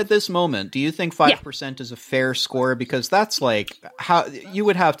get you, but at this moment, do you think 5% is a fair score? Because that's like how you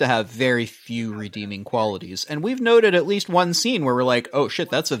would have to have very few redeeming qualities, and we've noted at least one scene where we're like, oh shit,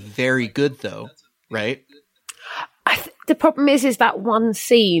 that's a very good though, right? The problem is that one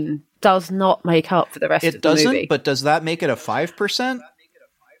scene does not make up for the rest of the movie. It doesn't, but does that make it a 5%?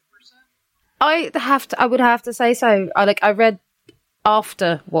 I would have to say so. I read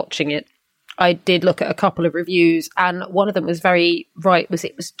after watching it I did look at a couple of reviews, and one of them was very right.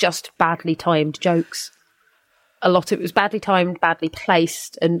 It was just badly timed jokes. A lot of it was badly timed, badly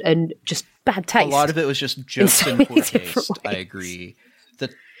placed, and just bad taste. A lot of it was just jokes in poor taste. I agree.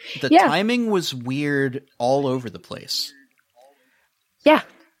 The timing was weird all over the place. Yeah.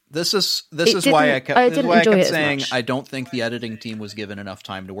 This is why I kept saying I don't think the editing team was given enough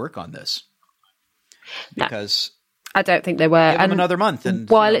time to work on this. Because I don't think they were. Give them another month, and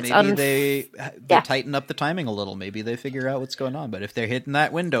while maybe they tighten up the timing a little. Maybe they figure out what's going on. But if they're hitting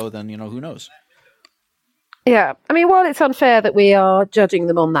that window, then who knows? Yeah, I mean, while it's unfair that we are judging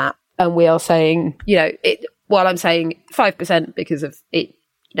them on that, and we are saying, while I'm saying 5% because of it,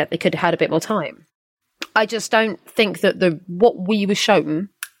 they could have had a bit more time. I just don't think that what we were shown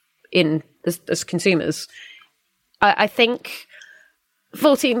in as consumers. I think the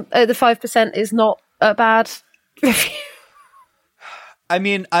 5% is not a bad review. I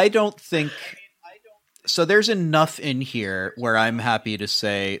mean, I don't think so. There's enough in here where I'm happy to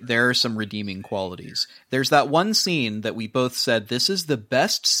say there are some redeeming qualities. There's that one scene that we both said this is the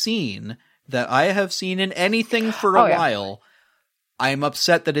best scene that I have seen in anything for a while. I'm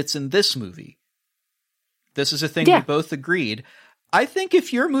upset that it's in this movie. This is a thing we both agreed. I think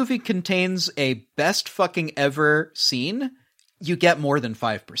if your movie contains a best fucking ever scene, you get more than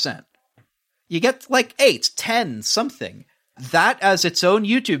 5%. You get like 8, 10, something. That as its own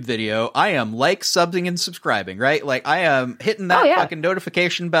YouTube video, I am subbing and subscribing, right? Like I am hitting that fucking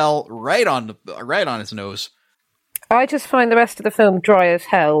notification bell right on his nose. I just find the rest of the film dry as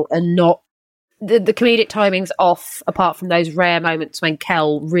hell and not the comedic timing's off, apart from those rare moments when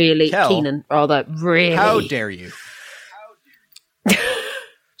Keenan really. How dare you?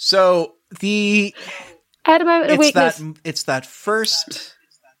 So I had a moment of weakness. It's the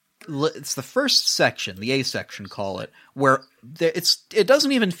first section, the A section, call it, where it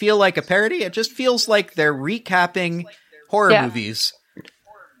doesn't even feel like a parody. It just feels like they're recapping horror movies,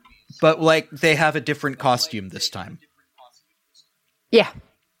 but like they have a different costume this time. Yeah.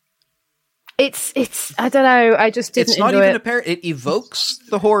 It's I don't know, I just didn't enjoy it. It's not even a parody. It evokes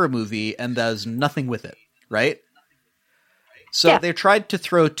the horror movie and does nothing with it, right? So they tried to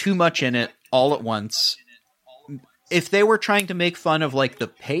throw too much in it all at once. If they were trying to make fun of like the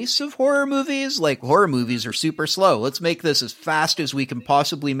pace of horror movies, like horror movies are super slow. Let's make this as fast as we can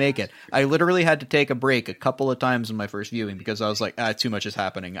possibly make it. I literally had to take a break a couple of times in my first viewing because I was like, too much is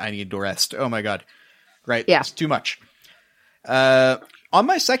happening. I need to rest. Oh my God. Right. Yeah. It's too much. On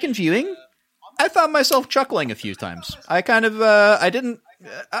my second viewing, I found myself chuckling a few times. I kind of,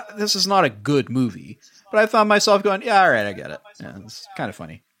 this is not a good movie, but I found myself going, yeah, all right, I get it. Yeah, it's kind of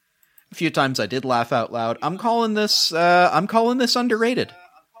funny. A few times I did laugh out loud. I'm calling this underrated.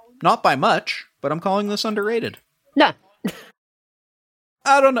 Not by much, but I'm calling this underrated. No.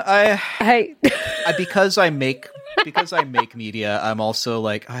 I don't know. Because I make media, I'm also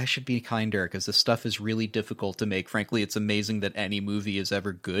like, I should be kinder because this stuff is really difficult to make. Frankly, it's amazing that any movie is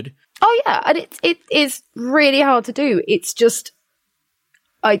ever good. Oh yeah, and it is really hard to do. It's just,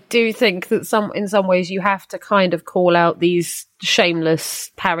 I do think that in some ways you have to kind of call out these shameless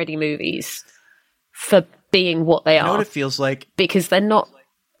parody movies for being what they are. You know what it feels like? Because they're not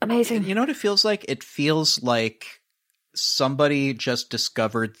amazing. You know what it feels like? It feels like somebody just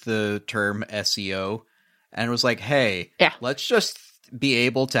discovered the term SEO and was like, hey, let's just be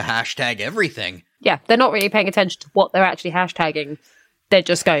able to hashtag everything. Yeah, they're not really paying attention to what they're actually hashtagging. They're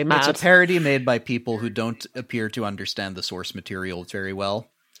just going mad. It's a parody made by people who don't appear to understand the source material very well.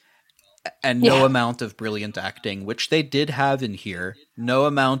 And no amount of brilliant acting, which they did have in here. No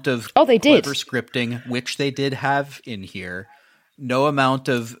amount of clever scripting, which they did have in here. No amount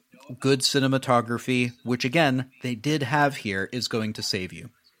of good cinematography, which again, they did have here, is going to save you.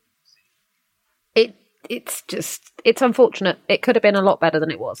 It's unfortunate. It could have been a lot better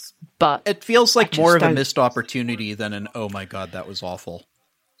than it was, but it feels like more of a missed opportunity than an, oh my God, that was awful.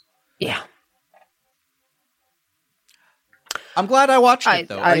 Yeah. I'm glad I watched it,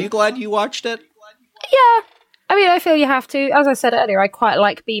 though. Are you glad you watched it? Yeah. I mean, I feel you have to. As I said earlier, I quite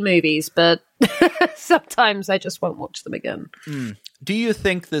like B movies, but sometimes I just won't watch them again. Do you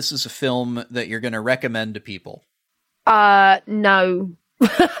think this is a film that you're going to recommend to people? No.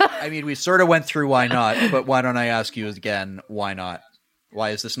 I mean, we sort of went through why not, but why don't I ask you again, why not?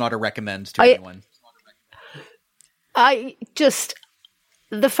 Why is this not a recommend to anyone?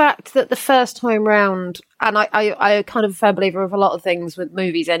 The fact that the first time round, and I kind of a firm believer of a lot of things with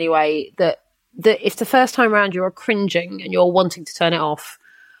movies anyway, that if the first time round you're cringing and you're wanting to turn it off,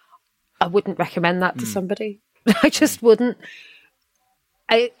 I wouldn't recommend that to somebody. I just wouldn't.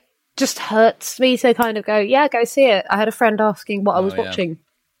 It just hurts me to kind of go, yeah, go see it. I had a friend asking what I was watching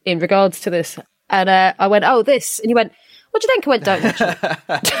in regards to this. And I went, oh, this. And you went, what do you think? I went, don't watch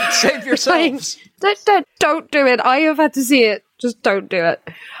it. Save yourselves. Don't do it. I have had to see it. Just don't do it.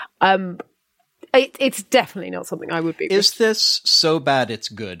 It's definitely not something I would be. Is this so bad it's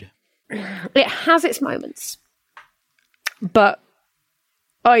good? It has its moments. But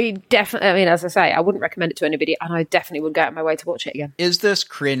I mean, as I say, I wouldn't recommend it to anybody, and I definitely wouldn't go out of my way to watch it again. Is this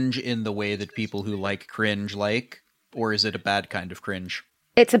cringe in the way that people who like cringe like, or is it a bad kind of cringe?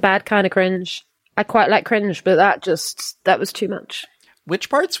 It's a bad kind of cringe. I quite like cringe, but that was too much. Which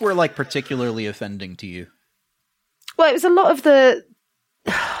parts were, like, particularly offending to you? Well, it was a lot of the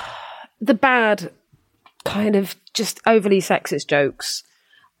bad kind of just overly sexist jokes.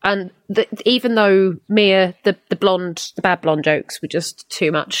 And even though Mia, the bad blonde jokes were just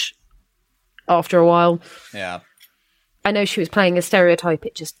too much after a while. Yeah. I know she was playing a stereotype.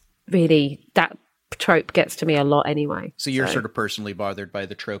 It just really, that trope gets to me a lot anyway. So you're sort of personally bothered by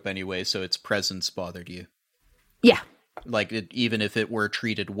the trope anyway, so its presence bothered you. Yeah. Like, even if it were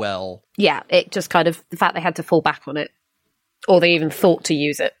treated well. Yeah, it just kind of, the fact they had to fall back on it, or they even thought to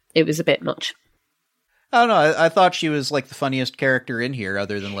use it, it was a bit much. I don't know, I thought she was, like, the funniest character in here,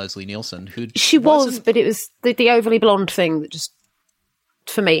 other than Leslie Nielsen. She was, but it was the overly blonde thing that just,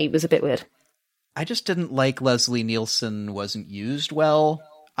 for me, was a bit weird. I just didn't like Leslie Nielsen wasn't used well.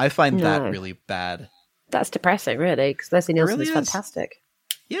 I find that really bad. That's depressing, really, because Leslie Nielsen really is fantastic.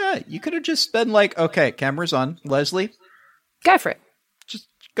 Yeah, you could have just been like, okay, camera's on. Leslie? Go for it. Just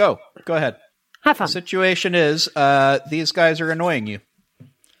go. Go ahead. Have fun. The situation is, these guys are annoying you.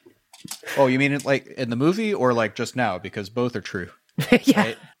 Oh, you mean it like in the movie or like just now? Because both are true. Yeah.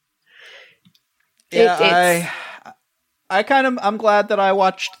 Right? Yeah, I'm glad that I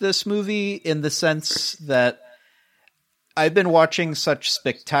watched this movie in the sense that I've been watching such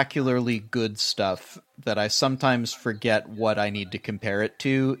spectacularly good stuff that I sometimes forget what I need to compare it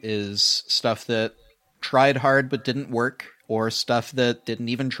to is stuff that tried hard but didn't work, or stuff that didn't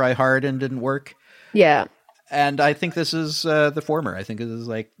even try hard and didn't work. Yeah. And I think this is the former. I think it is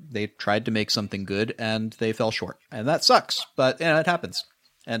like they tried to make something good and they fell short. And that sucks, but it happens.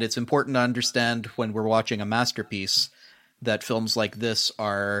 And it's important to understand when we're watching a masterpiece that films like this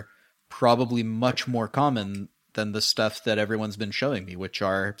are probably much more common than the stuff that everyone's been showing me, which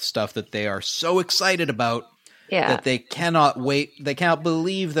are stuff that they are so excited about that they cannot wait. They can't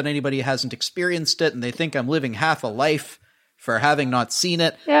believe that anybody hasn't experienced it, and they think I'm living half a life for having not seen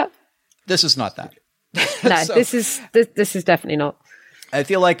it. Yeah. This is not that. No, So, this is definitely not. I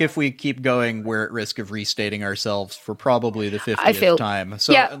feel like if we keep going, we're at risk of restating ourselves for probably the 50th time.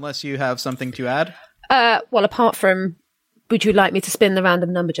 So unless you have something to add? Well, apart from, would you like me to spin the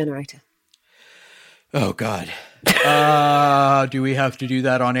random number generator? Oh, God. Do we have to do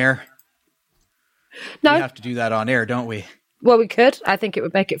that on air? No. We have to do that on air, don't we? Well, we could. I think it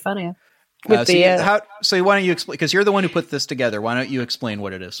would make it funnier. So why don't you explain? Because you're the one who put this together. Why don't you explain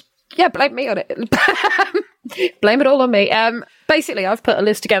what it is? Yeah, blame me on it. Blame it all on me. Basically, I've put a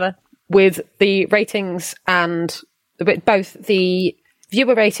list together with the ratings and both the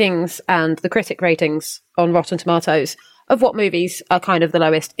viewer ratings and the critic ratings on Rotten Tomatoes of what movies are kind of the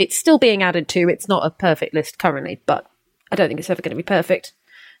lowest. It's still being added to. It's not a perfect list currently, but I don't think it's ever going to be perfect,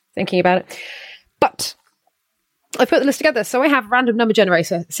 thinking about it. But I put the list together. So I have a random number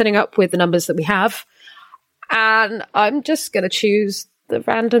generator sitting up with the numbers that we have. And I'm just going to choose the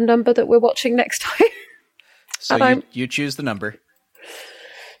random number that we're watching next time. So you choose the number.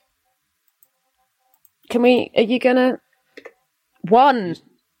 Are you going to... 1.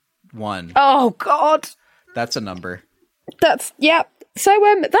 1. Oh, God. That's a number. Yeah.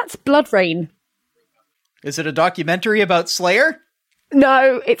 So that's Blood Rain. Is it a documentary about Slayer?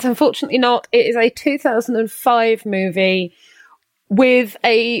 No, it's unfortunately not. It is a 2005 movie with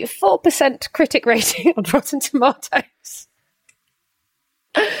a 4% critic rating on Rotten Tomatoes.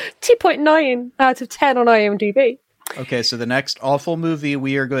 2.9 out of 10 on IMDb. Okay, so the next awful movie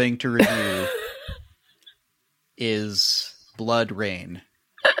we are going to review is Blood Rain.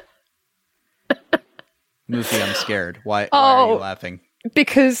 Movie, I'm scared. Why are you laughing?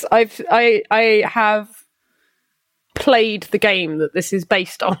 Because I have played the game that this is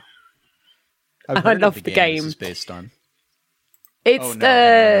based on. I love the game. This is based on. It's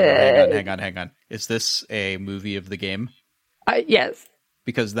hang on. Is this a movie of the game? Yes.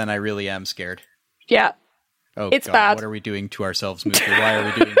 Because then I really am scared. Yeah. Oh, it's God, bad. What are we doing to ourselves, movie? Why are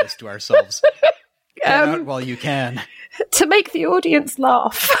we doing this to ourselves? Get out while you can. To make the audience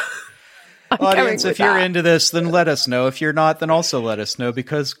laugh. Audience, if you're into this, then let us know. If you're not, then also let us know,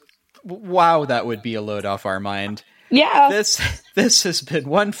 because wow, that would be a load off our mind. Yeah. This has been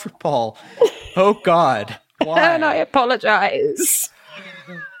one for Paul. Oh, God. Why? And I apologize.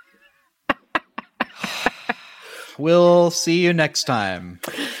 We'll see you next time.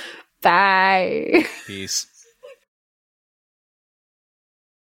 Bye. Peace.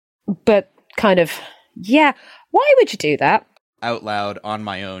 But kind of, yeah, why would you do that? Out loud, on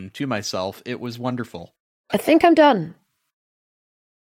my own, to myself, it was wonderful. I think I'm done.